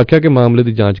 ਉਹਨਾਂ ਆਖਿਆ ਕਿ ਮਾਮਲੇ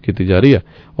ਦੀ ਜਾਂਚ ਕੀਤੀ ਜਾ ਰਹੀ ਹੈ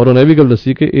ਔਰ ਉਹਨਾਂ ਇਹ ਵੀ ਗੱਲ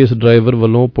ਦੱਸੀ ਕਿ ਇਸ ਡਰਾਈਵਰ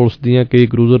ਵੱਲੋਂ ਪੁਲਿਸ ਦੀਆਂ ਕਈ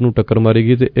ਕਰੂਜ਼ਰ ਨੂੰ ਟੱਕਰ ਮਾਰੀ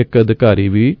ਗਈ ਤੇ ਇੱਕ ਅਧਿਕਾਰੀ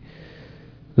ਵੀ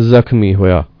ਜ਼ਖਮੀ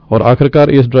ਹੋਇਆ ਔਰ ਆਖਰਕਾਰ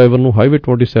ਇਸ ਡਰਾਈਵਰ ਨੂੰ ਹਾਈਵੇ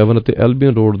 27 ਅਤੇ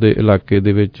ਐਲਬੀਅਨ ਰੋਡ ਦੇ ਇਲਾਕੇ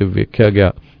ਦੇ ਵਿੱਚ ਵੇਖਿਆ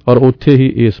ਗਿਆ ਔਰ ਉੱਥੇ ਹੀ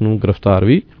ਇਸ ਨੂੰ ਗ੍ਰਿਫਤਾਰ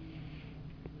ਵੀ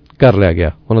ਕਰ ਲਿਆ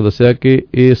ਗਿਆ। ਉਹਨਾਂ ਦੱਸਿਆ ਕਿ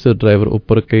ਇਸ ਡਰਾਈਵਰ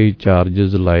ਉੱਪਰ ਕਈ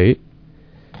ਚਾਰजेस ਲਾਏ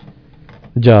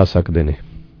ਜਾ ਸਕਦੇ ਨੇ।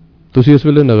 ਤੁਸੀਂ ਇਸ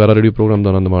ਵੇਲੇ ਨਗਾਰਾ ਰੇਡੀਓ ਪ੍ਰੋਗਰਾਮ ਦਾ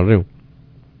ਆਨੰਦ ਮਾਣ ਰਹੇ ਹੋ।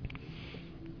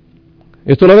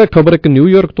 ਇਸ ਤੋਂ ਇਲਾਵਾ ਖਬਰ ਇੱਕ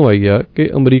ਨਿਊਯਾਰਕ ਤੋਂ ਆਈ ਆ ਕਿ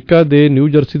ਅਮਰੀਕਾ ਦੇ ਨਿਊ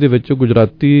ਜਰਸੀ ਦੇ ਵਿੱਚ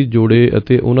ਗੁਜਰਾਤੀ ਜੋੜੇ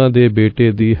ਅਤੇ ਉਹਨਾਂ ਦੇ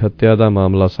ਬੇਟੇ ਦੀ ਹੱਤਿਆ ਦਾ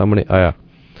ਮਾਮਲਾ ਸਾਹਮਣੇ ਆਇਆ।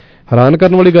 ਹੈਰਾਨ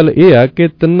ਕਰਨ ਵਾਲੀ ਗੱਲ ਇਹ ਆ ਕਿ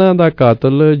ਤਿੰਨਾਂ ਦਾ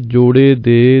ਕਾਤਲ ਜੋੜੇ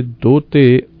ਦੇ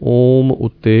ਦੋਹਤੇ ਓਮ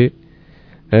ਉੱਤੇ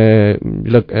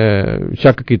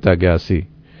ਸ਼ੱਕ ਕੀਤਾ ਗਿਆ ਸੀ।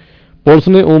 ਪੁਲਿਸ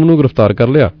ਨੇ ਓਮ ਨੂੰ ਗ੍ਰਿਫਤਾਰ ਕਰ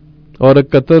ਲਿਆ ਔਰ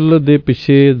ਕਤਲ ਦੇ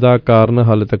ਪਿੱਛੇ ਦਾ ਕਾਰਨ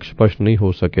ਹਾਲੇ ਤੱਕ ਸਪਸ਼ਟ ਨਹੀਂ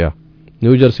ਹੋ ਸਕਿਆ।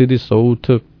 ਨਿਊ ਜਰਸੀ ਦੀ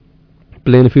ਸਾਊਥ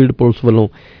ਪਲੇਨਫੀਲਡ ਪੁਲਿਸ ਵੱਲੋਂ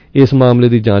ਇਸ ਮਾਮਲੇ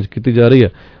ਦੀ ਜਾਂਚ ਕੀਤੀ ਜਾ ਰਹੀ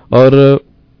ਹੈ ਔਰ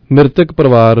ਮ੍ਰਿਤਕ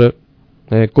ਪਰਿਵਾਰ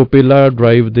ਕੋਪੇਲਾ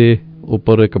ਡਰਾਈਵ ਦੇ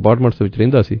ਉੱਪਰ ਇੱਕ ਅਪਾਰਟਮੈਂਟ ਦੇ ਵਿੱਚ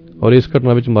ਰਹਿੰਦਾ ਸੀ ਔਰ ਇਸ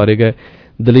ਘਟਨਾ ਵਿੱਚ ਮਾਰੇ ਗਏ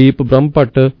ਦਲੀਪ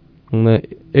ਬ੍ਰਹਮਭੱਟ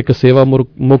ਇੱਕ ਸੇਵਾ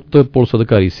ਮੁਕਤ ਪੁਲਿਸ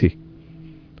ਅਧਿਕਾਰੀ ਸੀ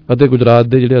ਅਤੇ ਗੁਜਰਾਤ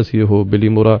ਦੇ ਜਿਹੜੇ ਸੀ ਉਹ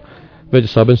ਬਿਲੀਮੋਰਾ ਵਿੱਚ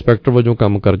ਸਬ ਇੰਸਪੈਕਟਰ ਵਜੋਂ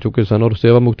ਕੰਮ ਕਰ ਚੁੱਕੇ ਸਨ ਔਰ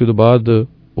ਸੇਵਾ ਮੁਕਤੀ ਤੋਂ ਬਾਅਦ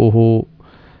ਉਹ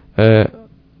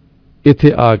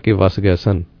ਇੱਥੇ ਆ ਕੇ ਵਸ ਗਏ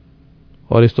ਸਨ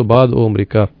ਔਰ ਇਸ ਤੋਂ ਬਾਅਦ ਉਹ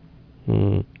ਅਮਰੀਕਾ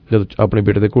ਜਦੋਂ ਆਪਣੇ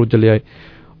ਬੇਟੇ ਦੇ ਕੋਲ ਚਲੇ ਆਏ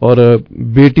ਔਰ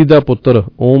ਬੇਟੀ ਦਾ ਪੁੱਤਰ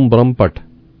ਓਮ ਬ੍ਰਹਮਭੱਟ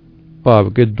ਭਾਵ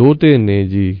ਕਿ ਦੋਹਤੇ ਨੇ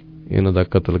ਜੀ ਇਹਨਾਂ ਦਾ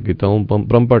ਕਤਲ ਕੀਤਾ। ਓਮ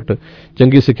ਬ੍ਰਹਮਭੱਟ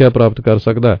ਚੰਗੀ ਸਿੱਖਿਆ ਪ੍ਰਾਪਤ ਕਰ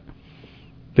ਸਕਦਾ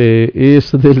ਤੇ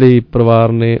ਇਸ ਦੇ ਲਈ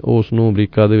ਪਰਿਵਾਰ ਨੇ ਉਸ ਨੂੰ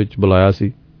ਅਮਰੀਕਾ ਦੇ ਵਿੱਚ ਬੁਲਾਇਆ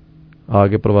ਸੀ। ਆ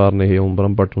ਕੇ ਪਰਿਵਾਰ ਨੇ ਇਹ ਓਮ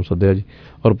ਬ੍ਰਹਮਭੱਟ ਨੂੰ ਸੱਦਿਆ ਜੀ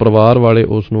ਔਰ ਪਰਿਵਾਰ ਵਾਲੇ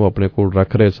ਉਸ ਨੂੰ ਆਪਣੇ ਕੋਲ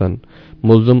ਰੱਖ ਰਹੇ ਸਨ।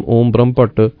 ਮੁਲਜ਼ਮ ਓਮ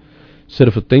ਬ੍ਰਹਮਭੱਟ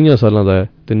ਸਿਰਫ 23 ਸਾਲਾਂ ਦਾ ਹੈ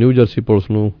ਤੇ ਨਿਊ ਜਰਸੀ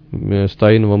ਪੁਲਿਸ ਨੂੰ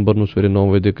 27 ਨਵੰਬਰ ਨੂੰ ਸਵੇਰੇ 9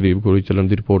 ਵਜੇ ਦੇ ਕਰੀਬ ਗੋਲੀ ਚੱਲਣ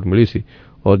ਦੀ ਰਿਪੋਰਟ ਮਿਲੀ ਸੀ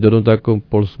ਔਰ ਜਦੋਂ ਤੱਕ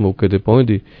ਪੁਲਿਸ ਮੌਕੇ ਤੇ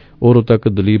ਪਹੁੰਚਦੀ ਉਦੋਂ ਤੱਕ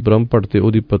ਦਲੀਪ ਬ੍ਰਹਮਭੱਟ ਤੇ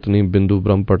ਉਹਦੀ ਪਤਨੀ ਬਿੰਦੂ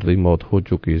ਬ੍ਰਹਮਭੱਟ ਦੀ ਮੌਤ ਹੋ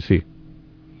ਚੁੱਕੀ ਸੀ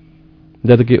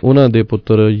ਜਦਕਿ ਉਹਨਾਂ ਦੇ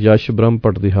ਪੁੱਤਰ ਯਸ਼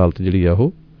ਬ੍ਰਹਮਭੱਟ ਦੀ ਹਾਲਤ ਜਿਹੜੀ ਆ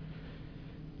ਉਹ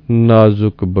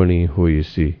ਨਾਜ਼ੁਕ ਬਣੀ ਹੋਈ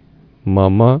ਸੀ।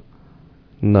 ਮਾਮਾ,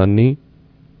 ਨਾਨੀ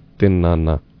ਤੇ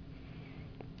ਨਾਨਾ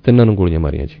ਤਿੰਨਾਂ ਨੂੰ ਗੋਲੀਆਂ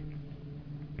ਮਾਰੀਆਂ ਜੀ।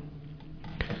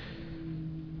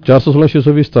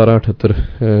 416-620-1778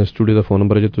 ਸਟੂਡੀਓ ਦਾ ਫੋਨ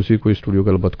ਨੰਬਰ ਹੈ ਜੇ ਤੁਸੀਂ ਕੋਈ ਸਟੂਡੀਓ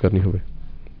ਗੱਲਬਾਤ ਕਰਨੀ ਹੋਵੇ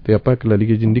ਤੇ ਆਪਾਂ ਇੱਕ ਲੈ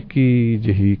ਲਈਏ ਜੀ ਨਿੱਕੀ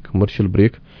ਜਿਹੀ ਕਮਰਸ਼ੀਅਲ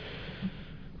ਬ੍ਰੇਕ।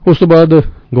 ਉਸ ਤੋਂ ਬਾਅਦ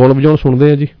ਗੌਲ ਵਜਾਉਣ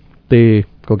ਸੁਣਦੇ ਆ ਜੀ ਤੇ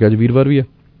ਕਿਉਂਕਿ ਅੱਜ ਵੀਰਵਾਰ ਵੀ ਆ।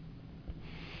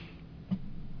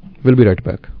 Will be right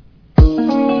back.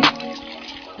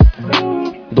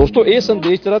 ਦੋਸਤੋ ਇਹ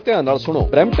ਸੰਦੇਸ਼ ਜਰਾ ਧਿਆਨ ਨਾਲ ਸੁਣੋ।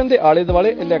 ਬਰੈਂਪਟਨ ਦੇ ਆਲੇ ਦੁਆਲੇ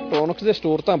ਇਲੈਕਟ੍ਰੋਨਿਕਸ ਦੇ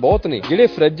ਸਟੋਰ ਤਾਂ ਬਹੁਤ ਨੇ ਜਿਹੜੇ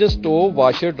ਫ੍ਰਿਜ, ਸਟੋਵ,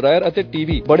 ਵਾਸ਼ਰ, ਡਰਾਇਰ ਅਤੇ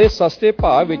ਟੀਵੀ ਬੜੇ ਸਸਤੇ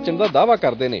ਭਾਅ ਵੇਚਣ ਦਾ ਦਾਅਵਾ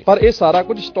ਕਰਦੇ ਨੇ ਪਰ ਇਹ ਸਾਰਾ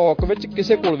ਕੁਝ ਸਟਾਕ ਵਿੱਚ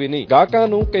ਕਿਸੇ ਕੋਲ ਵੀ ਨਹੀਂ। ਗਾਹਕਾਂ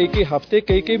ਨੂੰ ਕਈ ਹਫ਼ਤੇ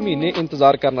ਕਈ ਮਹੀਨੇ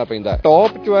ਇੰਤਜ਼ਾਰ ਕਰਨਾ ਪੈਂਦਾ।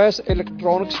 ਟੌਪ ਚੁਆਇਸ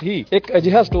ਇਲੈਕਟ੍ਰੋਨਿਕਸ ਹੀ ਇੱਕ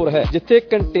ਅਜਿਹਾ ਸਟੋਰ ਹੈ ਜਿੱਥੇ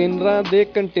ਕੰਟੇਨਰਾਂ ਦੇ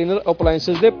ਕੰਟੇਨਰ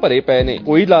ਅਪਲਾਇੰਸਸ ਦੇ ਭਰੇ ਪਏ ਨੇ।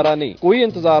 ਕੋਈ ਲਾਰਾ ਨਹੀਂ, ਕੋਈ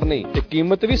ਇੰਤਜ਼ਾਰ ਨਹੀਂ ਤੇ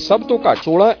ਕੀਮਤ ਵੀ ਸਭ ਤੋਂ ਘੱਟ।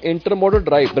 16 ਇੰਟਰ ਮਾਡਲ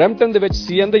ਡਰਾਈਵ ਬਰੈਂਪਟਨ ਦੇ ਵਿੱਚ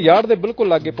ਸੀਐਨ ਦੇ ਯਾਰਡ ਦੇ ਬਿਲਕੁਲ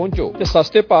ਲਾਗੇ ਪਹੁੰਚੋ ਤੇ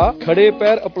ਸਸਤੇ ਭਾਅ ਖੜੇ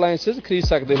ਪੈਰ ਅਪਲਾਇੰਸਸ ਖਰੀਦ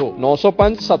ਸਕਦੇ ਹੋ।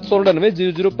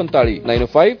 905-799-0045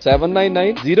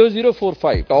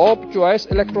 905-799-0045 ਟੌਪ ਚੁਆਇਸ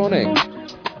ਇਲੈਕਟ੍ਰੋਨਿਕ।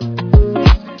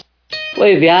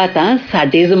 ਓਏ ਵਿਆਹ ਤਾਂ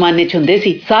ਸਾਡੇ ਜ਼ਮਾਨੇ 'ਚ ਹੁੰਦੇ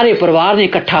ਸੀ। ਸਾਰੇ ਪਰਿਵਾਰ ਨੇ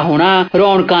ਇਕੱਠਾ ਹੋਣਾ,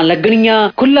 ਰੌਣਕਾਂ ਲੱਗਣੀਆਂ,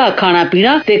 ਖੁੱਲਾ ਖਾਣਾ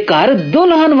ਪੀਣਾ ਤੇ ਘਰ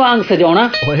ਦੁਲਹਨ ਵਾਂਗ ਸਜਾਉਣਾ।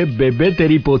 ਓਏ ਬੇਬੇ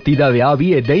ਤੇਰੀ ਪੋਤੀ ਦਾ ਵਿਆਹ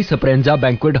ਵੀ ਏਦਾਂ ਹੀ ਸਪਰੈਂਜ਼ਾ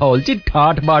ਬੈਂਕੁਏਟ ਹਾਲ 'ਚ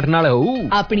ਠਾਠ ਬਾਠ ਨਾਲ ਹੋਊ।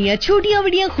 ਆਪਣੀਆਂ ਛੋਟੀਆਂ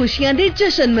ਵੱਡੀਆਂ ਖੁਸ਼ੀਆਂ ਦੇ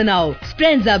ਜਸ਼ਨ ਮਨਾਓ।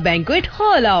 ਸਪਰੈਂਜ਼ਾ ਬੈਂਕੁਏਟ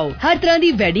ਹਾਲ ਆਓ। ਹਰ ਤਰ੍ਹਾਂ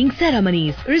ਦੀ wedding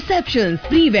ਸੈਰਾਮਨੀਜ਼, receptions,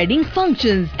 pre wedding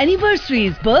functions,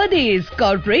 ਐਨੀਵਰਸਰੀਜ਼, ਬਰਥਡੇਜ਼,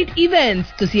 corporate events.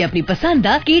 ਤੁਸੀਂ ਆਪਣੀ ਪਸੰਦ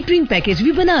ਦਾ ਕੇਟਰਿੰਗ ਪੈਕੇਜ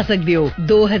ਵੀ ਬਣਾ ਸਕਦੇ ਹੋ।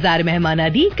 2000 ਮਹਿਮਾਨਾਂ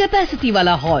ਦੀ ਕੈਪੈਸਿਟੀ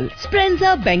ਵਾਲਾ ਹਾਲ। ਸਪਰੈਂਜ਼ਾ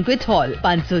Organza Banquet Hall,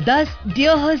 510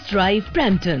 Deerhurst Drive,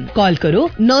 Brampton. Call करो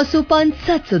 905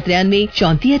 793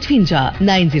 3458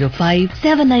 905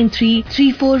 793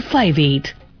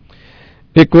 3458।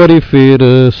 ਇੱਕ ਵਾਰੀ ਫੇਰ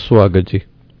ਸਵਾਗਤ ਜੀ।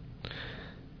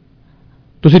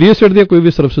 ਤੁਸੀਂ ਰੀਅਲ ਐਸਟੇਟ ਦੀਆਂ ਕੋਈ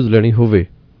ਵੀ ਸਰਵਿਸਿਜ਼ ਲੈਣੀ ਹੋਵੇ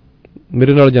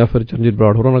ਮੇਰੇ ਨਾਲ ਜਾਂ ਫਿਰ ਚਰਨਜੀਤ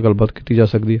ਬਰਾੜ ਹੋਰਾਂ ਨਾਲ ਗੱਲਬਾਤ ਕੀਤੀ ਜਾ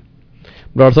ਸਕਦੀ ਹੈ।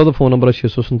 ਬਰਾੜ ਸਾਹਿਬ ਦਾ ਫੋਨ ਨੰਬਰ ਹੈ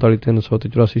 647 300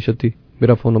 8436।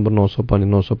 ਮੇਰਾ ਫੋਨ ਨੰਬਰ 905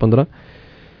 915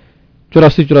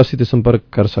 8484 ਤੇ ਸੰਪਰਕ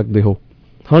ਕਰ ਸਕਦੇ ਹੋ।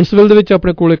 ਹੰਸਵਿਲ ਦੇ ਵਿੱਚ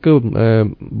ਆਪਣੇ ਕੋਲ ਇੱਕ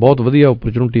ਬਹੁਤ ਵਧੀਆ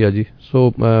ਓਪਰਚੁਨਿਟੀ ਆ ਜੀ। ਸੋ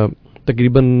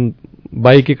ਤਕਰੀਬਨ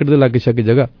 22 ਏਕੜ ਦੇ ਲਾਗੇ ਛਾਗੇ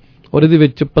ਜਗ੍ਹਾ ਔਰ ਇਹਦੇ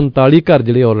ਵਿੱਚ 45 ਘਰ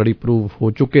ਜਿਹੜੇ ਆਲਰੇਡੀ ਅਪਰੂਵ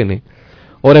ਹੋ ਚੁੱਕੇ ਨੇ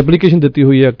ਔਰ ਐਪਲੀਕੇਸ਼ਨ ਦਿੱਤੀ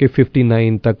ਹੋਈ ਹੈ ਕਿ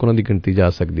 59 ਤੱਕ ਉਹਨਾਂ ਦੀ ਗਿਣਤੀ ਜਾ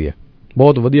ਸਕਦੀ ਹੈ।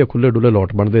 ਬਹੁਤ ਵਧੀਆ ਖੁੱਲ੍ਹੇ ਡੁੱਲੇ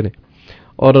ਲੋਟ ਬਣਦੇ ਨੇ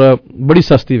ਔਰ ਬੜੀ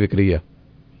ਸਸਤੀ ਵਿਕ ਰਹੀ ਹੈ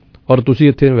ਔਰ ਤੁਸੀਂ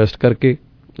ਇੱਥੇ ਇਨਵੈਸਟ ਕਰਕੇ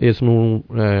ਇਸ ਨੂੰ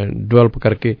ਡਿਵੈਲਪ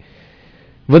ਕਰਕੇ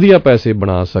ਵਧੀਆ ਪੈਸੇ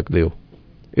ਬਣਾ ਸਕਦੇ ਹੋ।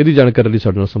 ਇਹਦੀ ਜਾਣਕਾਰੀ ਲਈ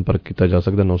ਸਾਡੇ ਨਾਲ ਸੰਪਰਕ ਕੀਤਾ ਜਾ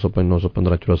ਸਕਦਾ 905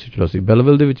 915 8484।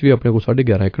 ਬੈਲਵਿਲ ਦੇ ਵਿੱਚ ਵੀ ਆਪਣੇ ਕੋਲ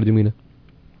 11.5 ਏਕੜ ਜ਼ਮੀਨ ਹੈ।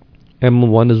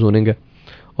 M1 ਜ਼ੋਨਿੰਗ ਹੈ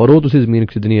ਔਰ ਉਹ ਤੁਸੀਂ ਜ਼ਮੀਨ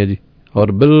ਖਰੀਦਣੀ ਹੈ ਜੀ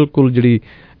ਔਰ ਬਿਲਕੁਲ ਜਿਹੜੀ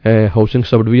ਹਾਊਸਿੰਗ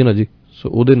ਸਬ ਡਿਵੀਜ਼ਨ ਹੈ ਜੀ। ਸੋ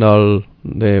ਉਹਦੇ ਨਾਲ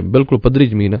ਬਿਲਕੁਲ ਪੱਧਰੀ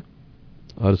ਜ਼ਮੀਨ ਹੈ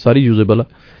ਔਰ ਸਾਰੀ ਯੂਜ਼ੇਬਲ ਹੈ।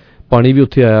 ਪਾਣੀ ਵੀ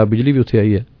ਉੱਥੇ ਆਇਆ, ਬਿਜਲੀ ਵੀ ਉੱਥੇ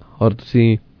ਆਈ ਹੈ ਔਰ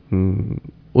ਤੁਸੀਂ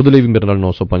ਉਹਦੇ ਲਈ ਵੀ ਮੇਰੇ ਨਾਲ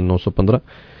 905 915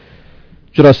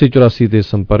 8484 ਤੇ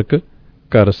ਸੰਪਰਕ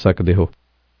ਕਰ ਸਕਦੇ ਹੋ।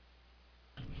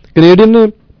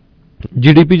 ਕੈਨੇਡੀਅਨ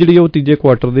GDP ਜਿਹੜੀ ਉਹ ਤੀਜੇ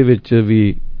ਕੁਆਰਟਰ ਦੇ ਵਿੱਚ ਵੀ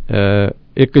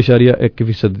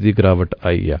 1.1% ਦੀ ਗਿਰਾਵਟ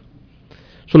ਆਈ ਆ।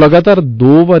 ਸੋ ਲਗਾਤਾਰ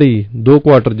ਦੋ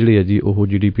ਕੁਆਰਟਰ ਜਿਹੜੇ ਆ ਜੀ ਉਹ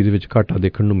GDP ਦੇ ਵਿੱਚ ਘਾਟਾ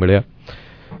ਦੇਖਣ ਨੂੰ ਮਿਲਿਆ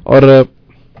ਔਰ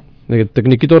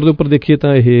ਤਕਨੀਕੀ ਤੌਰ ਦੇ ਉੱਪਰ ਦੇਖੀਏ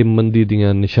ਤਾਂ ਇਹ ਮੰਦੀ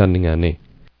ਦੀਆਂ ਨਿਸ਼ਾਨੀਆਂ ਨੇ।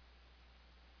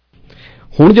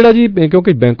 ਹੁਣ ਜਿਹੜਾ ਜੀ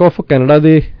ਕਿਉਂਕਿ ਬੈਂਕ ਆਫ ਕੈਨੇਡਾ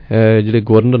ਦੇ ਜਿਹੜੇ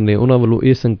ਗਵਰਨਰ ਨੇ ਉਹਨਾਂ ਵੱਲੋਂ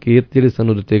ਇਹ ਸੰਕੇਤ ਜਿਹੜੇ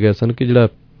ਸਾਨੂੰ ਦਿੱਤੇ ਗਏ ਸਨ ਕਿ ਜਿਹੜਾ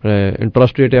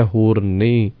ਇੰਟਰਸਟ ਰੇਟ ਆ ਹੋਰ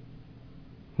ਨਹੀਂ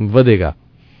ਵਧੇਗਾ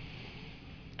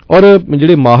ਔਰ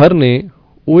ਜਿਹੜੇ ਮਾਹਰ ਨੇ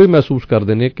ਉਹ ਇਹ ਮਹਿਸੂਸ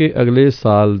ਕਰਦੇ ਨੇ ਕਿ ਅਗਲੇ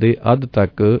ਸਾਲ ਦੇ ਅੱਧ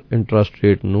ਤੱਕ ਇੰਟਰਸਟ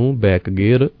ਰੇਟ ਨੂੰ ਬੈਕ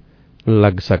ਗੇਅਰ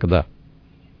ਲੱਗ ਸਕਦਾ।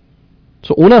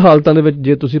 ਸੋ ਉਹਨਾਂ ਹਾਲਤਾਂ ਦੇ ਵਿੱਚ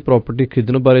ਜੇ ਤੁਸੀਂ ਪ੍ਰਾਪਰਟੀ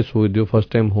ਖਰੀਦਣ ਬਾਰੇ ਸੋਚਦੇ ਹੋ,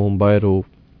 ਫਸਟ ਟਾਈਮ ਹੋਮ ਬਾਇਰ ਹੋ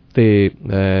ਤੇ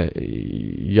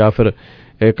ਜਾਂ ਫਿਰ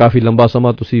ਕਾਫੀ ਲੰਬਾ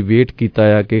ਸਮਾਂ ਤੁਸੀਂ ਵੇਟ ਕੀਤਾ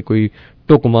ਆ ਕਿ ਕੋਈ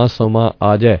ਢੁਕਵਾਂ ਸਮਾਂ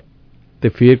ਆ ਜਾਏ ਤੇ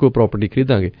ਫਿਰ ਕੋਈ ਪ੍ਰਾਪਰਟੀ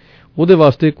ਖਰੀਦਾਂਗੇ, ਉਹਦੇ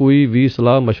ਵਾਸਤੇ ਕੋਈ ਵੀ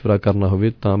ਸਲਾਹ ਮਸ਼ਵਰਾ ਕਰਨਾ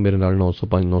ਹੋਵੇ ਤਾਂ ਮੇਰੇ ਨਾਲ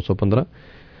 905 915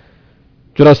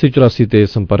 8484 ਤੇ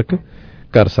ਸੰਪਰਕ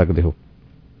ਕਰ ਸਕਦੇ ਹੋ।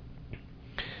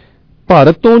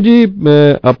 ਭਾਰਤ ਤੋਂ ਜੀ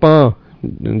ਆਪਾਂ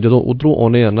ਜਦੋਂ ਉੱਧਰੋਂ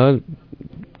ਆਉਂਦੇ ਆ ਨਾ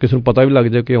ਕਿਸੇ ਨੂੰ ਪਤਾ ਵੀ ਲੱਗ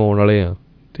ਜਾਏ ਕਿ ਆਉਣ ਵਾਲੇ ਆ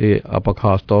ਤੇ ਆਪਾਂ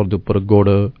ਖਾਸ ਤੌਰ ਦੇ ਉੱਪਰ ਗੁੜ,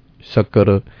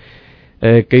 ਸ਼ੱਕਰ,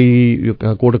 ਕਈ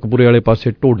ਕੋਟਕਪੂਰੇ ਵਾਲੇ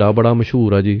ਪਾਸੇ ਢੋਡਾ ਬੜਾ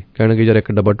ਮਸ਼ਹੂਰ ਆ ਜੀ। ਕਹਿਣਗੇ ਯਾਰ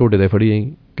ਇੱਕ ਡੱਬਾ ਢੋਡੇ ਦਾ ਫੜੀ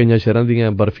ਆਈ। ਕਈਆਂ ਸ਼ਹਿਰਾਂ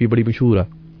ਦੀਆਂ ਬਰਫੀ ਬੜੀ ਮਸ਼ਹੂਰ ਆ,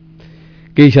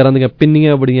 ਕਈ ਸ਼ਹਿਰਾਂ ਦੀਆਂ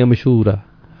ਪਿੰਨੀਆਂ ਬੜੀਆਂ ਮਸ਼ਹੂਰ ਆ।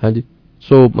 ਹਾਂਜੀ,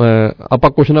 ਸੋ ਆਪਾਂ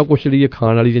ਕੁਛ ਨਾ ਕੁਛ ਜਿਹੜੀ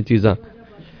ਖਾਣ ਵਾਲੀਆਂ ਚੀਜ਼ਾਂ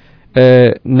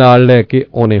ਨਾਲ ਲੈ ਕੇ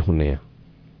ਆਉਣੇ ਹੁੰਦੇ ਆ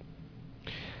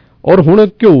ਔਰ ਹੁਣ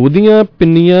ਘਿਓ ਦੀਆਂ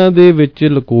ਪਿੰਨੀਆਂ ਦੇ ਵਿੱਚ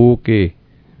ਲੁਕੋ ਕੇ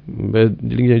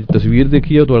ਜਿਹੜੀਆਂ ਤਸਵੀਰ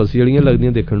ਦੇਖੀ ਆ ਉਹ ਤੁਲਸੀ ਵਾਲੀਆਂ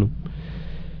ਲੱਗਦੀਆਂ ਦੇਖਣ ਨੂੰ।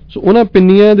 ਸੋ ਉਹਨਾਂ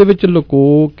ਪਿੰਨੀਆਂ ਦੇ ਵਿੱਚ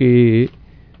ਲੁਕੋ ਕੇ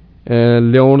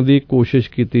ਲਿਆਉਣ ਦੀ ਕੋਸ਼ਿਸ਼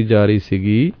ਕੀਤੀ ਜਾ ਰਹੀ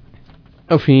ਸੀਗੀ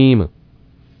ਅਫੀਮ।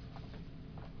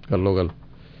 ਕਰ ਲਓ ਗੱਲ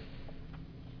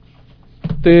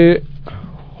ਤੇ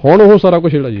ਹੁਣ ਉਹ ਸਾਰਾ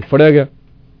ਕੁਛ ਜਿਹੜਾ ਜੀ ਫੜਿਆ ਗਿਆ।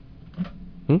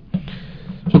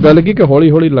 ਸੋ ਗੱਲ ਕੀ ਕਿ ਹੌਲੀ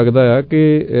ਹੌਲੀ ਲੱਗਦਾ ਆ ਕਿ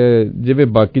ਜਿਵੇਂ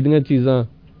ਬਾਕੀ ਦੀਆਂ ਚੀਜ਼ਾਂ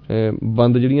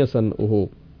ਬੰਦ ਜਿਹੜੀਆਂ ਸਨ ਉਹ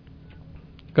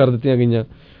ਕਰ ਦਿੱਤੀਆਂ ਗਈਆਂ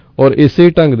ਔਰ ਇਸੇ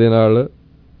ਢੰਗ ਦੇ ਨਾਲ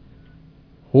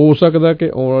ਹੋ ਸਕਦਾ ਕਿ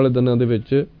ਆਉਣ ਵਾਲੇ ਦਿਨਾਂ ਦੇ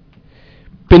ਵਿੱਚ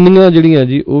ਪਿੰਨੀਆਂ ਜਿਹੜੀਆਂ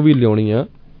ਜੀ ਉਹ ਵੀ ਲਿਆਉਣੀਆਂ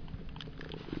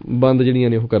ਬੰਦ ਜਿਹੜੀਆਂ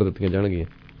ਨੇ ਉਹ ਕਰ ਦਿੱਤੀਆਂ ਜਾਣਗੀਆਂ।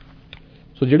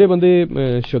 ਸੋ ਜਿਹੜੇ ਬੰਦੇ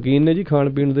ਸ਼ੌਕੀਨ ਨੇ ਜੀ ਖਾਣ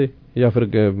ਪੀਣ ਦੇ ਜਾਂ ਫਿਰ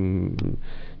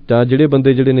ਜਾਂ ਜਿਹੜੇ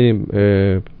ਬੰਦੇ ਜਿਹੜੇ ਨੇ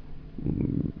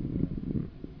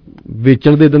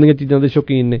ਵੇਚਣ ਦੇ ਇਦਾਂ ਦੀਆਂ ਚੀਜ਼ਾਂ ਦੇ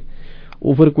ਸ਼ੌਕੀਨ ਨੇ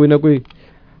ਉਹ ਫਿਰ ਕੋਈ ਨਾ ਕੋਈ।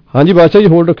 ਹਾਂਜੀ ਬਾਦਸ਼ਾਹ ਜੀ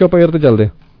ਹੋਲਡ ਰੱਖਿਓ ਆਪਾਂ ਯਾਰ ਤੇ ਚੱਲਦੇ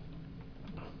ਹਾਂ।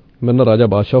 ਮੇਰੇ ਨਾਲ ਰਾਜਾ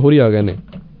ਬਾਦਸ਼ਾਹ ਹੋਰੀ ਆ ਗਏ ਨੇ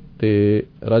ਤੇ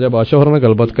ਰਾਜਾ ਬਾਦਸ਼ਾਹ ਹੋਰਾਂ ਨਾਲ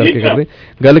ਗੱਲਬਾਤ ਕਰਕੇ ਕਰਦੇ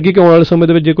ਗੱਲ ਕੀ ਕਿ ਆਉਣ ਵਾਲੇ ਸਮੇਂ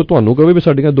ਦੇ ਵਿੱਚ ਜੇ ਕੋਈ ਤੁਹਾਨੂੰ ਕਹੇ ਵੀ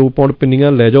ਸਾਡੀਆਂ 2 ਪਾਉਂਡ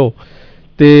ਪਿੰਨੀਆਂ ਲੈ ਜਾਓ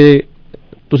ਤੇ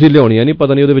ਤੁਸੀਂ ਲਿਆਉਣੀਆਂ ਨਹੀਂ,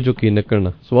 ਪਤਾ ਨਹੀਂ ਉਹਦੇ ਵਿੱਚੋਂ ਕੀ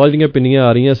ਨਿਕਲਣਾ। ਸਵਾਲ ਜਿਹੜੀਆਂ ਪਿੰਨੀਆਂ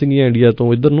ਆ ਰਹੀਆਂ ਸੀਗੀਆਂ ਇੰਡੀਆ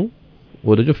ਤੋਂ ਇੱਧਰ ਨੂੰ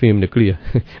ਉਹਦੇ ਚੋਂ ਫੇਮ ਨਿਕਲੀ ਆ।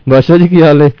 ਬਾਦਸ਼ਾਹ ਜੀ ਕੀ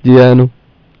ਹਾਲ ਹੈ? ਜੀ ਆਇਆਂ ਨੂੰ।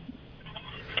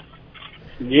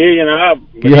 ਜੀ ਜਨਾਬ,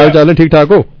 ਕੀ ਹਾਲ ਚਾਲ ਹੈ? ਠੀਕ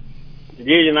ਠਾਕ ਹੋ?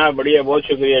 ਜੀ ਜਨਾਬ बढ़िया, बहुत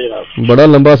शुक्रिया जनाब। बड़ा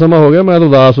लंबा समा हो गया, मैं तो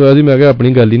उदास होया सी, मैं कहा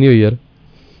अपनी गल ही नहीं हुई यार।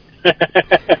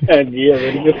 जी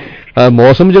बिल्कुल।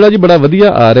 मौसम जिहड़ा जी बड़ा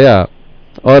वधिया आ रहा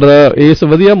और इस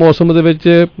वधिया मौसम दे विच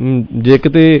जे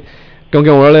किते क्योंकि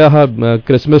आउण वाले आह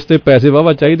क्रिसमस ते पैसे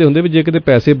वाहवा चाहिए हुंदे भी जे किते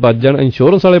पैसे बच जाण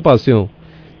इंश्योरेंस वाले पासियों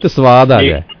ते स्वाद आ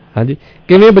गया। हाँ जी,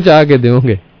 किवें बचा के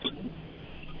देवोगे?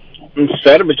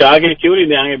 सर बचा के क्यों नहीं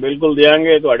देंगे, बिल्कुल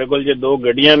देंगे। तुहाडे कोल जे 2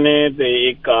 गड्डियां ने ते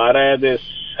एक कार है ते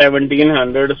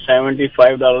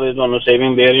 $1775 ਦੀ ਤੁਹਾਨੂੰ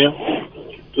ਸੇਵਿੰਗ ਦੇ ਰਹੇ ਹੋ।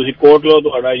 ਤੁਸੀਂ ਕੋਟ ਲਓ,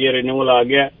 ਤੁਹਾਡਾ ਇਹ ਰਿਨਿਊਅਲ ਆ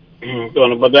ਗਿਆ।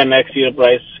 ਤੁਹਾਨੂੰ ਪਤਾ ਨੈਕਸਟ ਈਅਰ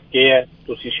ਪ੍ਰਾਈਸ ਕੀ ਹੈ।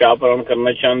 ਤੁਸੀਂ ਸ਼ਾਪ ਅਰਾਊਂਡ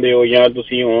ਕਰਨਾ ਚਾਹੁੰਦੇ ਹੋ ਜਾਂ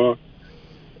ਤੁਸੀਂ ਹੁਣ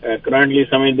ਕਰੰਟਲੀ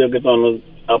ਸਮਝਦੇ ਹੋ ਕਿ ਤੁਹਾਨੂੰ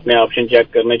ਆਪਣੇ ਆਪਸ਼ਨ ਚੈੱਕ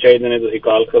ਕਰਨੇ ਚਾਹੀਦੇ ਨੇ, ਤੁਸੀਂ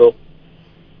ਕਾਲ ਕਰੋ।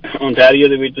 ਓਨਟਾਰੀਓ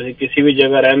ਦੇ ਵਿੱਚ ਤੁਸੀਂ ਕਿਸੇ ਵੀ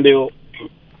ਜਗ੍ਹਾ ਰਹਿੰਦੇ ਹੋ,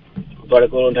 ਤੁਹਾਡੇ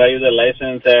ਕੋਲ ਓਨਟਾਰੀਓ ਦਾ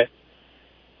ਲਾਇਸੈਂਸ ਹੈ,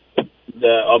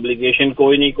 ਆਬਲੀਗੇਸ਼ਨ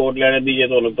ਕੋਈ ਨਹੀਂ ਕੋਟ ਲੈਣੇ ਦੀ। ਜੇ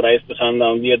ਤੁਹਾਨੂੰ ਪ੍ਰਾਈਸ ਪਸੰਦ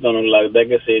ਆਉਂਦੀ ਹੈ, ਤੁਹਾਨੂੰ ਲੱਗਦਾ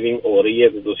ਕਿ ਸੇਵਿੰਗ ਹੋ ਰਹੀ ਹੈ,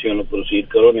 ਤੇ ਤੁਸੀਂ ਉਹਨੂੰ ਪ੍ਰੋਸੀਡ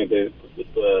ਕਰੋ। ਨਹੀਂ ਤੇ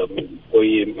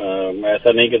ਕੋਈ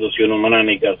ਐਸਾ ਨਹੀਂ ਕਿ ਤੁਸੀਂ ਉਹਨੂੰ ਮਨਾ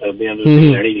ਨਹੀਂ ਕਰ ਸਕਦੇ ਜਾਂ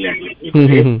ਤੁਸੀਂ ਲੈਣੀ ਲੈਣੀ।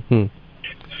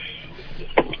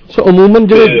 ਸੋ ਅਮੂਮਨ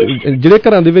ਜਿਹੜੇ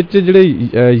ਘਰਾਂ ਦੇ ਵਿੱਚ ਜਿਹੜੇ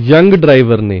ਯੰਗ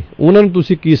ਡਰਾਈਵਰ ਨੇ ਉਹਨਾਂ ਨੂੰ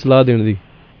ਤੁਸੀਂ ਕੀ ਸਲਾਹ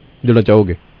ਦੇਣਾ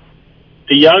ਚਾਹੋਗੇ?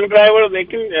 ਯੰਗ ਡਰਾਈਵਰ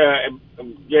ਲੇਕਿਨ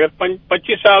ਜਿਹੜੇ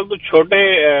 25 ਸਾਲ ਤੋਂ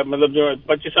ਛੋਟੇ, ਮਤਲਬ ਜੋ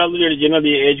 25 ਸਾਲ ਤੋਂ ਜਿਹੜੀ ਜਿਹਨਾਂ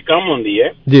ਦੀ ਏਜ ਕਮ ਹੁੰਦੀ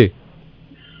ਹੈ ਜੀ,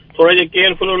 ਥੋੜਾ ਜਿਹਾ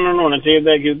ਕੇਅਰਫੁਲ ਉਹਨਾਂ ਨੂੰ ਹੋਣਾ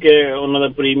ਚਾਹੀਦਾ, ਕਿਉਂਕਿ ਉਹਨਾਂ ਦਾ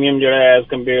ਪ੍ਰੀਮੀਅਮ ਜਿਹੜਾ ਐਜ਼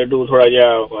ਕੰਪੇਅਰ ਟੂ ਥੋੜਾ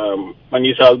ਜਿਹਾ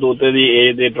 25 ਸਾਲ ਤੋਂ ਉੱਤੇ ਦੀ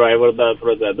ਏਜ ਦੇ ਡਰਾਈਵਰ ਦਾ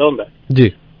ਥੋੜਾ ਜ਼ਿਆਦਾ ਹੁੰਦਾ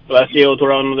ਜੀ। ਪਲੱਸ ਜੇ ਉਹ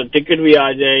ਥੋੜਾ ਉਹਨਾਂ ਦਾ ਟਿਕਟ ਵੀ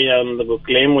ਆ ਜਾਏ ਜਾਂ ਉਹਨਾਂ ਦਾ ਕੋਈ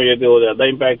ਕਲੇਮ ਹੋ ਜਾਏ ਤੇ ਉਹ ਜ਼ਿਆਦਾ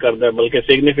ਇੰਪੈਕਟ ਕਰਦਾ, ਬਲਕਿ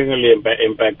ਸਿਗਨੀਫਿਕੈਂਟਲੀ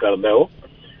ਇੰਪੈਕਟ ਕਰਦਾ ਉਹ।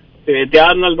 ਤੇ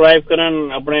ਇਹਤਿਆਤ ਨਾਲ ਡਰਾਈਵ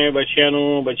ਕਰਨ ਆਪਣੇ ਬੱਚਿਆਂ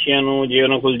ਨੂੰ। ਜੇ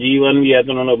ਉਹਨਾਂ ਕੋਲ G1 ਵੀ ਹੈ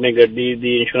ਤਾਂ ਉਹਨਾਂ ਨੂੰ ਆਪਣੀ ਗੱਡੀ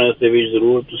ਦੀ ਇੰਸ਼ੋਰੈਂਸ ਦੇ ਵਿੱਚ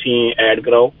ਜ਼ਰੂਰ ਤੁਸੀਂ ਐਡ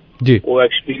ਕਰਾਓ ਜੀ। ਉਹ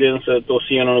ਐਕਸਪੀਰੀਅੰਸ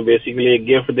ਤੁਸੀਂ ਉਹਨਾਂ ਨੂੰ ਬੇਸਿਕਲੀ ਇੱਕ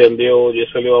ਗਿਫਟ ਦਿੰਦੇ ਹੋ,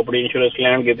 ਜਿਸ ਵੇਲੇ ਉਹ ਆਪਣੀ ਇੰਸ਼ੋਰੈਂਸ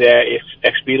ਲੈਣਗੇ ਤੇ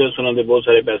ਐਕਸਪੀਰੀਅੰਸ ਉਹਨਾਂ ਦੇ ਬਹੁਤ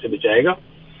ਸਾਰੇ ਪੈਸੇ ਬਚਾਏਗਾ,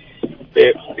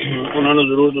 ਤੇ ਉਹਨਾਂ ਨੂੰ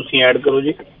ਜ਼ਰੂਰ ਤੁਸੀਂ ਐਡ ਕਰੋ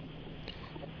ਜੀ।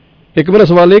 ਇੱਕ ਮੇਰਾ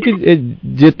ਸਵਾਲ ਇਹ ਕਿ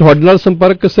ਜੇ ਤੁਹਾਡੇ ਨਾਲ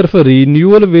ਸੰਪਰਕ ਸਿਰਫ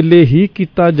ਰੀਨਿਊਅਲ ਵੇਲੇ ਹੀ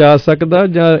ਕੀਤਾ ਜਾ ਸਕਦਾ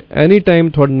ਜਾਂ ਐਨੀ ਟਾਈਮ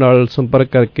ਤੁਹਾਡੇ ਨਾਲ ਸੰਪਰਕ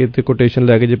ਕਰਕੇ ਤੇ ਕੋਟੇਸ਼ਨ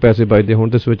ਲੈ ਕੇ ਜੇ ਪੈਸੇ ਬਚਦੇ ਹੋਣ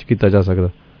ਤੇ ਸਵਿਚ ਕੀਤਾ ਜਾ ਸਕਦਾ?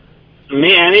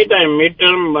 ਨਹੀਂ, ਐਨੀ ਟਾਈਮ। ਮਿਡ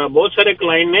ਟਰਮ ਬਹੁਤ ਸਾਰੇ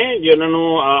ਕਲਾਇੰਟ ਨੇ ਜਿਹਨਾਂ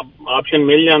ਨੂੰ ਆਪਸ਼ਨ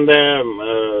ਮਿਲ ਜਾਂਦਾ ਹੈ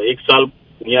 1 ਸਾਲ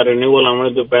ਜਾਂ ਰੀਨਿਊਅਲ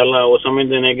ਆਉਣ ਤੋਂ ਪਹਿਲਾਂ। ਉਹ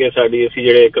ਸਮਝਦੇ ਨੇ ਕਿ ਅਸੀਂ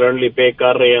ਜਿਹੜੇ ਕਰੰਟਲੀ ਪੇ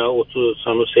ਕਰ ਰਹੇ ਹਾਂ ਉਸ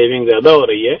ਸਾਨੂੰ ਸੇਵਿੰਗ ਜ਼ਿਆਦਾ ਹੋ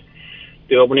ਰਹੀ ਹੈ,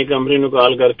 ਤੇ ਉਹ ਆਪਣੀ ਕੰਪਨੀ ਨੂੰ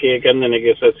ਕਾਲ ਕਰਕੇ ਕਹਿੰਦੇ ਨੇ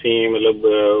ਕਿ ਅਸੀਂ ਮਤਲਬ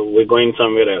ਵੀ ਗੋਇੰਗ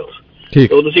ਸਮਵੇਅਰ ਐਲਸ।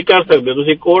 ਉਹ ਤੁਸੀਂ ਕਰ ਸਕਦੇ ਹੋ,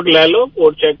 ਤੁਸੀਂ ਕੋਡ ਲੈ ਲਓ,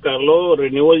 ਕੋਡ ਚੈੱਕ ਕਰ ਲਓ।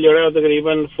 ਰੀਨਿਊਅਲ ਜਿਹੜਾ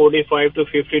ਤਕਰੀਬਨ 45 to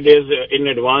 50 days in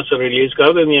advance release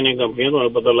ਕਰ ਦਿੰਦੀਆਂ ਨੇ ਕੰਪਨੀਆਂ,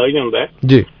 ਤੁਹਾਨੂੰ ਪਤਾ ਲੱਗ ਜਾਂਦਾ ਹੈ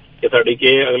ਜੀ ਕਿ ਤੁਹਾਡੀ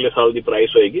ਕੀ ਅਗਲੇ ਸਾਲ ਦੀ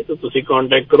ਪ੍ਰਾਈਸ ਹੋਏਗੀ। ਤਾਂ ਤੁਸੀਂ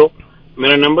ਕੰਟੈਕਟ ਕਰੋ।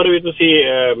 ਮੇਰਾ ਨੰਬਰ ਵੀ ਤੁਸੀਂ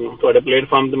ਤੁਹਾਡੇ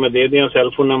ਪਲੇਟਫਾਰਮ ਤੇ ਮੈਂ ਦੇ ਦਿਆਂ।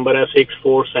 ਸੈਲਫੋਨ ਨੰਬਰ ਹੈ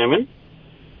 647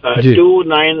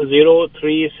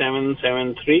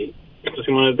 2903773।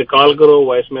 ਤੁਸੀਂ ਮੈਨੂੰ ਤੇ ਕਾਲ ਕਰੋ,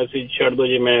 ਵਾਇਸ ਮੈਸੇਜ ਛੱਡ ਦਿਓ,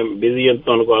 ਜੇ ਮੈਂ ਬਿਜ਼ੀ ਹਾਂ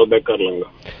ਤੁਹਾਨੂੰ ਕਾਲ ਬੈਕ ਕਰ ਲਵਾਂਗਾ।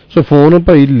 ਸੋ ਫੋਨ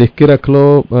ਭਾਈ ਲਿਖ ਕੇ ਰੱਖ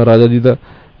ਲਓ ਰਾਜਾ ਜੀ ਦਾ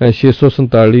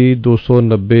 647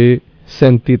 290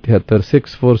 3773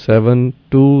 647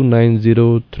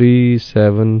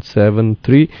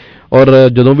 2903773। ਔਰ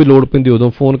ਜਦੋਂ ਵੀ ਲੋੜ ਪੈਂਦੀ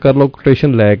ਉਦੋਂ ਫੋਨ ਕਰ ਲਓ,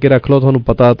 ਕੋਟੇਸ਼ਨ ਲੈ ਕੇ ਰੱਖ ਲਓ। ਤੁਹਾਨੂੰ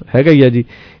ਪਤਾ ਹੈਗਾ ਹੀ ਆ ਜੀ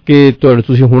ਕਿ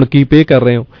ਤੁਸੀਂ ਹੁਣ ਕੀ ਪੇ ਕਰ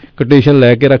ਰਹੇ ਹੋ। ਕੋਟੇਸ਼ਨ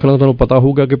ਲੈ ਕੇ ਰੱਖ ਲਓ, ਤੁਹਾਨੂੰ ਪਤਾ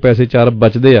ਹੋਊਗਾ ਕਿ ਪੈਸੇ 4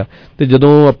 ਬਚਦੇ ਆ, ਤੇ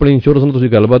ਜਦੋਂ ਆਪਣੀ ਇੰਸ਼ੋਰੈਂਸ ਨਾਲ ਤੁਸੀਂ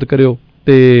ਗੱਲਬਾਤ ਕਰਿਓ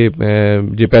ਤੇ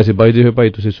ਜੇ ਪੈਸੇ ਬਚਦੇ ਹੋਏ ਭਾਈ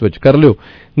ਤੁਸੀਂ ਸਵਿਚ ਕਰ ਲਿਓ,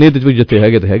 ਨਹੀਂ ਤੇ ਜਿੱਥੇ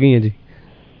ਹੈਗੇ ਤਾਂ ਹੈਗੇ ਹੀ ਆ ਜੀ।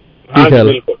 ਕੀ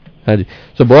ਖਿਆਲ? ਹਾਂਜੀ,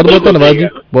 ਸੋ ਬਹੁਤ ਬਹੁਤ ਧੰਨਵਾਦ ਜੀ।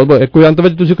 ਬਹੁਤ ਕੋਈ ਅੰਤ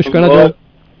ਵਿੱਚ ਤੁਸੀਂ ਕੁਝ ਕਹਿਣਾ ਚਾਹੋ?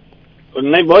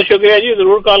 ਨਹੀਂ, ਬਹੁਤ ਸ਼ੁਕਰੀਆ ਜੀ,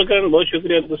 ਜ਼ਰੂਰ ਕਾਲ ਕਰਨ। ਬਹੁਤ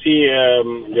ਸ਼ੁਕਰੀਆ, ਤੁਸੀਂ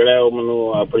ਜਿਹੜਾ ਉਹ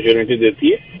ਮੈਨੂੰ अपॉर्चुनिटी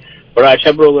देती है। बड़ा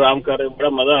अच्छा प्रोग्राम कर रहे हो, बड़ा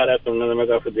मजा आ रहा है सुनने में। मैं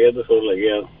काफी देर से सुन लगे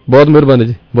यार। बहुत मेहरबानी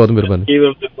जी, बहुत मेहरबानी।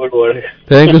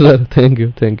 Thank you sir, thank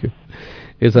you.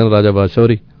 ਇਹ ਸਨ ਰਾਜਾ ਬਾਦਸ਼ਾਹ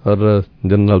ਹੋਰੀ, ਔਰ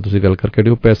ਜਿਹਨਾਂ ਨਾਲ ਤੁਸੀਂ ਗੱਲ ਕਰਕੇ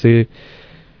ਦਿਓ ਪੈਸੇ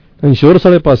ਇੰਸ਼ੋਰੈਂਸ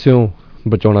ਵਾਲੇ ਪਾਸਿਓਂ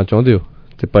ਬਚਾਉਣਾ ਚਾਹੁੰਦੇ ਹੋ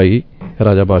ਤੇ ਭਾਈ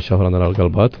ਰਾਜਾ ਬਾਦਸ਼ਾਹ ਹੋਰਾਂ ਦੇ ਨਾਲ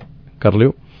ਗੱਲਬਾਤ ਕਰ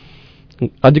ਲਿਓ।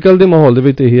 ਅੱਜ ਕੱਲ੍ਹ ਦੇ ਮਾਹੌਲ ਦੇ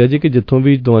ਵਿੱਚ ਇਹ ਹੈ ਜੀ ਕਿ ਜਿੱਥੋਂ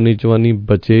ਵੀ ਜਵਾਨੀ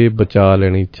ਬਚਾ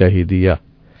ਲੈਣੀ ਚਾਹੀਦੀ ਆ।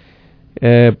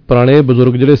 ਪੁਰਾਣੇ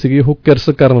ਬਜ਼ੁਰਗ ਜਿਹੜੇ ਸੀਗੇ ਉਹ ਕਿਰਸ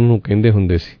ਕਰਨ ਨੂੰ ਕਹਿੰਦੇ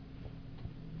ਹੁੰਦੇ ਸੀ,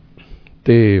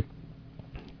 ਤੇ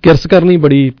ਕਿਰਸ ਕਰਨੀ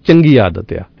ਬੜੀ ਚੰਗੀ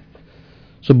ਆਦਤ ਆ।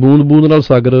 ਸੋ ਬੂੰਦ ਬੂੰਦ ਨਾਲ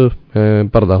ਸਾਗਰ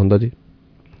ਭਰਦਾ ਹੁੰਦਾ ਜੀ।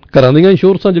 ਘਰਾਂ ਦੀਆਂ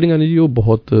ਇੰਸ਼ੋਰੈਂਸਾਂ ਜਿਹੜੀਆਂ ਨੇ ਜੀ ਉਹ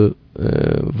ਬਹੁਤ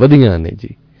ਵਧੀਆ ਨੇ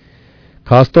ਜੀ।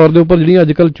 ਖਾਸ ਤੌਰ ਦੇ ਉੱਪਰ ਜਿਹੜੀਆਂ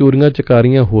ਅੱਜ ਕੱਲ੍ਹ ਚੋਰੀਆਂ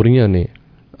ਚਕਾਰੀਆਂ ਹੋ ਰਹੀਆਂ ਨੇ,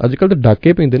 ਅੱਜ ਕੱਲ੍ਹ ਤਾਂ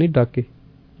ਡਾਕੇ ਪੈਂਦੇ ਨੇ, ਡਾਕੇ।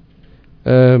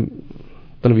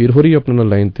 ਤਨਵੀਰ ਹੋਰੀ ਆਪਣੇ ਨਾਲ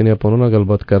ਲਾਈਨ ਤੇ ਨੇ, ਆਪਾਂ ਉਹਨਾਂ ਨਾਲ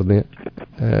ਗੱਲਬਾਤ ਕਰਦੇ ਹਾਂ।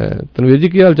 ਤਨਵੀਰ ਜੀ,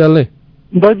 ਕੀ ਹਾਲ ਚਾਲ ਨੇ?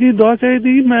 ਬਸ ਜੀ, ਦੁਆ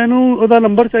ਚਾਹੀਦੀ। ਮੈਨੂੰ ਉਹਦਾ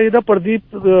ਨੰਬਰ ਚਾਹੀਦਾ, ਪ੍ਰਦੀਪ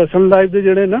ਸਨ ਲਾਈਵ ਦੇ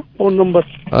ਜਿਹੜੇ ਨਾ ਫੋਨ ਨੰਬਰ।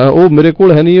 ਉਹ ਮੇਰੇ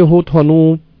ਕੋਲ ਹੈ ਨਹੀਂ, ਉਹ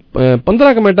ਤੁਹਾਨੂੰ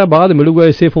 15 ਕੁ ਮਿੰਟਾਂ ਬਾਅਦ ਮਿਲੂਗਾ।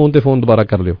 ਇਸੇ ਫੋਨ ਤੇ ਫੋਨ ਦੁਬਾਰਾ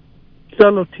ਕਰ ਲਿਓ।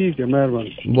 ਚਲੋ ਠੀਕ ਹੈ,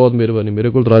 ਮਿਹਰਬਾਨੀ, ਬਹੁਤ ਮਿਹਰਬਾਨੀ। ਮੇਰੇ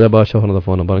ਕੋਲ ਰਾਜਾ ਬਾਦਸ਼ਾਹ ਹੋਣਾ ਦਾ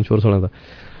ਫੋਨ ਨੰਬਰ, ਇੰਸ਼ੋਰੈਂਸ ਵਾਲਿਆਂ ਦਾ।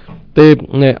 ਤੇ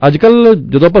ਅੱਜ ਕੱਲ੍ਹ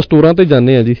ਜਦੋਂ ਆਪਾਂ ਸਟੋਰਾਂ ਤੇ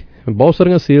ਜਾਂਦੇ ਹਾਂ ਜੀ, ਬਹੁਤ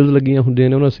ਸਾਰੀਆਂ ਸੇਲਸ ਲੱਗੀਆਂ ਹੁੰਦੀਆਂ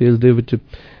ਨੇ। ਉਹਨਾਂ ਸੇਲਸ ਦੇ ਵਿੱਚ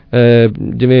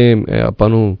ਜਿਵੇਂ ਆਪਾਂ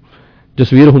ਨੂੰ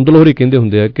ਜਸਵੀਰ ਹੁੰਦਲ ਹੋਰੀ ਕਹਿੰਦੇ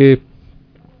ਹੁੰਦੇ ਆ ਕਿ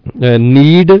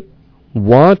ਨੀਡ,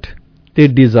 ਵਾਂਟ ਤੇ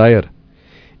ਡਿਜ਼ਾਇਰ,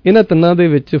 ਇਹਨਾਂ ਤਿੰਨਾਂ ਦੇ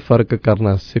ਵਿੱਚ ਫਰਕ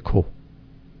ਕਰਨਾ ਸਿੱਖੋ।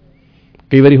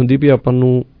 ਕਈ ਵਾਰੀ ਹੁੰਦੀ ਵੀ ਆਪਾਂ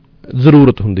ਨੂੰ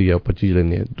ਜ਼ਰੂਰਤ ਹੁੰਦੀ ਆ, ਆਪਾਂ ਚੀਜ਼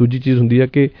ਲੈਂਦੇ ਹਾਂ। ਦੂਜੀ ਚੀਜ਼ ਹੁੰਦੀ ਆ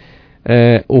ਕਿ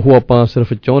ਉਹ ਆਪਾਂ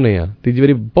ਸਿਰਫ ਚਾਹੁੰਦੇ ਹਾਂ। ਤੀਜੀ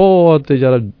ਵਾਰੀ ਬਹੁਤ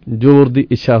ਜ਼ਿਆਦਾ ਜ਼ੋਰ ਦੀ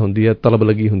ਇੱਛਾ ਹੁੰਦੀ ਹੈ, ਤਲਬ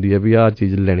ਲੱਗੀ ਹੁੰਦੀ ਹੈ ਵੀ ਆਹ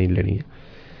ਚੀਜ਼ ਲੈਣੀ ਹੈ।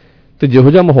 ਤੇ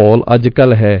ਜਿਹੋ ਜਿਹਾ ਮਾਹੌਲ ਅੱਜ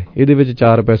ਕੱਲ੍ਹ ਹੈ, ਇਹਦੇ ਵਿੱਚ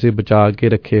 4 ਪੈਸੇ ਬਚਾ ਕੇ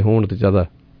ਰੱਖੇ ਹੋਣ ਤੇ ਜ਼ਿਆਦਾ।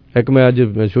 ਇੱਕ ਮੈਂ ਅੱਜ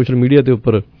ਸੋਸ਼ਲ ਮੀਡੀਆ ਦੇ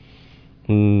ਉੱਪਰ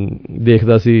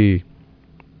ਦੇਖਦਾ ਸੀ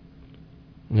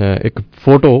ਇੱਕ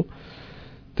ਫੋਟੋ,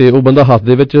 ਤੇ ਉਹ ਬੰਦਾ ਹੱਥ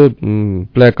ਦੇ ਵਿੱਚ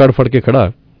ਪਲੈਕਾਰਡ ਫੜ ਕੇ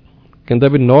ਖੜਾ, ਕਹਿੰਦਾ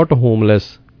ਵੀ ਨਾਟ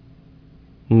homeless,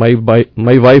 my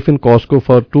wife in Kasco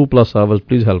for 2+ hours,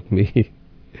 please help me.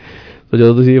 तो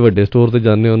जो तुसीं ਵੱਡੇ स्टोर ਤੇ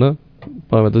ਜਾਂਦੇ ਹੋ ਨਾ,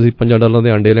 ਭਾਵੇਂ ਤੁਸੀਂ $5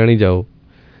 ਦੇ ਅੰਡੇ ਲੈਣ ਹੀ ਜਾਓ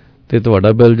ਤੇ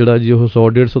ਤੁਹਾਡਾ ਬਿੱਲ ਜਿਹੜਾ ਜੀ ਉਹ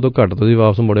 100-150 ਤੋਂ ਘੱਟ ਤੁਸੀਂ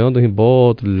ਵਾਪਸ ਮੁੜਿਓ, ਤੁਸੀਂ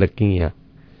ਬਹੁਤ ਲੱਕੀ ਆ।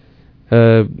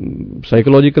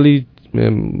 ਸਾਈਕੋਲੋਜੀਕਲੀ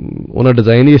ਉਹਨਾਂ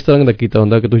ਡਿਜ਼ਾਈਨ ਹੀ ਇਸ ਤਰ੍ਹਾਂ ਦਾ ਕੀਤਾ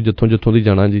ਹੁੰਦਾ ਕਿ ਤੁਸੀਂ ਜਿੱਥੋਂ ਦੀ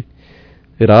ਜਾਣਾ ਜੀ,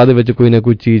 ਰਾਹ ਦੇ ਵਿੱਚ ਕੋਈ ਨਾ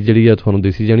ਕੋਈ ਚੀਜ਼ ਜਿਹੜੀ ਆ ਤੁਹਾਨੂੰ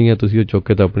ਦਿਸੀ ਜਾਣੀ ਆ, ਤੁਸੀਂ ਉਹ ਚੁੱਕ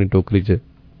ਕੇ ਤਾਂ ਆਪਣੀ ਟੋਕਰੀ 'ਚ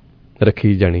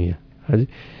ਰੱਖੀ ਜਾਣੀ ਆ। ਹਾਂਜੀ,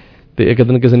 ਤੇ ਇੱਕ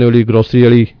ਦਿਨ ਕਿਸੇ ਨੇ ਉਹਦੀ ਗਰੋਸਰੀ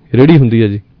ਵਾਲੀ ਰੇਹੜੀ ਹੁੰਦੀ ਆ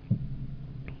ਜੀ,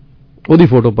 ਉਹਦੀ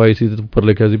ਫੋਟੋ ਪਾਈ ਸੀ ਤੇ ਉੱਪਰ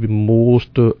ਲਿਖਿਆ ਸੀ ਵੀ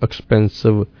ਮੋਸਟ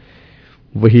ਐਕਸਪੈਂਸਿਵ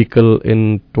ਵਹੀਕਲ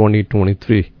ਇਨ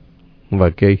 2023।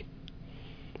 ਵਾਕਿਆ ਹੀ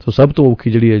ਸੋ ਸਭ ਤੋਂ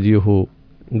ਔਖੀ ਜਿਹੜੀ ਹੈ ਜੀ ਉਹ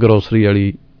ਗਰੋਸਰੀ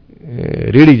ਵਾਲੀ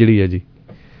ਰੇਹੜੀ ਜਿਹੜੀ ਹੈ ਜੀ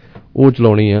ਉਹ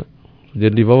ਚਲਾਉਣੀ ਆ,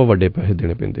 ਜਿਹਦੇ ਲਈ ਵਾਹਵਾ ਵੱਡੇ ਪੈਸੇ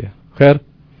ਦੇਣੇ ਪੈਂਦੇ ਆ। ਖੈਰ,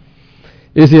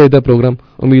 ਇਹ ਸੀ ਅੱਜ ਦਾ ਪ੍ਰੋਗਰਾਮ।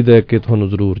 ਉਮੀਦ ਹੈ ਕਿ ਤੁਹਾਨੂੰ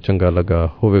ਜ਼ਰੂਰ ਚੰਗਾ ਲੱਗਾ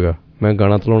ਹੋਵੇਗਾ। ਮੈਂ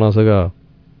ਗਾਣਾ ਚਲਾਉਣਾ ਸੀਗਾ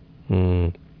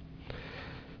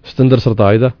ਸਤਿੰਦਰ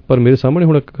ਸਰਤਾਜ ਦਾ, ਪਰ ਮੇਰੇ ਸਾਹਮਣੇ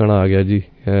ਹੁਣ ਇੱਕ ਗਾਣਾ ਆ ਗਿਆ ਜੀ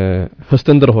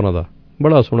ਹਸਤਿੰਦਰ ਹੋਰਾਂ ਦਾ,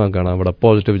 ਬੜਾ ਸੋਹਣਾ ਗਾਣਾ, ਬੜਾ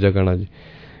ਪੋਜ਼ੀਟਿਵ ਜਿਹਾ ਗਾਣਾ ਜੀ।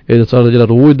 ਇਹ ਸਾਡਾ ਜਿਹੜਾ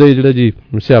ਰੋਜ਼ ਦੇ ਜਿਹੜੇ ਜੀ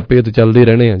ਸਿਆਪੇ ਤੇ ਚੱਲਦੇ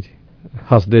ਰਹਿਣੇ ਆ ਜੀ,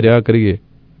 ਹੱਸਦੇ ਰਿਹਾ ਕਰੀਏ,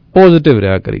 ਪੋਜ਼ੀਟਿਵ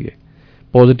ਰਿਹਾ ਕਰੀਏ।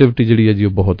 ਪੋਜ਼ੀਟਿਵਿਟੀ ਜਿਹੜੀ ਹੈ ਜੀ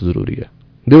ਉਹ ਬਹੁਤ ਜ਼ਰੂਰੀ ਹੈ।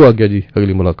 ਦਿਓ ਆਗਿਆ ਜੀ,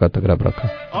 ਅਗਲੀ ਮੁਲਾਕਾਤ ਤੱਕ ਰੱਬ ਰੱਖਾ।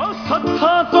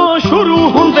 ਸੱਥਾਂ ਤੋਂ ਸ਼ੁਰੂ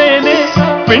ਹੁੰਦੇ ਨੇ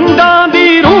ਪਿੰਡਾਂ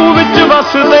ਦੀ ਰੂਹ ਵਿੱਚ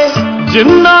ਵਸਦੇ,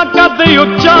 ਜਿੰਨਾ ਕੱਦ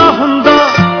ਉੱਚਾ ਹੁੰਦਾ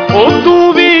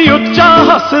ਉਦੋਂ ਵੀ ਉੱਚਾ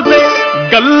ਹੱਸਦੇ,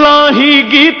 ਗੱਲਾਂ ਹੀ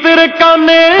ਗੀਤ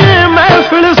ਰਕਾਨੇ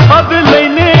ਮਹਿਫਿਲ ਸੱਦ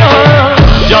ਲੈਨੇ ਆ,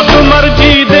 ਜਦ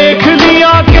ਮਰਜੀ ਦੇਖ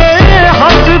ਲਿਆ ਕੇ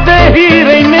ਹੱਸਦੇ ਹੀ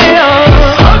ਰਹਿਨੇ ਆ,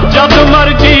 ਜਦ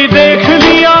ਮਰਜੀ ਦੇਖ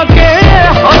ਲਿਆ ਕੇ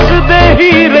ਹੱਸਦੇ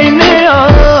ਹੀ ਰਹਿਨੇ ਆ।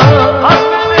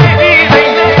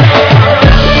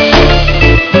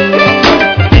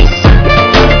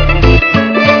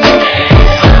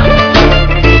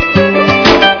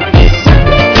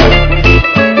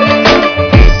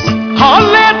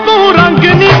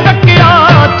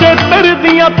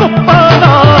 ਧੁੱਪਾਂ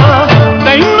ਦਾ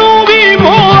ਤੈਨੂੰ ਵੀ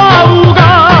ਮੋਹ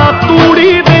ਆਊਗਾ,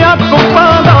 ਤੂੜੀ ਦੇ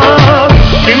ਧੁੱਪਾਂ ਦਾ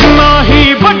ਕਿੰਨਾ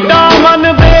ਹੀ ਵੱਡਾ ਮਨ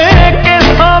ਦੇ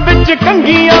ਕੇਸਾਂ ਵਿੱਚ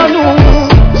ਕੰਗੀਆਂ ਨੂੰ,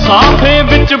 ਸਾਫੇ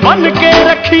ਵਿੱਚ ਬੰਨ ਕੇ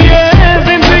ਰੱਖੀਏ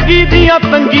ਜ਼ਿੰਦਗੀ ਦੀਆਂ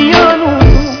ਤੰਗੀਆਂ ਨੂੰ,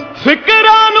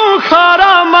 ਫਿਕਰਾਂ ਨੂੰ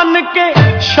ਖਾਰਾ ਮੰਨ ਕੇ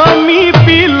ਸ਼ਾਮੀ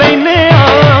ਪੀ ਲੈਨੇ ਆ,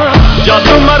 ਜਦ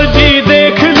ਮਰਜੀ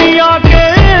ਦੇਖ ਲਿਆ ਕੇ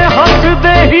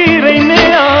ਹੱਸਦੇ ਹੀ ਰਹਿਨੇ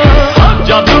ਆ,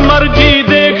 ਜਦ ਮਰਜੀ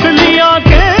ਦੇਖ ਲਿਆ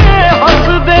ਕੇ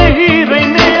ਹੱਸਦੇ ਹੀ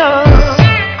ਰਹਿਨੇ ਆ,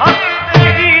 ਹੱਸਦੇ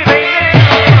ਹੀ ਰਹਿਨੇ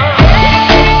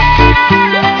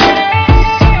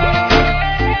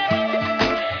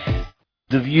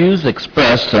The views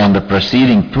expressed on the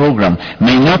preceding program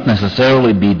may not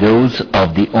necessarily be those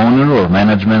of the owner or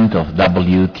management of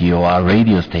WTOR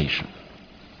radio station.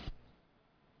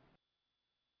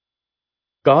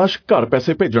 ਕਾਸ਼ ਘਰ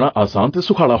ਪੈਸੇ ਭੇਜਣਾ ਆਸਾਨ ਤੇ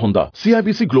ਸੁਖਾਲਾ ਹੁੰਦਾ।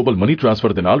 CIBC ਗਲੋਬਲ ਮਨੀ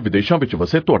ਟ੍ਰਾਂਸਫਰ ਦੇ ਨਾਲ ਵਿਦੇਸ਼ਾਂ ਵਿੱਚ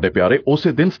ਵਸੇ ਤੁਹਾਡੇ ਪਿਆਰੇ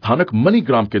ਉਸੇ ਦਿਨ ਸਥਾਨਕ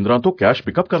ਮਨੀਗ੍ਰਾਮ ਕੇਂਦਰਾਂ ਤੋਂ ਕੈਸ਼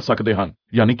ਪਿਕਅਪ ਕਰ ਸਕਦੇ ਹਨ,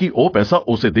 ਯਾਨੀ ਕਿ ਉਹ ਪੈਸਾ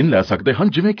ਉਸੇ ਦਿਨ ਲੈ ਸਕਦੇ ਹਨ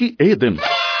ਜਿਵੇਂ ਕਿ ਇਹ ਦਿਨ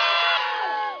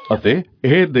ਅਤੇ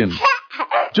ਇਹ ਦਿਨ।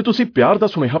 ਜੇ ਤੁਸੀਂ ਪਿਆਰ ਦਾ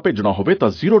ਸੁਨੇਹਾ ਭੇਜਣਾ ਹੋਵੇ ਤਾਂ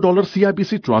 $0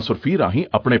 CIBC ਟ੍ਰਾਂਸਫਰ ਫੀ ਰਾਹੀਂ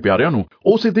ਆਪਣੇ ਪਿਆਰਿਆਂ ਨੂੰ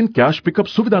ਉਸੇ ਦਿਨ ਕੈਸ਼ ਪਿਕਅਪ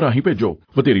ਸੁਵਿਧਾ ਰਾਹੀਂ ਭੇਜੋ।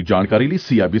 ਵਧੇਰੀ ਜਾਣਕਾਰੀ ਲਈ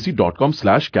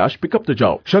cibc.com/cash pickup ਤੇ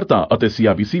ਜਾਓ। ਸ਼ਰਤਾਂ ਅਤੇ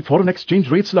CIBC ਫੋਰਨ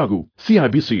ਐਕਸਚੇਂਜ ਰੇਟਸ ਲਾਗੂ।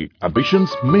 CIBC, ambitions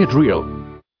made real.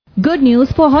 Good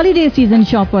news for holiday season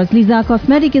shoppers. Liza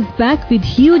Cosmetic is back with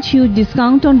huge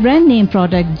discount on brand name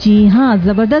products. जी हाँ,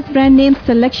 जबरदस्त brand name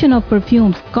selection of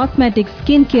perfumes, cosmetics,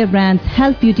 skincare brands,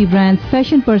 health beauty brands,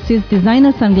 fashion purses,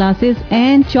 designer sunglasses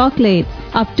and chocolates.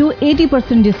 Up to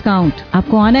 80% discount.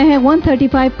 आपको आना है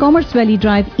 135 Commerce Valley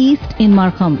Drive East in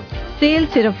Markham. Sale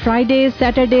सिर्फ Friday,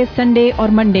 Saturday, Sunday और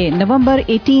Monday, November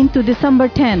 18 to December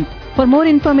 10th. For more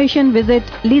information,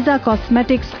 visit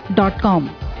lizacosmetics.com.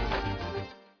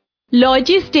 ਲੋ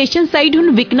ਜੀ, station side ਹੁਣ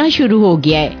ਵਿਕਣਾ ਸ਼ੁਰੂ ਹੋ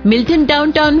ਗਿਆ ਹੈ। ਮਿਲਟਨ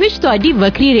ਡਾਊਨਟਾਊਨ ਵਿੱਚ ਤੁਹਾਡੀ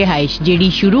ਵੱਖਰੀ ਰਿਹਾਇਸ਼ ਜਿਹੜੀ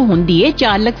ਸ਼ੁਰੂ ਹੁੰਦੀ ਹੈ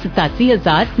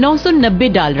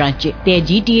 $4,87,990 'ਚ ਤੇ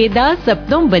GTA ਦਾ ਸਭ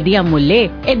ਤੋਂ ਵਧੀਆ ਮੁੱਲ ਹੈ।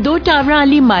 ਇਹ 2 ਟਾਵਰਾਂ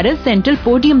ਵਾਲੀ ਇਮਾਰਤ ਸੈਂਟਰਲ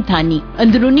ਪੋਡੀਅਮ ਥਾਨੀ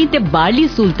ਅੰਦਰੂਨੀ ਤੇ ਬਾਹਰਲੀ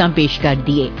ਸਹੂਲਤਾਂ ਪੇਸ਼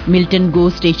ਕਰਦੀ ਹੈ। ਮਿਲਟਨ ਗੋ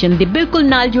ਸਟੇਸ਼ਨ ਦੇ ਬਿਲਕੁਲ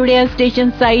ਨਾਲ ਜੁੜਿਆ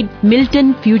station side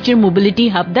Milton future mobility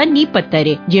ਹੱਬ ਦਾ ਨੀਂਹ ਪੱਥਰ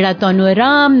ਹੈ, ਜਿਹੜਾ ਤੁਹਾਨੂੰ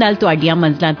ਆਰਾਮ ਨਾਲ ਤੁਹਾਡੀਆਂ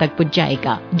ਮੰਜ਼ਲਾਂ ਤੱਕ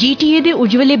ਪਹੁੰਚਾਏਗਾ। GTA ਦੇ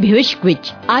ਉਜਵਲੇ ਭਵਿੱਖ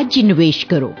ਵਿੱਚ ਅੱਜ ਹੀ ਨਿਵੇਸ਼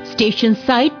ਕਰੋ। ਸਟੇਸ਼ਨ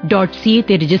ਸਾਈਡ .ca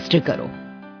ਤੇ ਰਜਿਸਟਰ ਕਰੋ।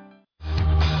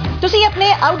 ਤੁਸੀਂ ਆਪਣੇ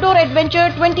ਆਊਟਡੋਰ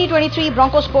ਐਡਵੈਂਚਰ 2023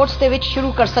 ਬ੍ਰੋਂਕੋ ਸਪੋਰਟਸ ਦੇ ਵਿੱਚ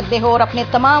ਸ਼ੁਰੂ ਕਰ ਸਕਦੇ ਹੋ ਔਰ ਆਪਣੇ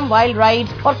तमाम ਵਾਈਲਡ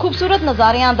ਰਾਈਡਸ ਔਰ ਖੂਬਸੂਰਤ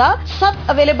ਨਜ਼ਾਰਿਆਂ ਦਾ ਸਭ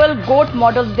ਅਵੇਲੇਬਲ ਗੋਟ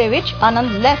ਮਾਡਲਸ ਦੇ ਵਿੱਚ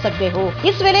ਆਨੰਦ ਲੈ ਸਕਦੇ ਹੋ।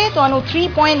 ਇਸ ਵੇਲੇ ਤੁਹਾਨੂੰ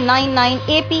 3.99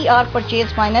 APR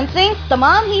ਪਰਚੇਜ਼ ਫਾਈਨੈਂਸਿੰਗ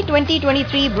तमाम ਹੀ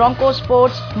 2023 ਬ੍ਰੋਂਕੋ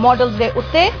ਸਪੋਰਟਸ ਮਾਡਲਸ ਦੇ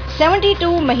ਉੱਤੇ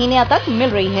 72 ਮਹੀਨਿਆਂ ਤੱਕ ਮਿਲ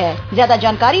ਰਹੀ ਹੈ। ਜ਼ਿਆਦਾ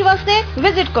ਜਾਣਕਾਰੀ ਵਾਸਤੇ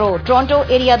ਵਿਜ਼ਿਟ ਕਰੋ ਟੋਰਾਂਟੋ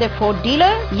ਏਰੀਆ ਦੇ ਫੋਰਡ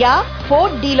ਡੀਲਰ ਜਾਂ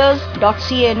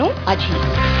forddealers.ca ਨੂੰ ਅੱਜ ਹੀ।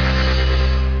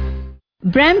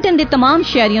 ਬਰੈਂਪਟਨ ਦੇ तमाम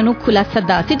ਸ਼ਹਿਰੀਆਂ ਨੂੰ ਖੁੱਲਾ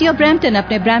ਸੱਦਾ। ਸਿਟੀ ਆਫ ਬਰੈਂਪਟਨ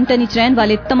ਆਪਣੇ ਬਰੈਂਪਟਨ ਵਿੱਚ ਰਹਿਣ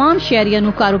ਵਾਲੇ तमाम ਸ਼ਹਿਰੀਆਂ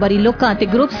ਨੂੰ, ਕਾਰੋਬਾਰੀ ਲੋਕਾਂ ਤੇ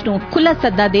ਗਰੁੱਪਸ ਨੂੰ ਖੁੱਲਾ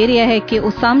ਸੱਦਾ ਦੇ ਰਿਹਾ ਹੈ ਕਿ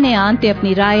ਉਹ ਸਾਹਮਣੇ ਆਉਣ ਤੇ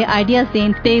ਆਪਣੀ ਰਾਏ, ਆਈਡੀਆਜ਼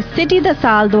ਦੇਣ ਤੇ ਸਿਟੀ ਦਾ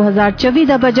ਸਾਲ 2024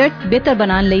 ਦਾ ਬਜਟ ਬਿਹਤਰ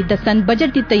ਬਣਾਉਣ ਲਈ ਦੱਸਣ।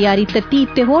 ਬਜਟ ਦੀ ਤਿਆਰੀ, ਤਰਤੀਬ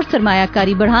ਤੇ ਹੋਰ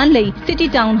ਸਰਮਾਇਆਕਾਰੀ बढ़ाने ਲਈ ਸਿਟੀ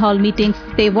ਟਾਊਨ ਹਾਲ ਮੀਟਿੰਗਸ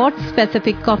ਤੇ ਵਾਰਡ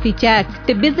ਸਪੈਸੀਫਿਕ ਕਾਫੀ ਚੈਟ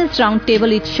ਤੇ ਬਿਜ਼ਨਸ ਰਾਉਂਡ ਟੇਬਲ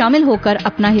ਵਿੱਚ ਸ਼ਾਮਿਲ ਹੋकर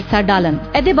ਆਪਣਾ ਹਿੱਸਾ ਡਾਲਣ।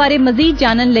 ਇਹਦੇ ਬਾਰੇ ਮਜ਼ੀਦ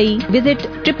ਜਾਣਨ ਲਈ ਵਿਜ਼ਿਟ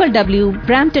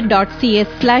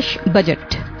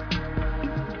www.brampton.ca/budget।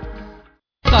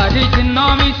 ਸਾਡੀ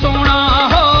ਜਿੰਨਾ ਵੀ ਸੋਹਣਾ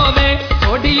ਹੋਵੇ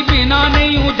ਥੋੜੀ ਬਿਨਾ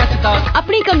ਨਹੀਂ ਉਹ ਜੱਟਦਾ।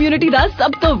 ਆਪਣੀ ਕਮਿਊਨਿਟੀ ਦਾ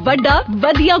ਸਭ ਤੋਂ ਵੱਡਾ,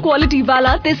 ਵਧੀਆ ਕੁਆਲਿਟੀ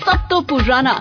ਵਾਲਾ ਤੇ ਸਭ ਤੋਂ ਪੁਰਾਣਾ